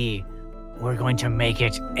we were going to make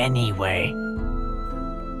it anyway.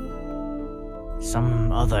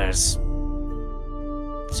 Some others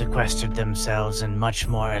sequestered themselves in much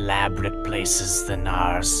more elaborate places than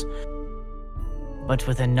ours. But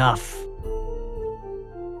with enough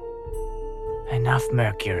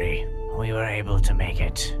mercury, we were able to make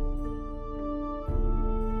it.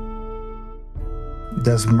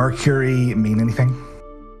 Does Mercury mean anything?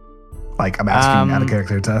 Like, I'm asking out of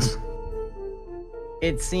character to us.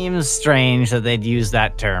 It seems strange that they'd use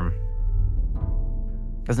that term.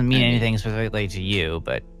 Doesn't mean anything specifically to you,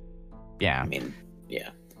 but yeah. I mean,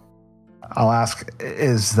 yeah. I'll ask,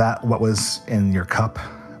 is that what was in your cup,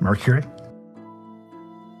 Mercury?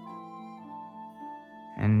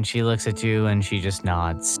 And she looks at you and she just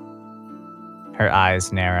nods. Her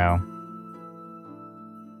eyes narrow.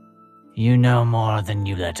 You know more than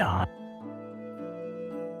you let on.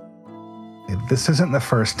 This isn't the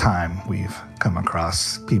first time we've come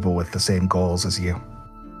across people with the same goals as you.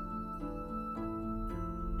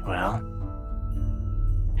 Well,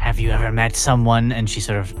 have you ever met someone, and she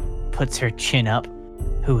sort of puts her chin up,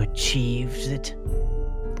 who achieved it?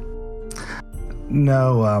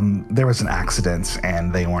 No, there was an accident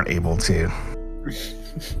and they weren't able to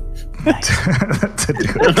to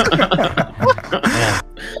do it.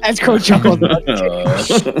 As Crow chuckled.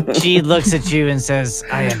 She looks at you and says,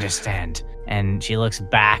 I understand. And she looks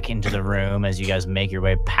back into the room as you guys make your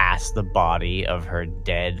way past the body of her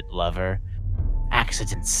dead lover.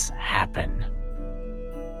 Accidents happen.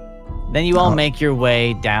 Then you all make your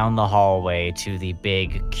way down the hallway to the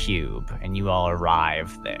big cube, and you all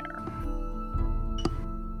arrive there.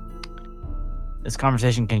 This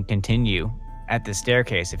conversation can continue at the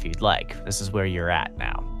staircase if you'd like. This is where you're at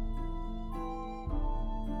now.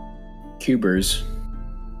 Cubers.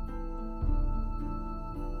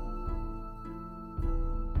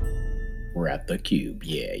 We're at the cube.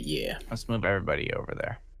 Yeah. Let's move everybody over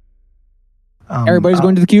there. Everybody's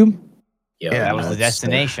going to the cube? Yep. Yeah, That was the that's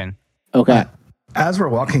destination. Okay. As we're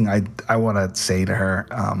walking, I want to say to her,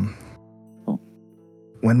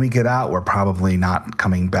 when we get out, we're probably not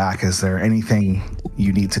coming back. Is there anything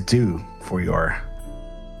you need to do for your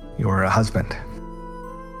husband?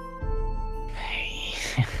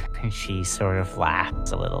 And she sort of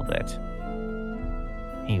laughs a little bit.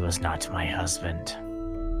 He was not my husband.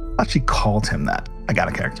 I thought she called him that. I got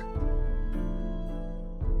a character.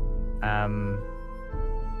 I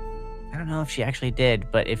don't know if she actually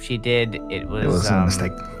did, but if she did, it was, It was a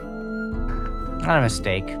mistake. Not a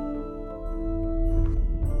mistake.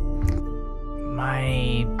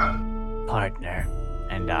 My partner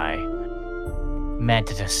and I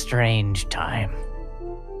met at a strange time.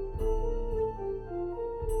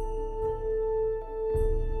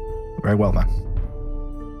 Very well then.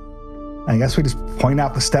 I guess we just point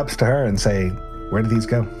out the steps to her and say, where do these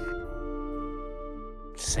go?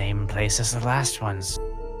 Same place as the last ones.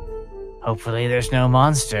 Hopefully there's no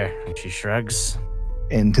monster. And she shrugs.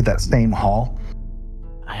 Into that same hall?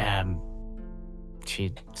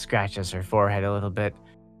 She scratches her forehead a little bit.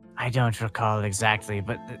 I don't recall exactly,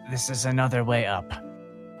 but this is another way up.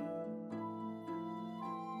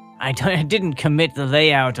 I didn't commit the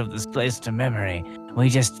layout of this place to memory.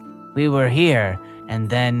 We were here, and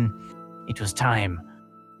then it was time.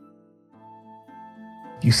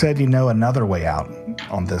 You said you know another way out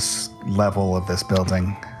on this level of this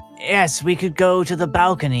building. Yes, we could go to the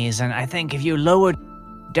balconies, and I think if you lowered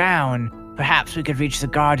down, perhaps we could reach the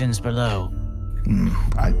gardens below.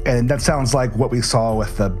 And that sounds like what we saw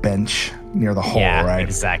with the bench near the hole, Yeah, right?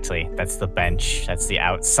 exactly. That's the bench. That's the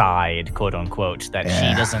outside, quote unquote. That she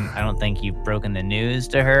Yeah. doesn't. I don't think you've broken the news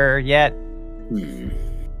to her yet.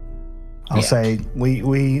 I'll Yeah. say we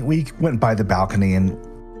went by the balcony and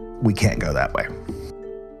we can't go that way.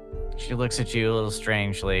 She looks at you a little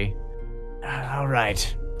strangely. All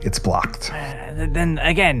right. It's blocked. Then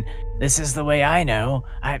again, this is the way I know.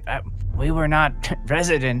 We were not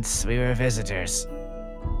residents. We were visitors.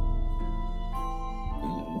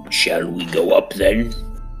 Shall we go up then?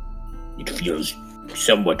 It feels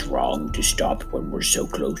somewhat wrong to stop when we're so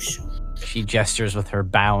close. She gestures with her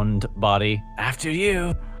bound body. After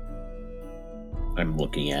you. I'm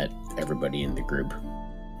looking at everybody in the group.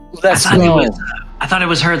 I thought it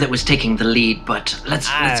was her that was taking the lead, but let's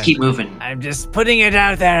keep moving. I'm just putting it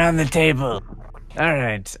out there on the table. All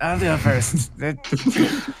right, I'll go first.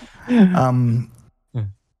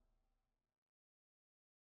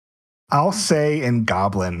 I'll say in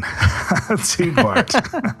Goblin to Bart.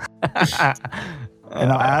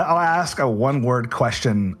 And I'll ask a one-word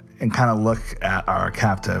question and kind of look at our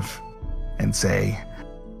captive and say,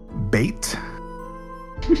 bait?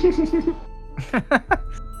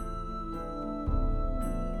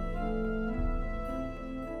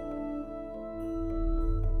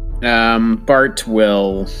 Bart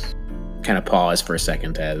will kind of pause for a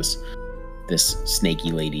second as this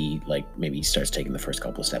snaky lady, like, maybe starts taking the first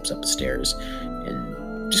couple of steps up the stairs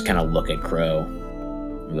and just kind of look at Crow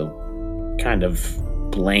with a kind of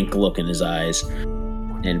blank look in his eyes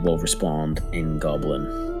and will respond in Goblin.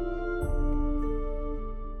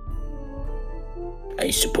 I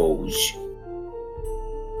suppose.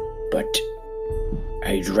 But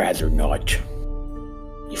I'd rather not.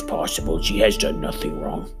 If possible, she has done nothing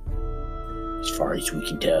wrong. As far as we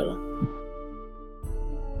can tell.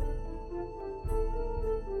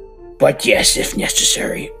 But yes, if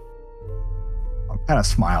necessary. I'll kind of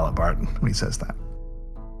smile at Bart when he says that.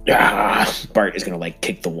 Bart is going to, like,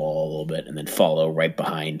 kick the wall a little bit and then follow right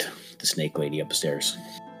behind the snake lady upstairs.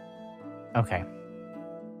 Okay.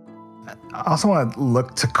 I also want to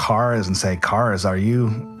look to Kars and say, Kars, are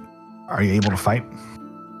you able to fight?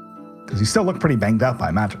 Because you still look pretty banged up, I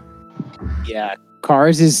imagine. Yeah.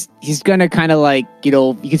 Kars he's gonna kind of like, you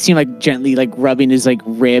can see him like gently like rubbing his like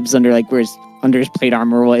ribs under like where under his plate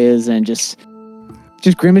armor is and just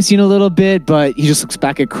grimacing a little bit, but he just looks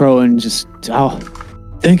back at Crow and just, oh,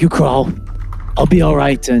 thank you, Crow. I'll be all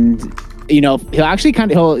right. And, he'll actually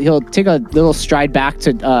he'll take a little stride back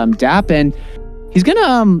to Dap, and he's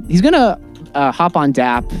gonna hop on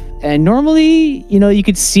Dap. And normally, you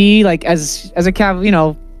could see like as a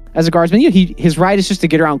guardsman, his ride is just to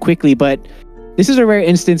get around quickly, but this is a rare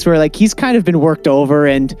instance where like he's kind of been worked over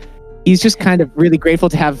and he's just kind of really grateful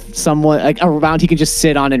to have someone like around he can just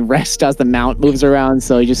sit on and rest as the mount moves around.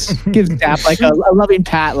 So he just gives Dap like a loving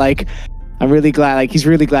pat. Like, I'm really glad. Like, he's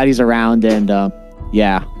really glad he's around. And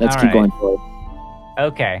yeah, let's All keep right. going forward.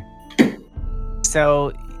 Okay.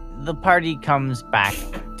 So the party comes back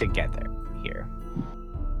together here.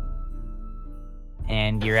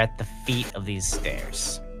 And you're at the feet of these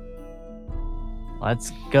stairs.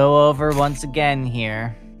 Let's go over once again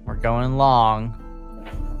here. We're going long.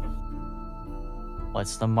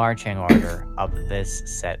 What's the marching order up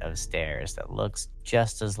this set of stairs that looks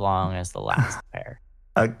just as long as the last pair?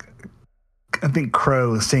 I think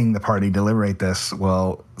Crow, seeing the party deliberate this,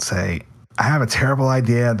 will say, I have a terrible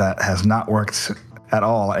idea that has not worked at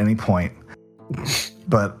all at any point.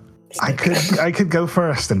 But I could go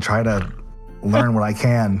first and try to learn what I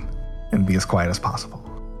can and be as quiet as possible.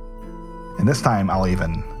 And this time I'll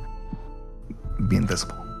even be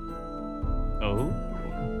invisible. Oh.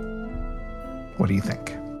 What do you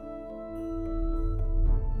think?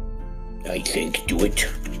 I think do it.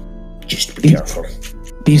 Just be careful.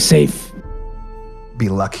 Be safe. Be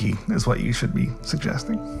lucky is what you should be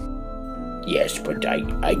suggesting. Yes, but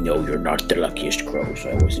I know you're not the luckiest Crow, so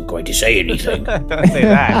I wasn't going to say anything. Don't say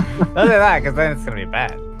that. Don't say that, because then it's going to be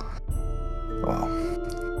bad. Well,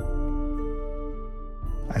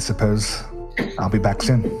 I suppose I'll be back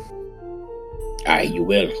soon. Aye, you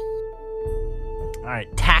will. All right,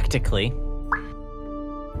 tactically,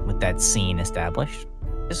 with that scene established,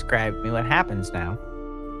 describe me what happens now.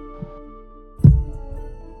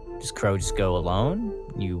 Does Crow just go alone?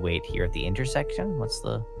 You wait here at the intersection? What's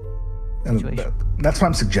the And situation? that's what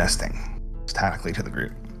I'm suggesting, tactically to the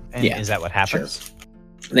group. And Yeah, is that what happens?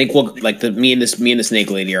 I think we'll, like, me and the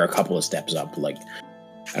snake lady are a couple of steps up. Like,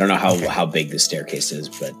 I don't know how big this staircase is,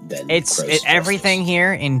 but then Everything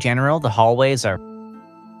here in general. The hallways are,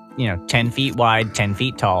 10 feet wide, 10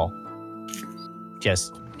 feet tall,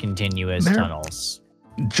 just continuous They're- tunnels.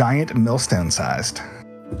 Giant millstone sized.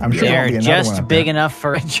 I'm sure there'll be They're another one just up big there. enough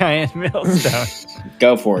for a giant millstone.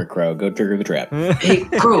 Go for it, Crow. Go trigger the trap. Hey,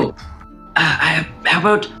 Crow.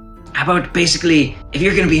 How about basically, if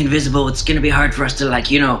you're gonna be invisible, it's gonna be hard for us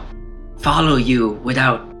to follow you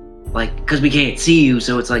without because we can't see you,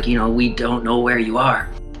 so it's we don't know where you are.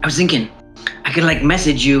 I was thinking I could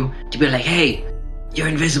message you to be like, hey, you're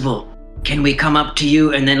invisible. Can we come up to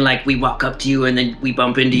you? And then we walk up to you and then we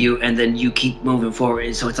bump into you and then you keep moving forward.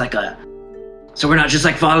 And so it's so we're not just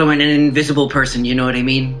following an invisible person, you know what I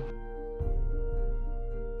mean?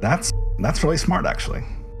 That's really smart, actually.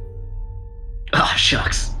 Oh,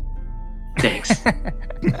 shucks. Thanks. And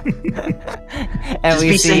Just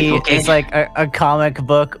we be see safe, okay? it's like a comic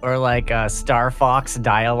book or a Star Fox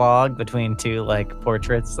dialogue between two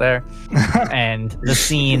portraits there. And the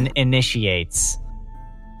scene initiates.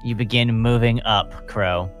 You begin moving up,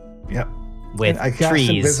 Crow. Yep. With I cast trees.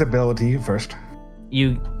 invisibility first.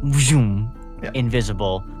 You zoom, Yeah.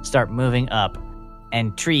 invisible, start moving up,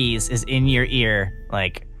 and Trees is in your ear.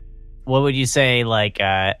 What would you say? I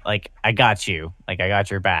got you. I got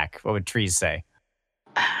your back. What would Trees say?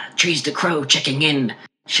 Trees to Crow checking in.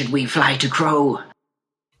 Should we fly to Crow?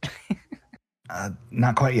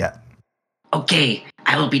 Not quite yet. Okay,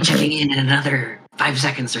 I will be checking in another 5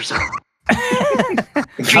 seconds or so.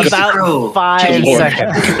 Trees to About Crow. 5 checking in.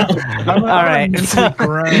 seconds. I'm All right. immensely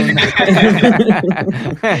grown. When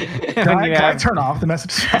Can you I have turn off the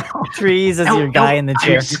message channel? Trees as your guy in the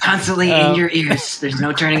chair. It's constantly in your ears. There's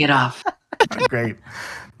no turning it off. Great.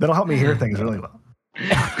 That'll help me hear things really well.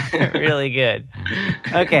 Really good.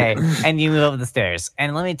 Okay, and you move up the stairs,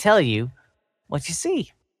 and let me tell you what you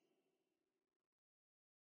see.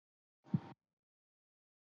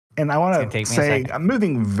 And I want gonna to take me a say second. I'm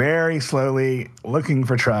moving very slowly, looking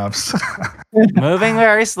for traps. Moving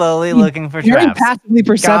very slowly, looking for Very traps. passively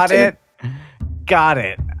perceptive. Got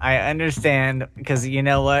it. I understand because you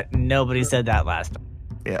know what? Nobody said that last time.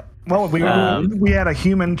 Yeah. Well, we had a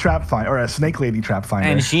human trap finder or a snake lady trap finder.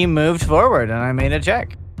 And she moved forward, and I made a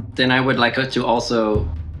check. Then I would like us to also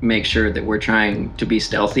make sure that we're trying to be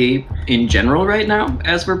stealthy in general right now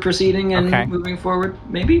as we're proceeding and Okay. moving forward,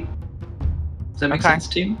 maybe? Does that make Okay. sense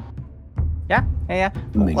to you? Yeah.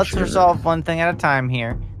 Make Let's sure. resolve one thing at a time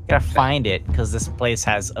here. Gotta find it because this place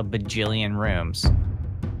has a bajillion rooms.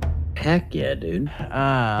 Heck yeah, dude.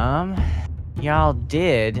 Y'all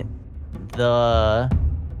did the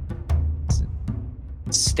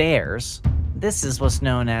stairs. This is what's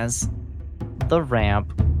known as the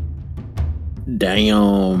ramp.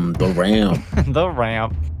 Damn, the ramp. The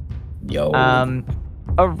ramp. Yo.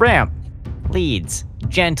 A ramp leads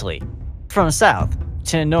gently from south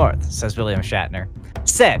to north, says William Shatner.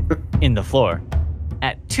 Set in the floor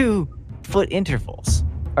at 2-foot intervals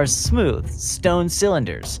are smooth stone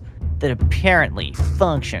cylinders that apparently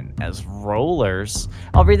function as rollers.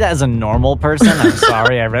 I'll read that as a normal person. I'm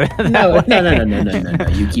sorry, I read it that No. way.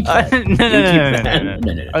 You keep that.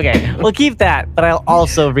 No. Okay, we'll keep that, but I'll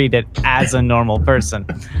also read it as a normal person.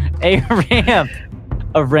 A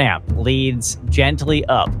ramp leads gently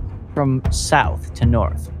up from south to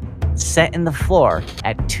north. Set in the floor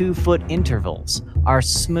at 2-foot intervals are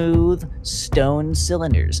smooth stone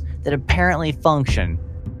cylinders that apparently function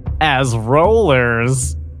as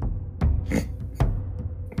rollers.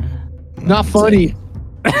 Not funny.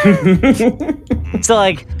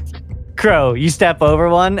 So, Crow, you step over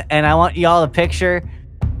one, and I want y'all to picture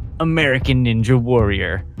American Ninja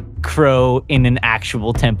Warrior, Crow in an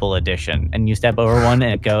actual temple edition. And you step over one,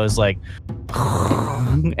 and it goes and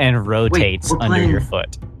rotates we're under playing- your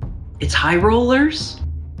foot. It's high rollers?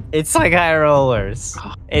 It's like high rollers.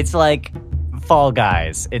 It's like Fall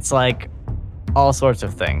Guys. It's like all sorts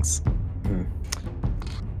of things.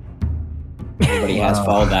 Everybody has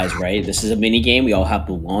Fall Guys, right? This is a mini game. We all have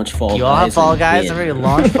to launch Fall Guys. You all have Fall and Guys. win. Everybody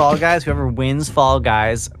launch Fall Guys. Whoever wins Fall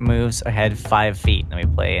Guys moves ahead 5 feet. Then we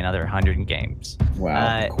play another 100 games.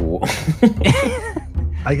 Wow, cool.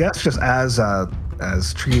 I guess just as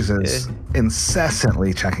Trees is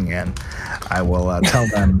incessantly checking in, I will tell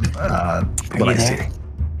them what you I there?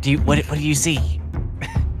 see. What do you see?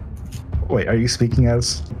 Wait, are you speaking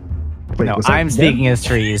as? Wait, No, was that I'm them? speaking as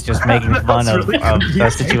Trees, just making fun That's of, really of the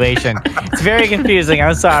confusing. situation. It's very confusing.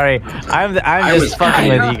 I'm sorry. I'm just fucking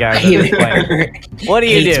with you guys at this point. What do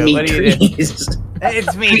you It's do? me, What do you do? Trees.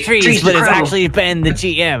 It's me, Trees, Trees but the it's Crow. actually Ben, the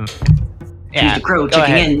GM. Trees to Crow go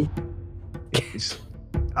checking ahead. in.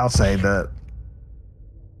 I'll say that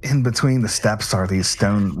in between the steps are these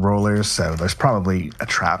stone rollers, so there's probably a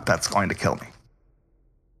trap that's going to kill me.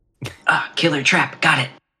 Killer trap. Got it.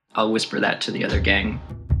 I'll whisper that to the other gang.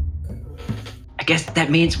 I guess that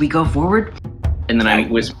means we go forward. And then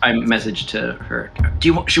I message to her.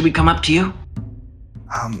 Should we come up to you?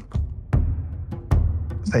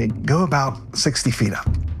 Say go about 60 feet up.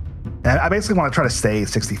 And I basically want to try to stay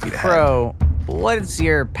 60 feet ahead. Bro, what's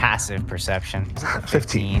your passive perception?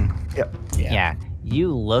 15. Yep. Yeah.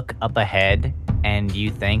 You look up ahead and you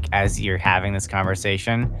think as you're having this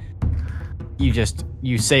conversation,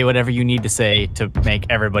 you say whatever you need to say to make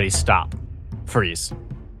everybody stop. Freeze.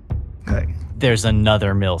 Okay. There's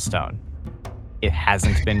another millstone. It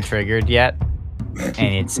hasn't been triggered yet,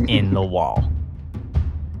 and it's in the wall.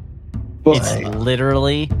 It's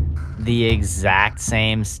literally the exact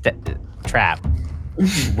same trap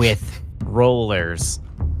with rollers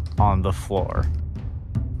on the floor.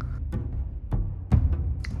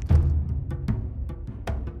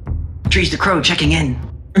 Trees the Crow checking in.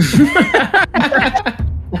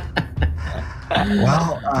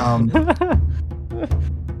 Well,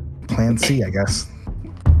 plan C, I guess.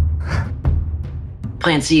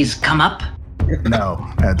 Plan C's come up. No,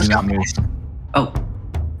 do not move. Oh,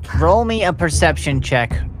 Roll me a perception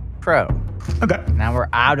check, Pro. Okay. Now we're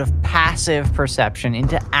out of passive perception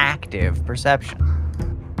into active perception.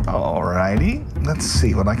 Alrighty. Let's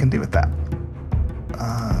see what I can do with that.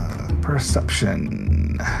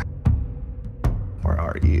 Perception. Where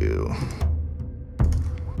are you?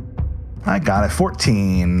 I got it.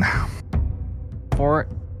 14.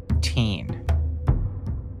 14.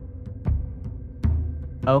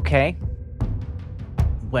 Okay.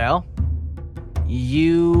 Well,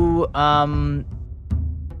 you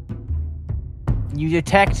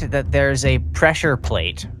detect that there's a pressure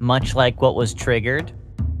plate, much like what was triggered,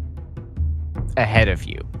 ahead of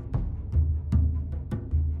you.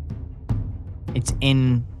 It's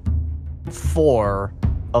in 4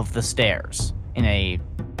 of the stairs in a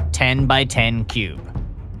 10 by 10 cube.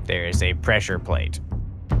 There is a pressure plate.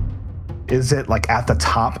 Is it like at the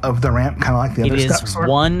top of the ramp, kind of like the other It is steps? Or?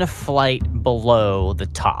 one flight below the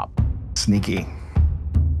top. Sneaky.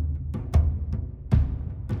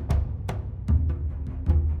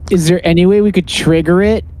 Is there any way we could trigger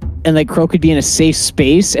it and like Crow could be in a safe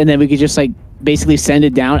space and then we could just like basically send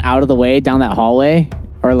it down out of the way down that hallway?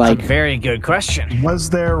 Or like That's a very good question. Was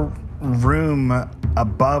there room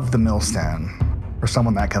above the millstone for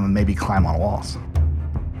someone that can maybe climb on walls?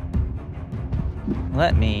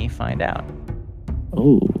 Let me find out.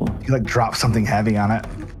 oh. You like drop something heavy on it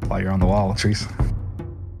while you're on the wall, Trees.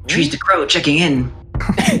 Trees the Crow checking in.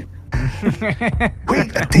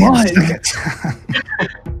 Wait a damn second.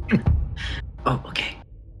 Oh, okay.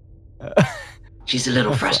 She's a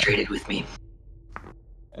little frustrated with me.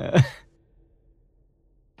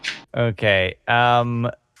 Okay.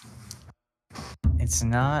 It's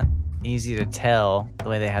not easy to tell the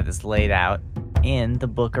way they have this laid out in the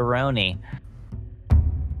Book-a-Roni.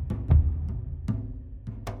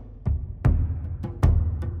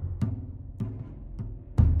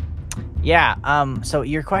 Yeah, so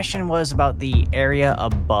your question was about the area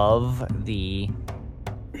above the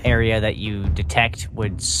area that you detect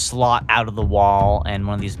would slot out of the wall and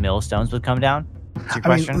one of these millstones would come down? That's your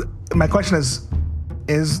question? My question is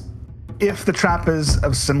if the trap is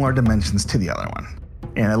of similar dimensions to the other one,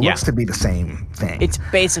 and it looks to be the same thing. It's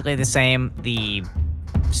basically the same. The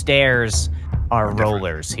stairs are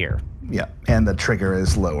rollers here. Yeah, and the trigger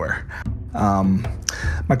is lower.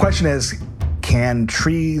 My question is, can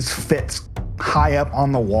Trees fit high up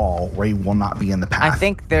on the wall where he will not be in the path? I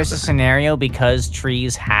think there's a scenario because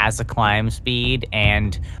Trees has a climb speed,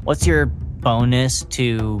 and what's your bonus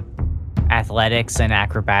to athletics and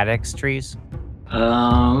acrobatics, Trees?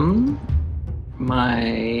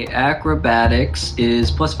 My acrobatics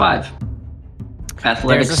is +5.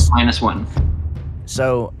 Athletics -1.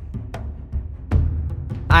 So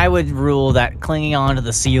I would rule that clinging onto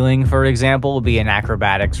the ceiling, for example, would be an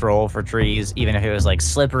acrobatics roll for Trees, even if it was like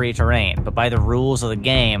slippery terrain. But by the rules of the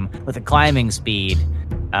game, with the climbing speed,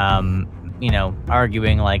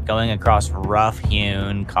 arguing like going across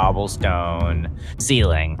rough-hewn cobblestone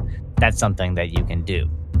ceiling, that's something that you can do.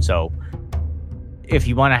 So if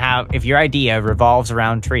your idea revolves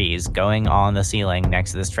around Trees going on the ceiling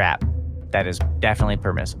next to this trap, that is definitely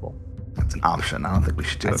permissible. That's an option. I don't think we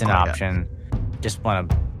should do That's it. an quite option. Just want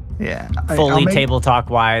to yet. Yeah. fully table talk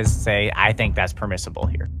wise say I think that's permissible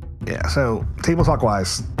here. Yeah. So table talk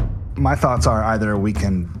wise, my thoughts are either we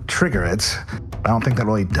can trigger it. I don't think that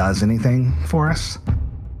really does anything for us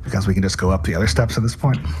because we can just go up the other steps at this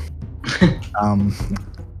point.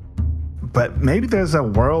 But maybe there's a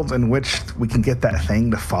world in which we can get that thing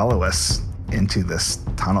to follow us into this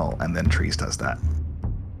tunnel, and then Trees does that.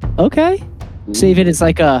 Okay. Save it as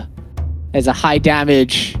like as a high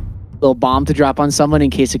damage little bomb to drop on someone in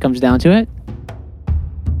case it comes down to it.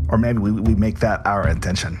 Or maybe we make that our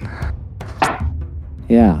intention.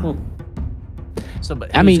 Yeah. So,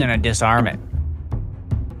 but I who's mean- gonna disarm it?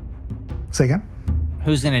 Say again?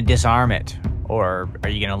 Who's gonna disarm it, or are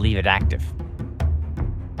you gonna leave it active?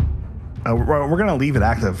 We're going to leave it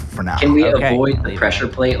active for now. Can we Okay. avoid the pressure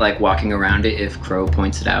plate, like walking around it if Crow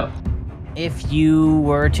points it out? If you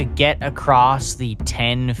were to get across the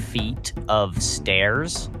 10 feet of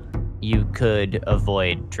stairs, you could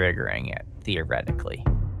avoid triggering it theoretically.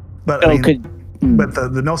 But I mean, Hmm. but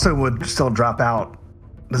the millstone would still drop out.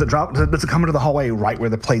 Does it drop? Does it come into the hallway right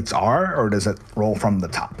where the plates are, or does it roll from the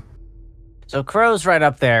top? So Crow's right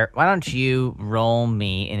up there. Why don't you roll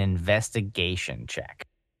me an investigation check?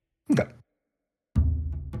 Okay.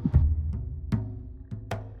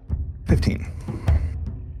 15.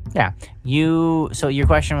 Yeah. So your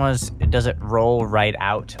question was, does it roll right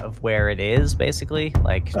out of where it is, basically?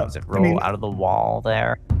 Like, does it I roll mean- out of the wall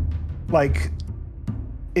there? Like,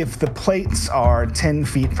 if the plates are 10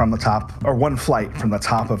 feet from the top, or one flight from the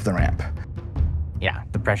top of the ramp, Yeah,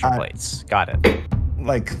 the pressure Uh, plates. Got it.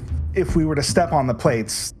 like, if we were to step on the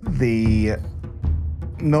plates, the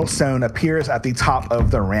millstone appears at the top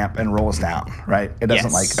of the ramp and rolls down, right? It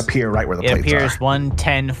doesn't, Yes. like, appear right where the It plates appears are. one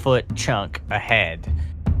 10-foot chunk ahead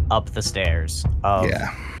up the stairs of Yeah.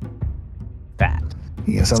 that.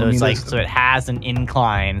 Yeah, So I mean, it's like, there's- so it has an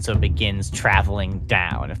incline, so it begins traveling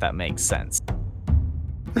down, if that makes sense.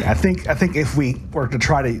 I think if we were to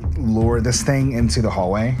try to lure this thing into the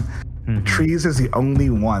hallway, Mhm. Trees is the only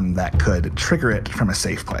one that could trigger it from a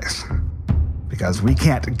safe place. Because we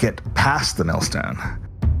can't get past the millstone.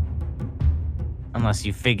 Unless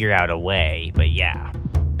you figure out a way, but yeah.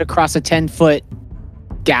 Across a 10-foot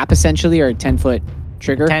gap, essentially, or a 10-foot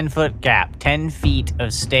trigger. 10-foot gap, 10 feet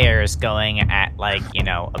of stairs going at, like,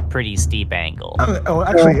 a pretty steep angle.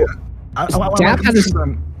 Actually, Dap has a-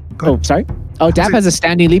 go Oh, sorry. Oh, Dap has a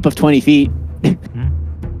standing leap of 20 feet.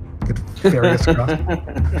 Could ferry us across.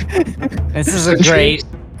 This is a great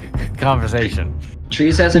conversation.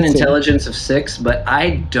 Trees has an intelligence of 6, but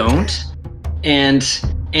I don't.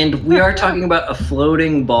 And we are talking about a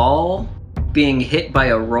floating ball being hit by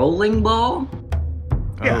a rolling ball.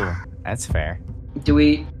 Yeah. Oh, that's fair. Do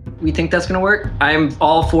we think that's gonna work? I'm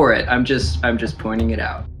all for it. I'm just pointing it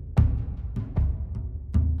out.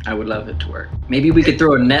 I would love it to work. Maybe we could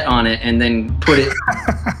throw a net on it and then put it,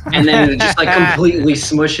 and then just like completely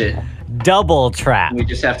smush it. Double trap. We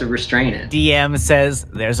just have to restrain it. DM says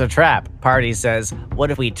there's a trap. Party says, what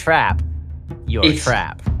if we trap your It's-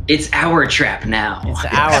 trap? It's our trap now. It's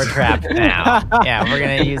our trap now. Yeah, we're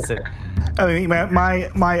gonna use it. I mean,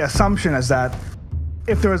 my assumption is that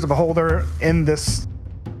if there was a beholder in this,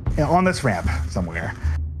 on this ramp somewhere,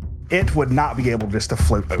 it would not be able just to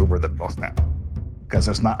float over the millstone because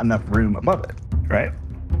there's not enough room above it, right?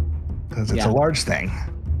 Because it's a large thing.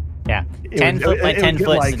 Yeah. It 10 would- foot by it would 10 get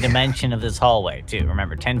foot is like- the dimension of this hallway, too.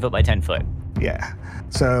 Remember, 10 foot by 10 foot. Yeah.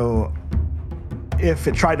 So if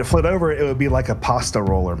it tried to float over, it would be like a pasta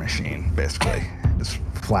roller machine, basically. Just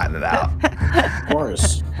flatten it out. Of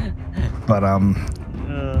course. But I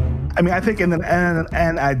mean, I think in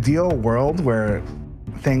an ideal world where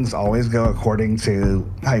things always go according to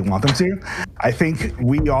how you want them to, I think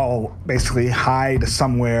we all basically hide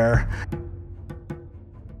somewhere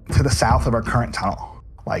to the south of our current tunnel,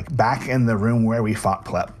 like back in the room where we fought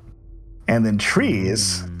Pleb. And then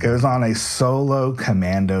Trees goes on a solo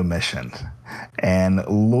commando mission and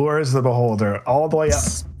lures the beholder all the way up.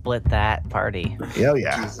 Split that party. Oh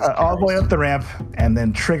yeah, all the way up the ramp, and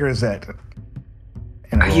then triggers it.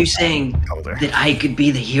 Are you saying Beholder. that I could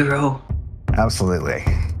be the hero? Absolutely.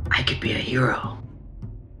 I could be a hero.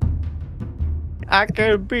 I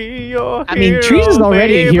could be your I mean, Trees is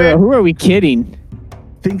already a hero. Who are we kidding?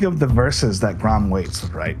 Think of the verses that Grom Waits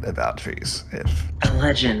would write about Trees. If A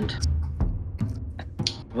legend.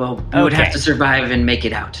 Well, we would have Okay. to survive and make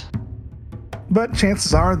it out. But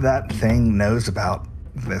chances are that thing knows about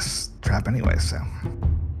this trap anyway, so.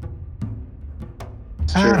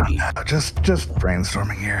 I don't know, just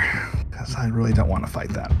brainstorming here, because I really don't want to fight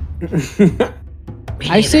that. Me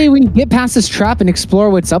I neither. say we get past this trap and explore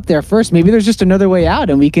what's up there first. Maybe there's just another way out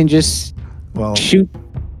and we can just Well, shoot.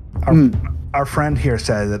 our friend here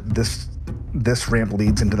said that this ramp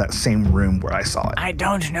leads into that same room where I saw it. I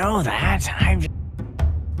don't know that. I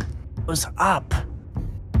was up.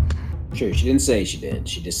 Sure, she didn't say she did.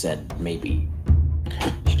 She just said maybe.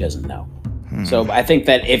 She doesn't know. So I think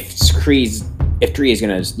that if Tree is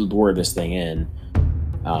going to lure this thing in,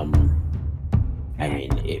 I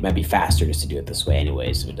mean, it might be faster just to do it this way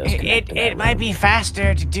anyways. If it does connect to that It might room. be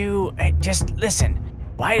faster to do. Just listen.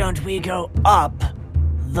 Why don't we go up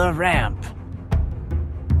the ramp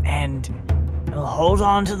and hold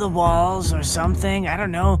on to the walls or something? I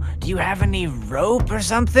don't know. Do you have any rope or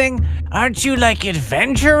something? Aren't you like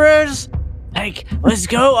adventurers? Like, let's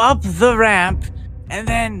go up the ramp, and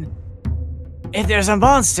then if there's a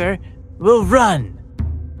monster, we'll run.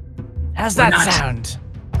 How's that sound?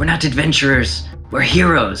 We're not adventurers. We're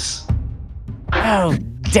heroes. Oh,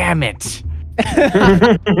 damn it.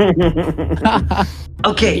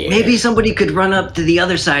 Okay, maybe somebody could run up to the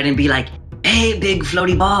other side and be like, "Hey, big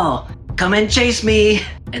floaty ball, come and chase me."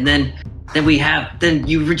 And then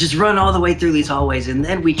you just run all the way through these hallways, and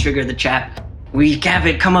then we trigger the trap. We have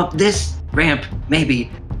it come up this ramp, maybe.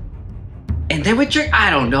 And then I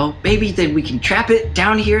don't know, maybe then we can trap it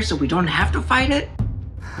down here so we don't have to fight it?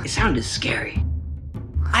 It sounded scary.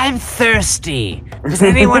 I'm thirsty. Does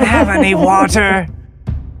anyone have any water?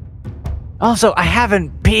 Also, I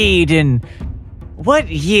haven't peed in... What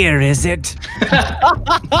year is it?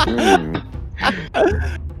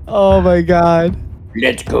 Oh my god.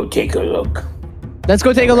 Let's go take a look. Let's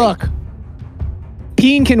go take a look.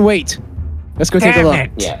 Peen can wait. Let's go take a Damn look.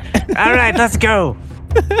 it. Yeah. All right, let's go.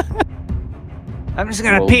 I'm just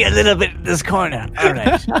gonna pee a little bit in this corner. All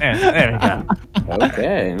right, there we go.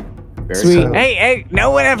 Okay. Very Sweet. cool. Hey,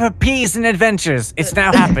 no one ever pees in adventures. It's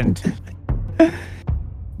now happened.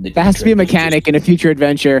 That has to be a mechanic in a future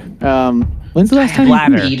adventure. When's the last time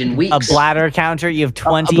Bladder. Eat in A weeks. bladder counter. You have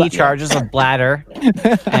 20 charges of bladder.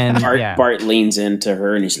 And yeah. Bart leans into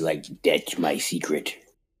her and is like, That's my secret.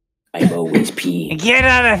 I'm always peeing. Get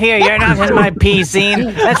out of here. You're not in my pee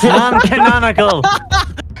scene. That's non-canonical.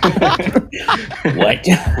 What?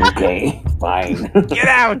 Okay, fine. Get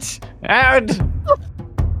out. Out.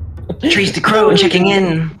 Trees the Crow checking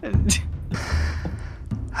in.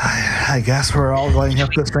 I guess we're all going up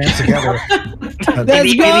this ramp together. Let's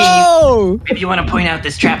Maybe- go! Maybe you want to point out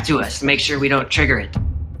this trap to us to make sure we don't trigger it.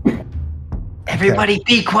 Everybody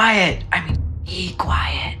be quiet. I mean, be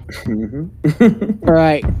quiet. All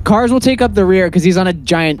right. Cars will take up the rear because he's on a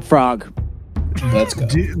giant frog. let's go.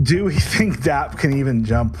 Do we think Dap can even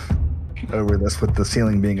jump over this with the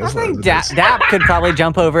ceiling being I as low think as it is? Dap could probably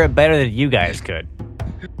jump over it better than you guys could.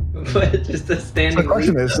 But just a The standing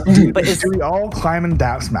question leap. is, But do we all climb in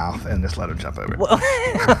Dap's mouth and just let him jump over? Well,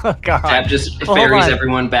 oh, God. Tap just Well, hold ferries on.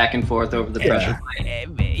 everyone back and forth over the pressure plate.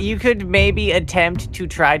 You could maybe attempt to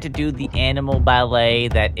try to do the animal ballet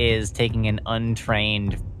that is taking an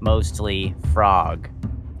untrained, mostly frog,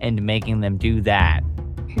 and making them do that.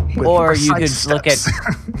 With Or you could precise look at steps.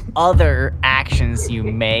 other actions you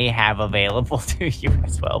may have available to you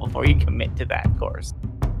as well before you commit to that course.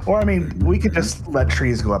 Or, I mean, we could just let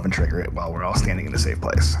trees go up and trigger it while we're all standing in a safe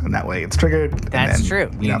place. And that way it's triggered. and That's then true.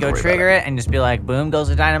 don't You have to go worry trigger about it and just be like, boom goes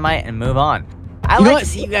the dynamite and move on. I You know like what? to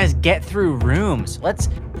see you guys get through rooms.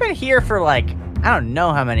 We've been here for like, I don't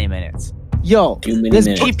know how many minutes. Yo, Too many let's,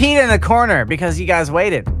 minutes. He peed in the corner because you guys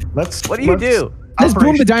waited. Let's, What do you do? let's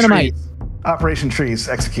boom the Operation dynamite. Trees. Operation Trees,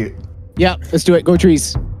 execute. Yep, let's do it. Go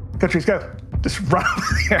trees. Go, trees, go. Just run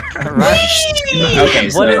over here. Okay,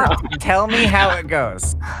 so Tell me how it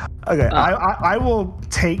goes. Okay, I will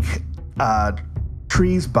take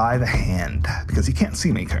trees by the hand because he can't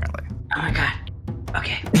see me currently. Oh my god.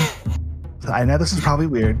 Okay. So I know this is probably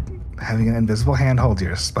weird, having an invisible hand hold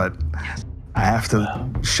yours, but I have to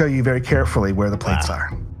show you very carefully where the plates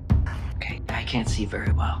are. Okay. I can't see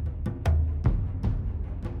very well.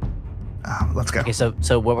 Let's go. Okay, so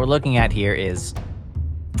what we're looking at here is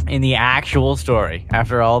in the actual story,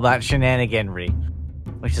 after all that shenaniganry,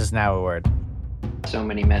 which is now a word, So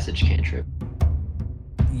many message cantrip.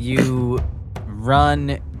 you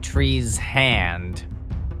run Tree's hand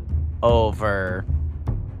over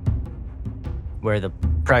where the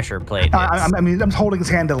pressure plate is. I'm holding his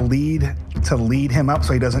hand to lead him up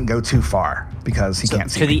so he doesn't go too far because he can't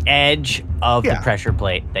see to me. the edge of Yeah. the pressure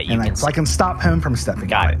plate that you And can so I can stop him from stepping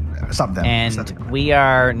Got on it. Stop them. from And stepping on it. we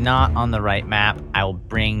are not on the right map. I will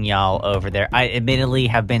bring y'all over there. I admittedly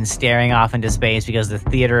have been staring off into space because the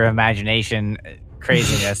theater of imagination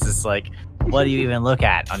craziness is like, what do you even look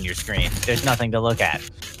at on your screen? There's nothing to look at.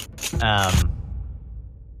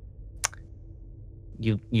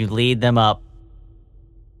 You lead them up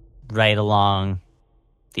right along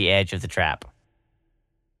the edge of the trap.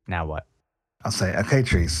 Now what? I'll say, okay,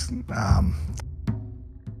 trees. Do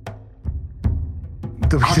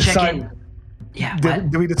we I'll check decide? in. Yeah. What?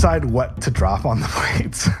 Do we decide what to drop on the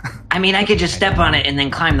plates? I mean, I could just step on it and then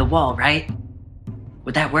climb the wall, right?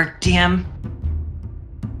 Would that work, TM?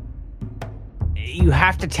 You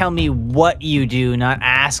have to tell me what you do, not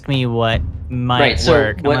ask me what might Right, so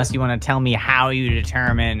work, what- unless you want to tell me how you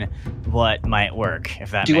determine what might work,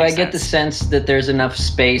 if that Do makes I get the sense. sense that there's enough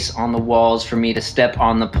space on the walls for me to step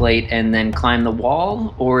on the plate and then climb the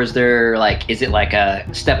wall? Or is it like a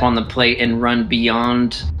step on the plate and run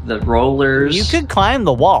beyond the rollers? You could climb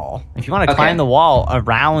the wall. If you want to Okay. climb the wall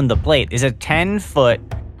around the plate, it's a 10-foot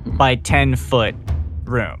by 10-foot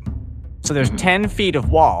room. So there's 10 feet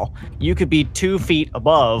of wall. You could be 2 feet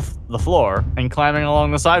above the floor and climbing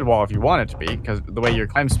along the sidewall if you wanted to be, because the way your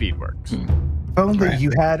climb speed works. If only Right.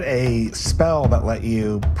 you had a spell that let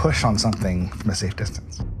you push on something from a safe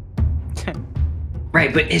distance.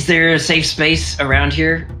 Right, but is there a safe space around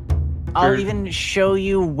here? I'll For- even show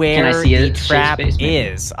you Can I where see the it? Safe trap space, maybe?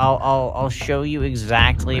 is. I'll show you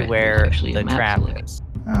exactly Right, where there's actually a the map to trap look at. is.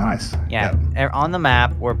 Oh, nice. Yeah, on the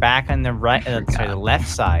map, we're back on the right, forgot. the left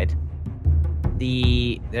side.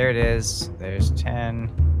 There it is. There's 10,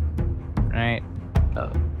 right? Oh.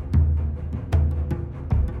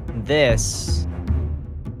 This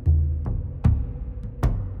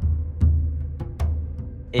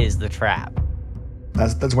is the trap.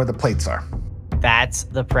 That's where the plates are. That's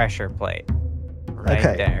the pressure plate. Right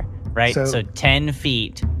Okay. there. Right? So- So 10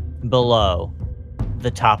 feet below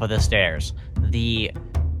the top of the stairs. The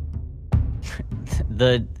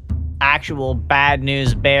actual bad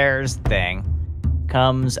news bears thing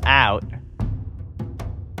comes out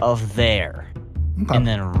of there Okay. and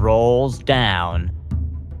then rolls down,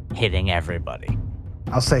 hitting everybody.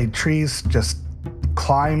 I'll say trees, just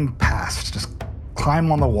climb past, just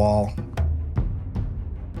climb on the wall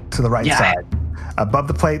to the right Yeah. side, above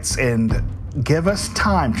the plates, and give us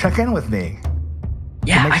time. Check in with me.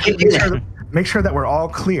 Yeah, Make I sure- can do make that. sure make sure that we're all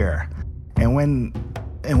clear. And when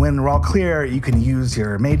we're all clear, you can use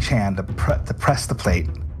your mage hand to press the plate,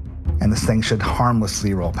 and this thing should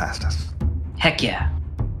harmlessly roll past us. Heck yeah.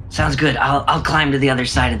 Sounds good. I'll climb to the other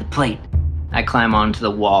side of the plate. I climb onto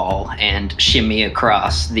the wall and shimmy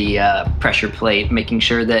across the pressure plate, making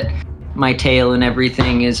sure that my tail and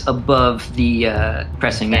everything is above the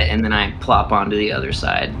pressing it, and then I plop onto the other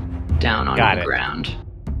side, down onto Got the it. ground.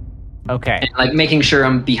 Okay. And like making sure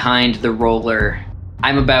I'm behind the roller.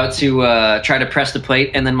 I'm about to try to press the plate,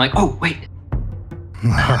 and then I'm like, oh, wait,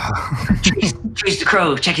 Trace the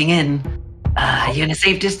Crow checking in. You in a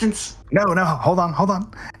safe distance? No, hold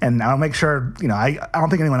on. And I'll make sure, I don't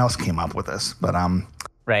think anyone else came up with this, but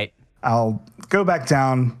Right. I'll go back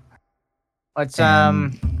down. Let's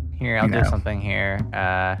And, here, I'll you do know. something here.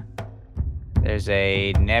 There's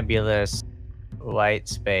a nebulous white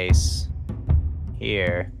space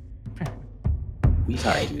here. We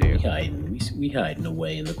hiding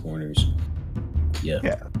away in the corners. Yeah.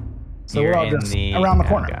 Yeah. So Here we're all in just the around the oh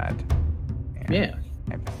corner. God. Yeah.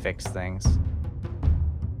 I have to fix things.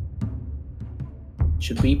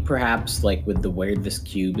 Should we perhaps, like, with the where this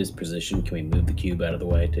cube is positioned, can we move the cube out of the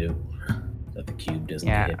way too? That the cube doesn't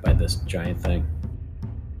Yeah. get hit by this giant thing.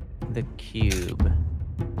 The cube.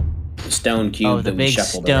 The stone cube Oh, the that we big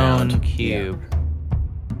shuffled stone around. cube.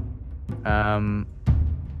 How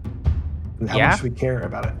Yeah. much do we care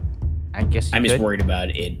about it? I guess you I'm just could. worried about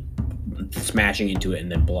it smashing into it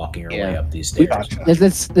and then blocking our way Yeah. up these stairs. Gotcha.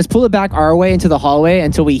 Let's pull it back our way into the hallway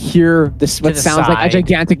until we hear this what the sounds like a side.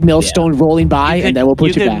 gigantic millstone rolling by, You could- and then we'll put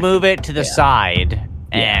you could back. move it to the Yeah. side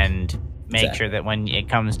Yeah. and make Exactly. sure that when it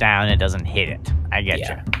comes down, it doesn't hit it. I get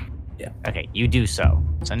Yeah. you. Yeah. Okay, you do so.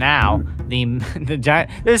 So now the giant.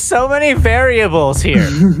 There's so many variables here.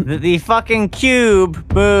 the fucking cube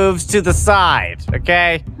moves to the side.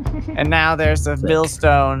 Okay, and now there's a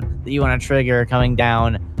millstone that you want to trigger coming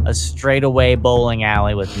down a straightaway bowling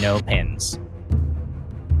alley with no pins.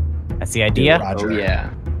 That's the idea. Roger. Oh yeah.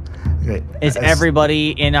 Okay. Is As- everybody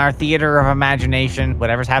in our theater of imagination,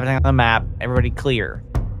 whatever's happening on the map, everybody clear?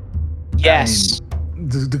 Yes.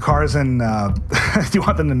 the cars in? Do you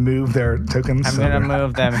want them to move their tokens? I'm so gonna they're not-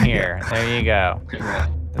 move them here. There you go.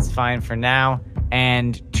 That's fine for now.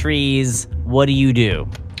 And trees, what do you do?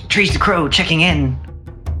 Trace the Crow checking in.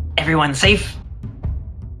 Everyone safe?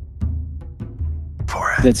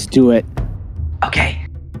 For it. Let's do it. Okay.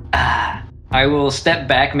 I will step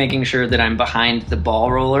back, making sure that I'm behind the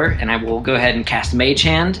ball roller, and I will go ahead and cast Mage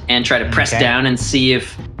Hand and try to press Okay. down and see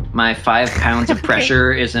if my 5 pounds of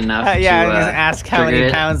pressure is enough Yeah, I to was gonna ask how trigger many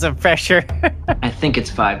it. pounds of pressure. I think it's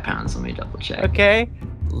 5 pounds. Let me double check. Okay,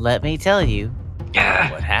 let me tell you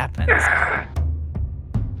Yeah. what happens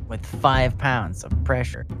with 5 pounds of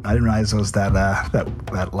pressure. I didn't realize it was that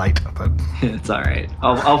light, but It's all right.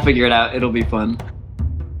 I'll figure it out. It'll be fun.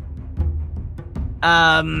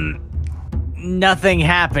 Nothing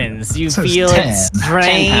happens. You So it's feel 10. it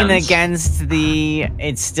strain 10 pounds. against the.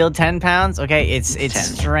 It's still 10 pounds. Okay, it 10.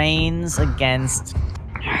 strains against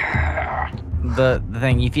the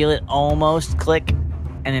thing. You feel it almost click,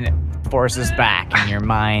 and then it forces back, and your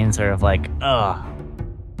mind sort of like,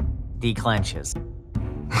 declenches.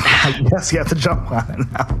 Yes, you have to jump on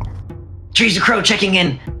it now. Trees of Crow checking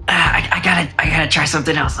in. I gotta try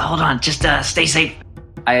something else. Hold on, just stay safe.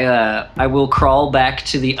 I will crawl back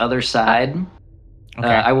to the other side. Okay.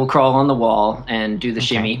 I will crawl on the wall and do the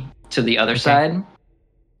shimmy to the other side.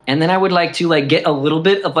 And then I would like to like get a little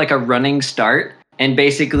bit of like a running start and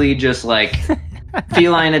basically just like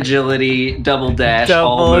feline agility, double dash,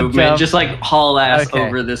 all movement, jump. just like haul ass Okay.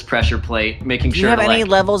 over this pressure plate, making Do sure you have to any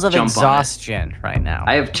like levels of jump on it. exhaustion right now?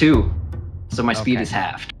 I have 2, so my speed Okay. is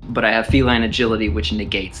halved. But I have feline agility, which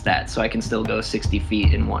negates that, so I can still go 60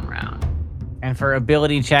 feet in 1 round. And for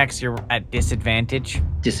ability checks, you're at disadvantage.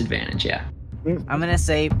 Disadvantage, yeah. I'm gonna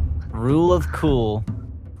say, rule of cool,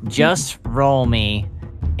 just roll me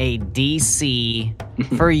a DC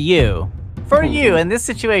for you. For you, in this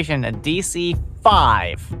situation, a DC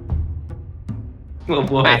 5 Oh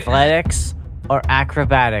boy. athletics or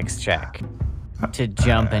acrobatics check to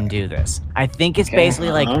jump and do this. I think it's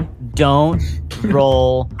basically like, don't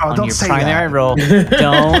roll Oh, on don't your say primary that. roll.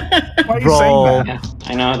 Don't Why are you roll saying that?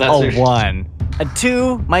 Yeah, I know that's a 1. A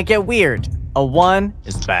 2 might get weird. A 1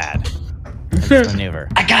 is bad. It's maneuver.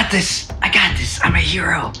 I got this. I'm a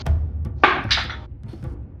hero.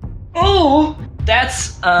 Oh,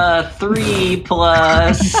 that's 3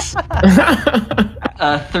 plus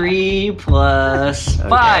 3 plus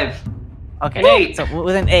 5. Okay, 8. so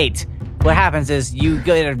with an 8, what happens is you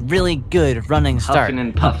get a really good running start. Huffing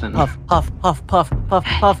and puffing. Puff, puff, puff, puff, puff,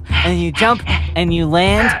 puff, and you jump and you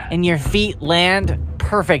land and your feet land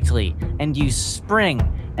perfectly and you spring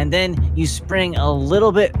and then you spring a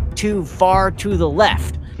little bit too far to the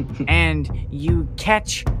left and you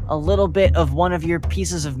catch a little bit of one of your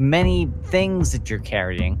pieces of many things that you're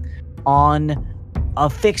carrying on a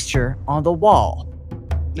fixture on the wall.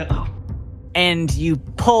 No. And you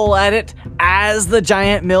pull at it as the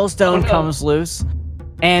giant millstone comes loose,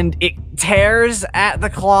 and it tears at the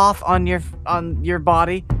cloth on your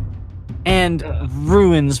body and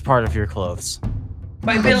ruins part of your clothes.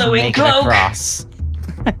 My billowing Make it cloak. across.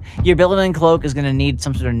 Your billowing cloak is going to need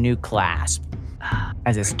some sort of new clasp,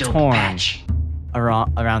 as it's Dope torn patch.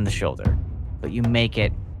 around the shoulder. But you make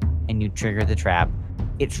it, and you trigger the trap.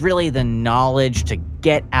 It's really the knowledge to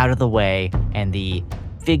get out of the way and the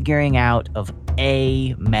figuring out of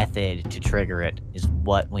a method to trigger it is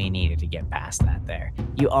what we needed to get past that there.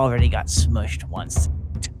 You already got smushed once.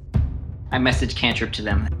 I message cantrip to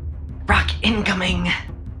them. Rock incoming.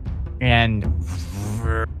 And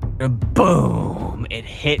boom, it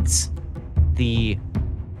hits the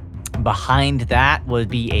behind that would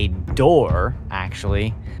be a door,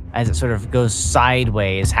 actually, as it sort of goes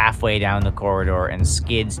sideways halfway down the corridor and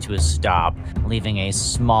skids to a stop, leaving a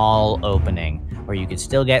small opening where you could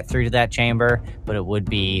still get through to that chamber, but it would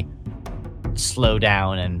be slow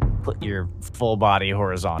down and put your full body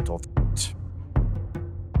horizontal.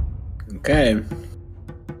 Okay.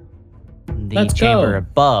 The Let's chamber go.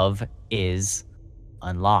 above is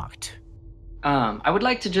unlocked. I would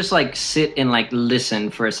like to just like sit and like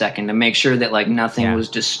listen for a second to make sure that like nothing Yeah. was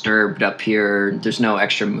disturbed up here. There's no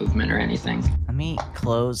extra movement or anything. Let me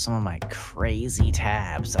close some of my crazy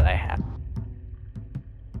tabs that I have.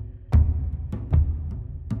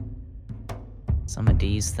 Some of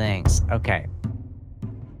these things. Okay.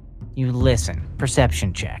 You listen.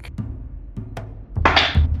 Perception check.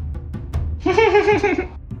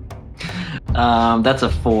 That's a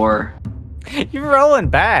 4. You're rolling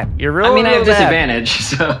bad. You're I rolling mean, I have real bad. disadvantage,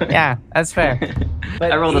 so Yeah, that's fair.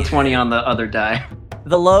 But I rolled a 20 on the other die.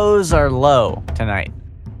 The lows are low tonight.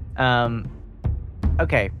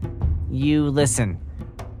 Okay. You listen.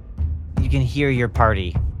 You can hear your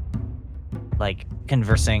party, like,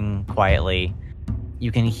 conversing quietly.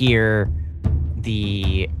 You can hear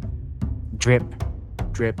the drip,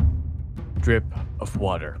 drip, drip of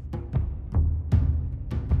water.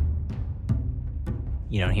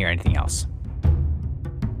 You don't hear anything else.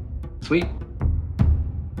 Sweet.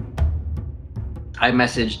 I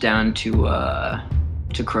message down to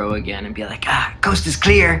Crow again and be like, Coast is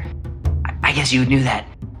clear. I guess you knew that.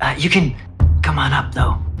 You can come on up,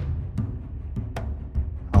 though.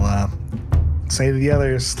 I'll say to the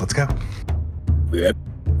others, let's go. Yep.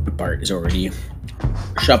 Bart is already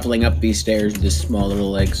shuffling up these stairs with his small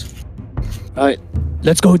little legs. All right,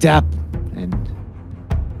 let's go, Dap. And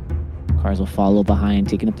Cars will follow behind,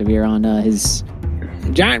 taking up the rear on his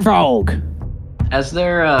giant frog. as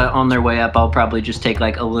they're on their way up, I'll probably just take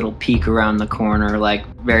like a little peek around the corner, like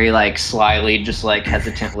very like slyly, just like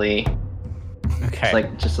hesitantly. Okay. It's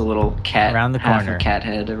like just a little cat Around the half corner. a cat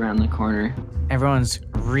head around the corner. Everyone's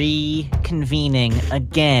reconvening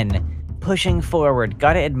again, pushing forward.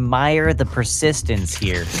 Gotta admire the persistence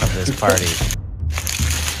here of this party.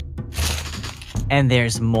 And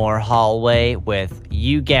there's more hallway with,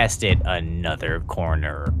 you guessed it, another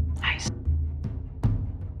corner. Nice.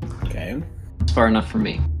 Okay. It's far enough for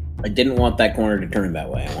me. I didn't want that corner to turn that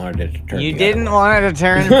way. I wanted it to turn. You the didn't other way. want it to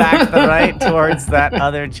turn back to the right towards that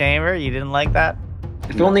other chamber? You didn't like that?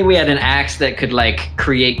 If only we had an axe that could like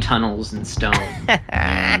create tunnels in stone.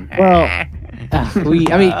 Well, we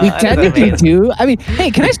That's technically amazing. do. I mean,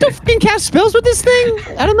 hey, can I still fucking cast spells with this thing?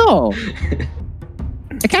 I don't know.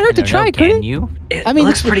 It can't hurt to No, try, no, could can it? you? It I mean,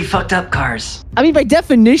 looks it's- pretty fucked up, Cars. I mean, by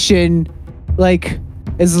definition, like,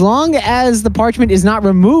 as long as the parchment is not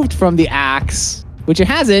removed from the axe, which it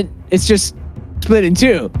hasn't, it's just split in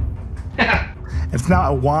two. It's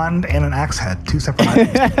now a wand and an axe head, two separate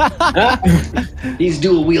items. He's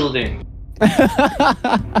dual wielding.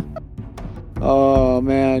 Oh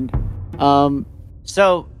man.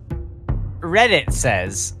 So, Reddit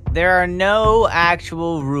says there are no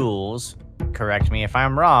actual rules. Correct me if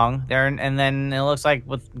I'm wrong. And then it looks like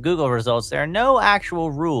with Google results, there are no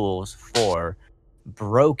actual rules for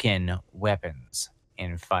broken weapons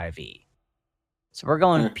in 5e. So we're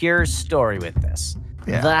going pure story with this.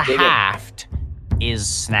 Yeah. The Dig it. haft is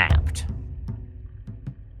snapped.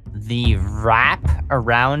 The wrap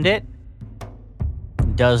around it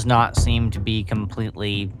does not seem to be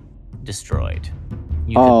completely destroyed.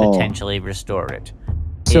 You Oh. could potentially restore it.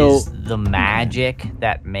 So- Is the magic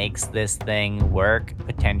that makes this thing work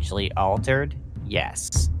potentially altered?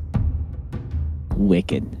 Yes.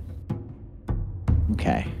 Wicked.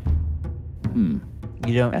 Okay.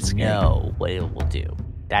 You don't That's scary. know what it will do.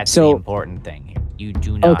 That's So- the important thing here. You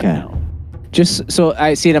do not Okay. know. Just so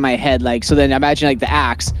I see it in my head, like, so then imagine like the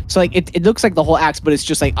axe. So like it looks like the whole axe, but it's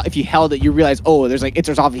just like if you held it, you realize, oh, there's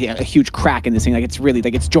obviously a huge crack in this thing. Like it's really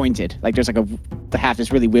like it's jointed. Like there's like the haft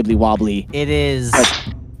is really wibbly wobbly. It is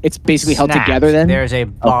It's basically held snapped. together then. There's a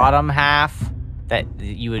bottom half that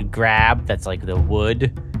you would grab that's like the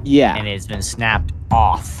wood, Yeah. and it's been snapped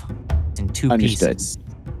off in two Understood. pieces.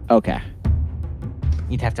 Okay.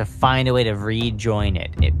 You'd have to find a way to rejoin it.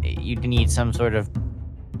 You'd need some sort of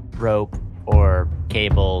rope or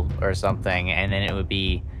cable or something, and then it would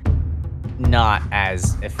be not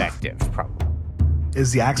as effective, probably.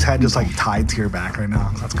 Is the axe head just like tied to your back right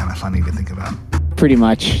now? That's kind of funny to think about. Pretty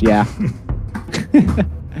much. Yeah.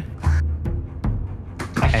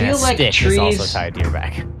 I And feel a like stick trees. is also tied to your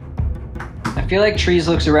back. I feel like Trees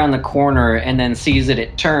looks around the corner and then sees that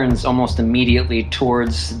it turns almost immediately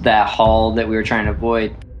towards that hall that we were trying to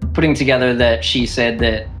avoid, putting together that she said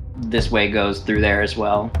that this way goes through there as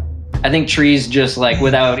well. I think Trees just like,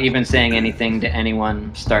 without even saying anything to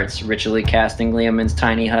anyone, starts ritually casting Liamon's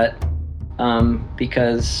tiny hut.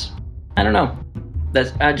 Because, I don't know.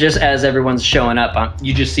 That's just as everyone's showing up,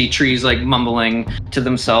 you just see Trees like mumbling to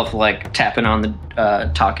themselves, like tapping on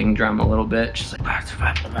the talking drum a little bit. Just like,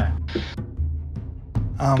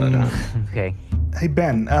 Okay. Hey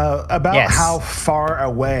Ben, about Yes. how far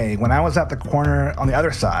away, when I was at the corner on the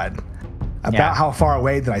other side, about Yeah. how far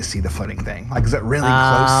away did I see the footing thing? Like, is it really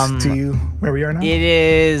Um, close to you where we are now? It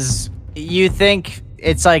is. You think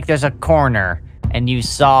it's like there's a corner, and you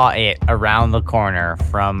saw it around the corner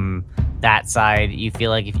from that side. You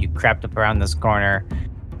feel like if you crept up around this corner,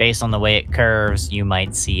 based on the way it curves, you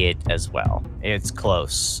might see it as well. It's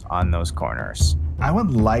close on those corners. I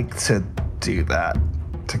would like to do that,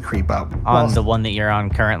 to creep up. On Well, the one that you're on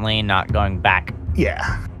currently, not going back.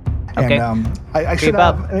 Yeah. Okay. And I should Creep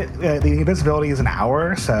up. have, the invisibility is an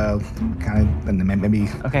hour, so kind of, and then maybe,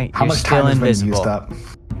 Okay, how you're much still time has been invisible. used up?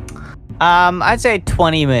 I'd say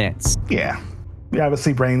 20 minutes. Yeah. We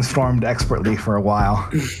obviously brainstormed expertly for a while.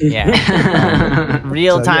 Yeah.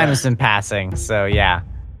 Real So, time yeah. has been passing, so yeah.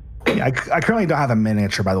 Yeah, I currently don't have a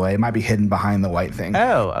miniature, by the way. It might be hidden behind the white thing.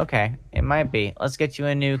 Oh, okay. It might be. Let's get you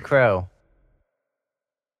a new crow.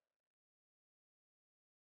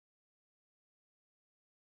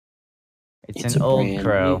 It's an a old brand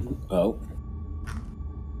crow. new- Oh,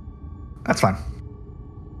 That's fine.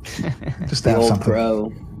 Just to the have old something.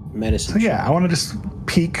 crow medicine. So yeah, I want to just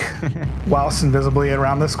peek whilst invisibly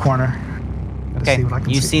around this corner. To Okay, see what I can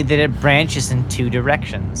you see. see that it branches in two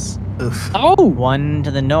directions. Oof. Oh. One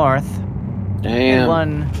to the north, and Damn.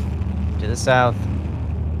 one to the south.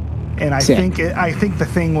 And I Sick. think the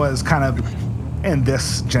thing was kind of in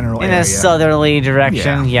this general In area. a southerly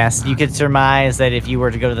direction, Yeah. yes. You could surmise that if you were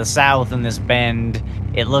to go to the south in this bend,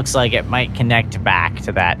 it looks like it might connect back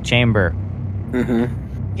to that chamber.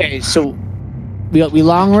 Mm-hmm. Okay, so we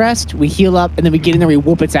long rest, we heal up, and then we get in there, we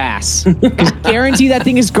whoop its ass. Because guarantee that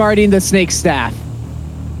thing is guarding the snake staff.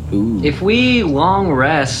 Ooh. If we long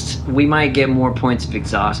rest, we might get more points of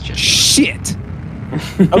exhaustion. Shit.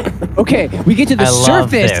 Okay, we get to the I love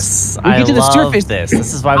surface. this. We get to the love surface.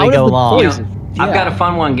 This is why we out go of the long. poison. I've got a Yeah.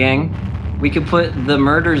 fun one, gang. We could put the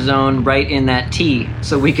murder zone right in that T,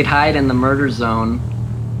 so we could hide in the murder zone.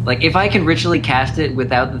 Like, if I can ritually cast it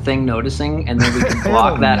without the thing noticing, and then we can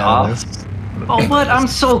block that off. Oh, but I'm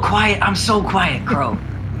so quiet. I'm so quiet, Crow.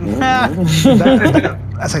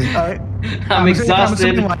 I say, I'm exhausted.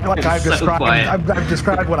 assuming like I've So described. quiet. I've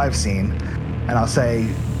described what I've seen, and I'll say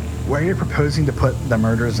where you're proposing to put the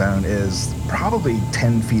murder zone is probably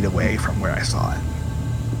 10 feet away from where I saw it.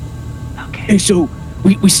 Hey, so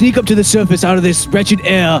we sneak up to the surface out of this wretched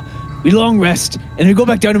air, we long rest, and then we go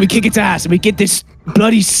back down and we kick its ass, and we get this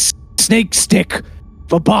bloody snake stick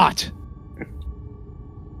for Bart.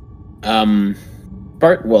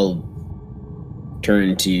 Bart will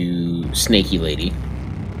turn to Snaky Lady.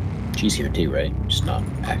 She's here too, right? Just not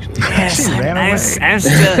actually. Yes, She ran away. I'm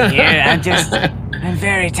still here. I'm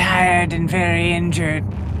very tired and very injured.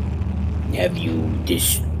 Have you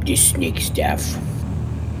this snake staff?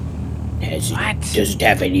 What? Does it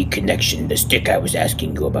have any connection? The stick I was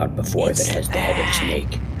asking you about before that has the head of a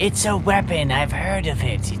snake. It's a weapon. I've heard of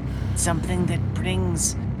it. It's something that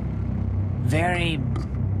brings very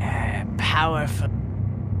powerful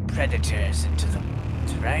predators into the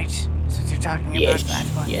world, right? Is what you're talking Yes, about?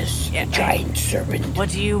 That one? yes, Yeah, a giant serpent. What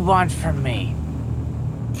do you want from me?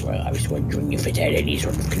 Well, I was wondering if it had any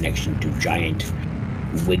sort of connection to giant,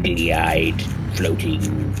 wiggly-eyed,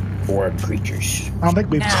 floating orb creatures. I don't think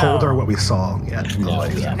we've No. told her what we saw yet. No,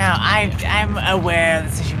 yeah. No, I'm aware of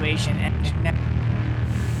the situation, and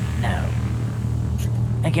no.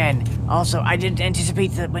 Again, also, I didn't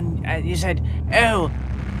anticipate that when you said, "Oh,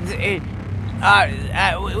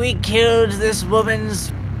 we killed this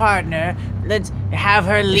woman's partner. Let's have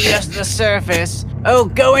her lead us to the surface. Oh,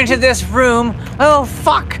 go into this room. Oh,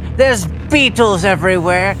 fuck! There's beetles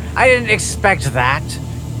everywhere. I didn't expect that.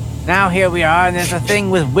 Now here we are, and there's a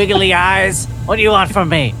thing with wiggly eyes. What do you want from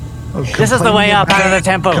me? Oh, This is the way up out of the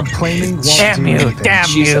temple. Complaining won't Damn do you! anything. Damn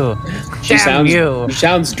She's you! She Damn you!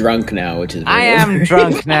 sounds drunk now, which is I weird. am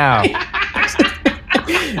drunk now.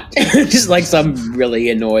 Just like some really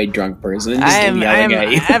annoyed drunk person just yelling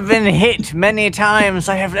at you. I've been hit many times.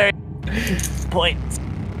 I have very points.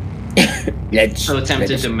 So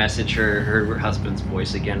tempted to message her husband's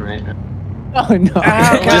voice again right now. Oh no. Oh,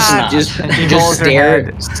 God. just holds her stare.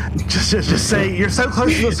 head. Just say you're so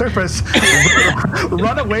close to the surface.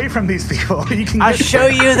 Run away from these people. You can I'll get show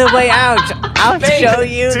you the way out. I'll show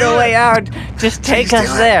you Do the it. way out. Just take Please us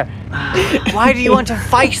do it. there. Why do you want to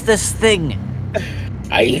fight this thing?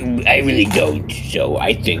 I really don't, so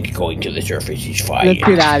I think going to the surface is fine. Let's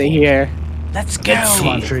get out of here. Let's go. Come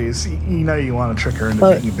on, trees. You know you want to trick her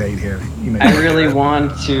into taking bait here. You know I really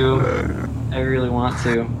want to. I really want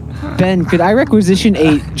to. Ben, could I requisition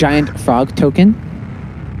a giant frog token?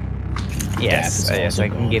 Yes, yes, I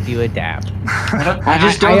can give you a dab. I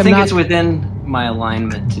just I don't am think not- it's within my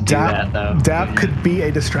alignment to do that, though. Dap could be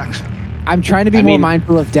a distraction. I'm trying to be I more mean-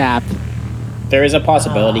 mindful of DAP. There is a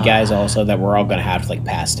possibility, guys, also that we're all gonna have to like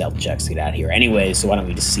pass stealth checks to get out of here anyway. So why don't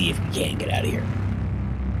we just see if we can get out of here?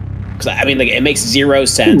 Because I mean, like, it makes zero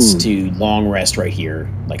sense to long rest right here,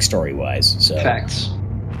 like story wise. So Facts.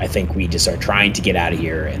 I think we just are trying to get out of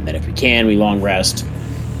here, and then if we can, we long rest.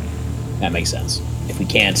 That makes sense. If we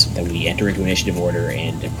can't, then we enter into initiative order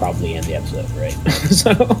and probably end the episode, right?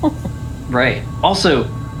 So Right. Also,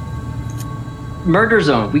 murder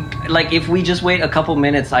zone. We like if we just wait a couple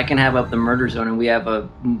minutes, I can have up the murder zone, and we have a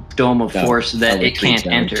dome of force that I'll it can't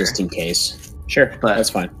retreat enter. just in case. Sure, But- that's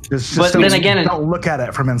fine. Just But don't, then again, don't look at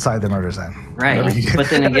it from inside the murder zone. Right. Whatever you- But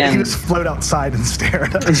then you again- just float outside and stare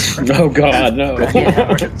at us. Oh God, no.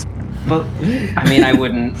 But I mean, I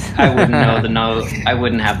wouldn't I wouldn't have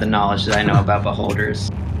the knowledge that I know about beholders.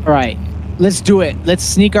 All right, let's do it. Let's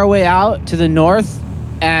sneak our way out to the north,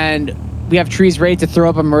 and we have trees ready to throw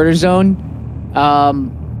up a murder zone.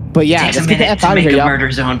 But yeah, Takes a let's get the minute F to out of make here, a y'all.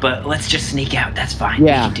 murder zone, but let's just sneak out. That's fine.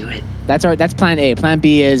 Yeah. We can do it. That's Plan A. Plan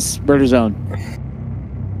B is murder zone.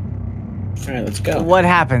 All right, let's go. What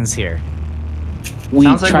happens here? We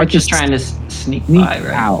Sounds like try we're to just trying to sneak sneak by, right?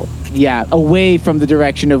 out. Yeah, away from the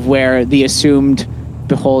direction of where the assumed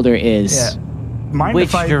beholder is. Yeah. Mind Which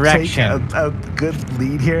if I direction? take a good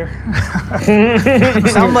lead here?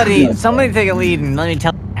 Somebody take a lead and let me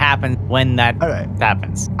tell you what happens when that Okay.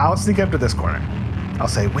 happens. I'll sneak up to this corner. I'll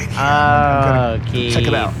say, wait here. I'm gonna Okay. check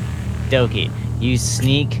it out. Dokie. You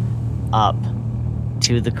sneak up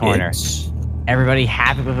to the corner. It's- Everybody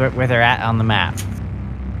happy with where they're at on the map.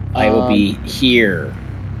 I will be here.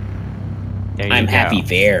 There you I'm go. happy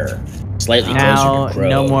there. Slightly Now, closer to Crow.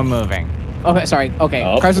 no more moving. Okay, sorry. Okay.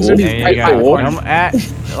 Oh, Crow's oh, There you right, go. right, Oh.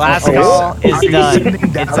 No, last call is done.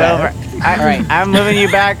 It's over. Alright. I'm moving you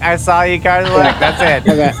back. I saw you, Karzalek. That's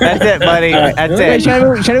it. Okay. That's it, buddy. That's Wait,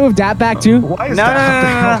 it. should I move that back too? Why is No,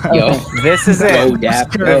 that no, no, Yo, This is go, it.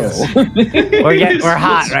 Dap, go. We're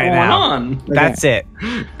hot What's right going now. on? That's it.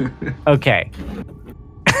 Okay.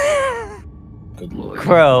 Good lord.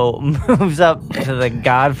 Crow moves up to the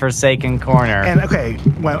godforsaken corner. And okay,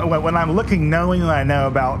 when I'm looking, knowing what I know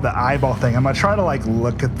about the eyeball thing, I'm gonna try to like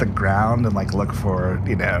look at the ground and like look for,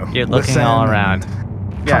 you know. You're looking listen all and around.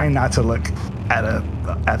 Trying not to look at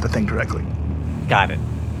the thing directly. Got it.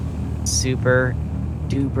 Super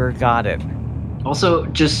duper got it. Also,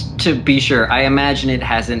 just to be sure, I imagine it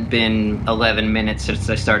hasn't been 11 minutes since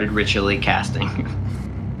I started ritually casting.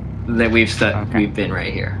 that we've been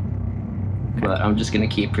right here. But I'm just gonna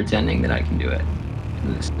keep pretending that I can do it.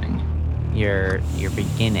 Do this thing. You're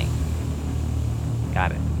beginning.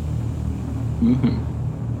 Got it.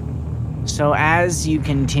 Mm-hmm. So as you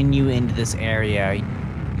continue into this area,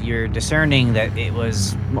 you're discerning that it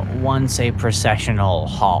was once a processional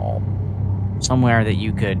hall. Somewhere that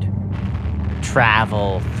you could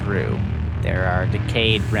travel through. There are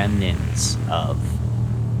decayed remnants of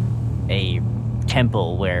a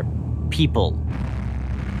temple where people,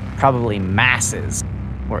 probably masses,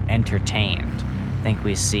 were entertained. I think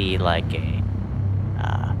we see like a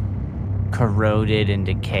corroded and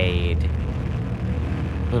decayed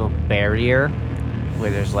little barrier where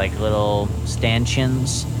there's like little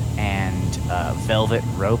stanchions and velvet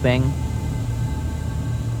roping,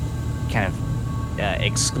 kind of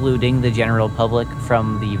excluding the general public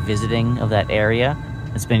from the visiting of that area.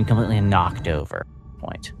 It's been completely knocked over.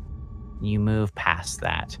 Point. You move past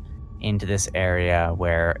that into this area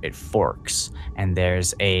where it forks, and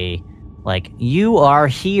there's a like "you are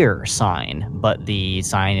here" sign, but the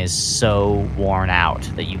sign is so worn out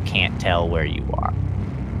that you can't tell where you are.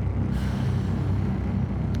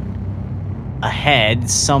 Ahead,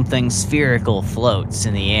 something spherical floats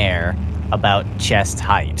in the air about chest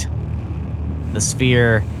height. The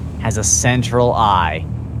sphere has a central eye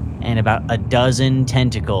and about a dozen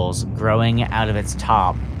tentacles growing out of its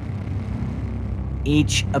top.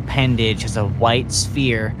 Each appendage has a white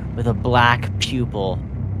sphere with a black pupil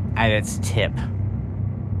at its tip.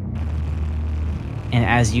 And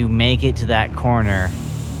as you make it to that corner,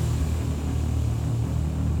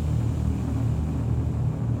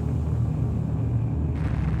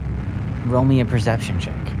 roll me a perception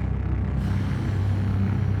check.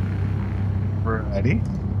 Ready?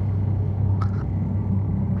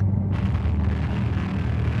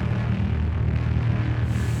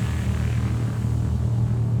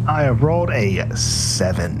 I have rolled a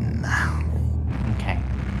 7. Okay.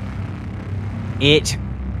 It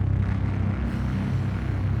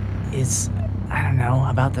is, I don't know,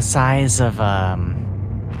 about the size of,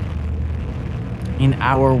 in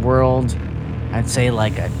our world, I'd say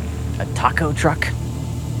like a taco truck.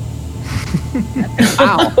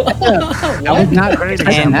 Wow. I was not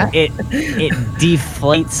expecting And that. it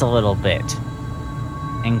deflates a little bit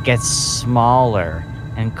and gets smaller.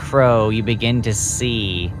 And Crow, you begin to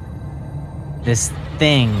see this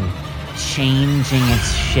thing changing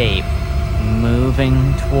its shape,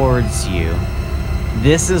 moving towards you.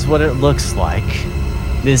 This is what it looks like.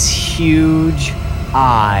 This huge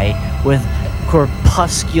eye with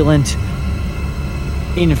corpusculent,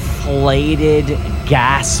 inflated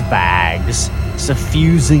gas bags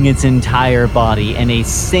suffusing its entire body, and a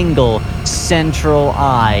single central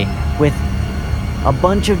eye with a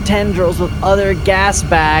bunch of tendrils with other gas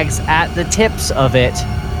bags at the tips of it.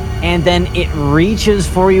 And then it reaches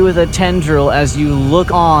for you with a tendril as you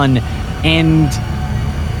look on, and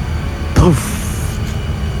poof.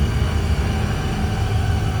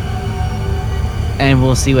 And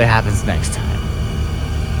we'll see what happens next time.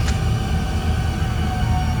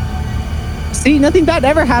 See, nothing bad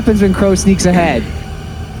ever happens when Crow sneaks ahead.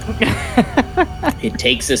 It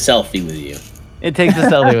takes a selfie with you. It takes a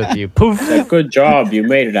selfie with you. Poof. Like, good job, you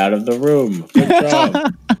made it out of the room. Good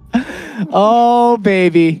job. Oh,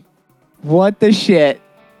 baby. What the shit?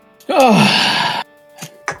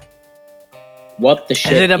 What the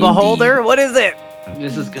shit? Is it a beholder? What is it?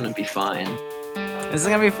 This is gonna be fine. This is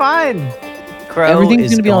gonna be fine. Crow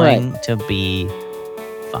Everything's is gonna be all right. going to be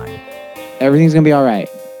fine. Everything's gonna be all right.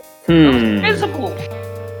 Visible.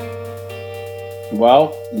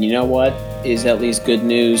 Well, you know what is at least good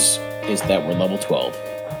news is that we're level 12.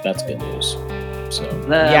 That's good news. So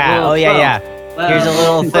Yeah, oh yeah. Here's a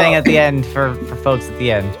little thing at the end for folks at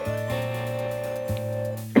the end.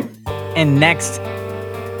 And next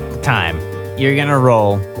time, you're gonna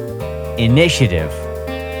roll initiative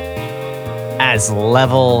as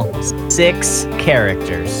level 6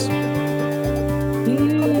 characters.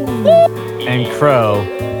 And Crow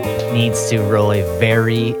needs to roll a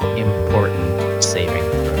very important saving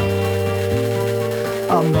throw.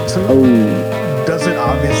 So does it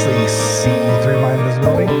obviously see through my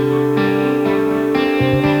invisibility?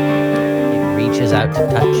 It reaches out to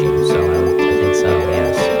touch you, so I think so,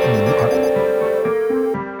 yes.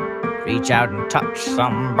 Reach out and touch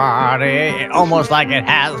somebody, almost like it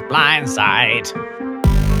has blind sight.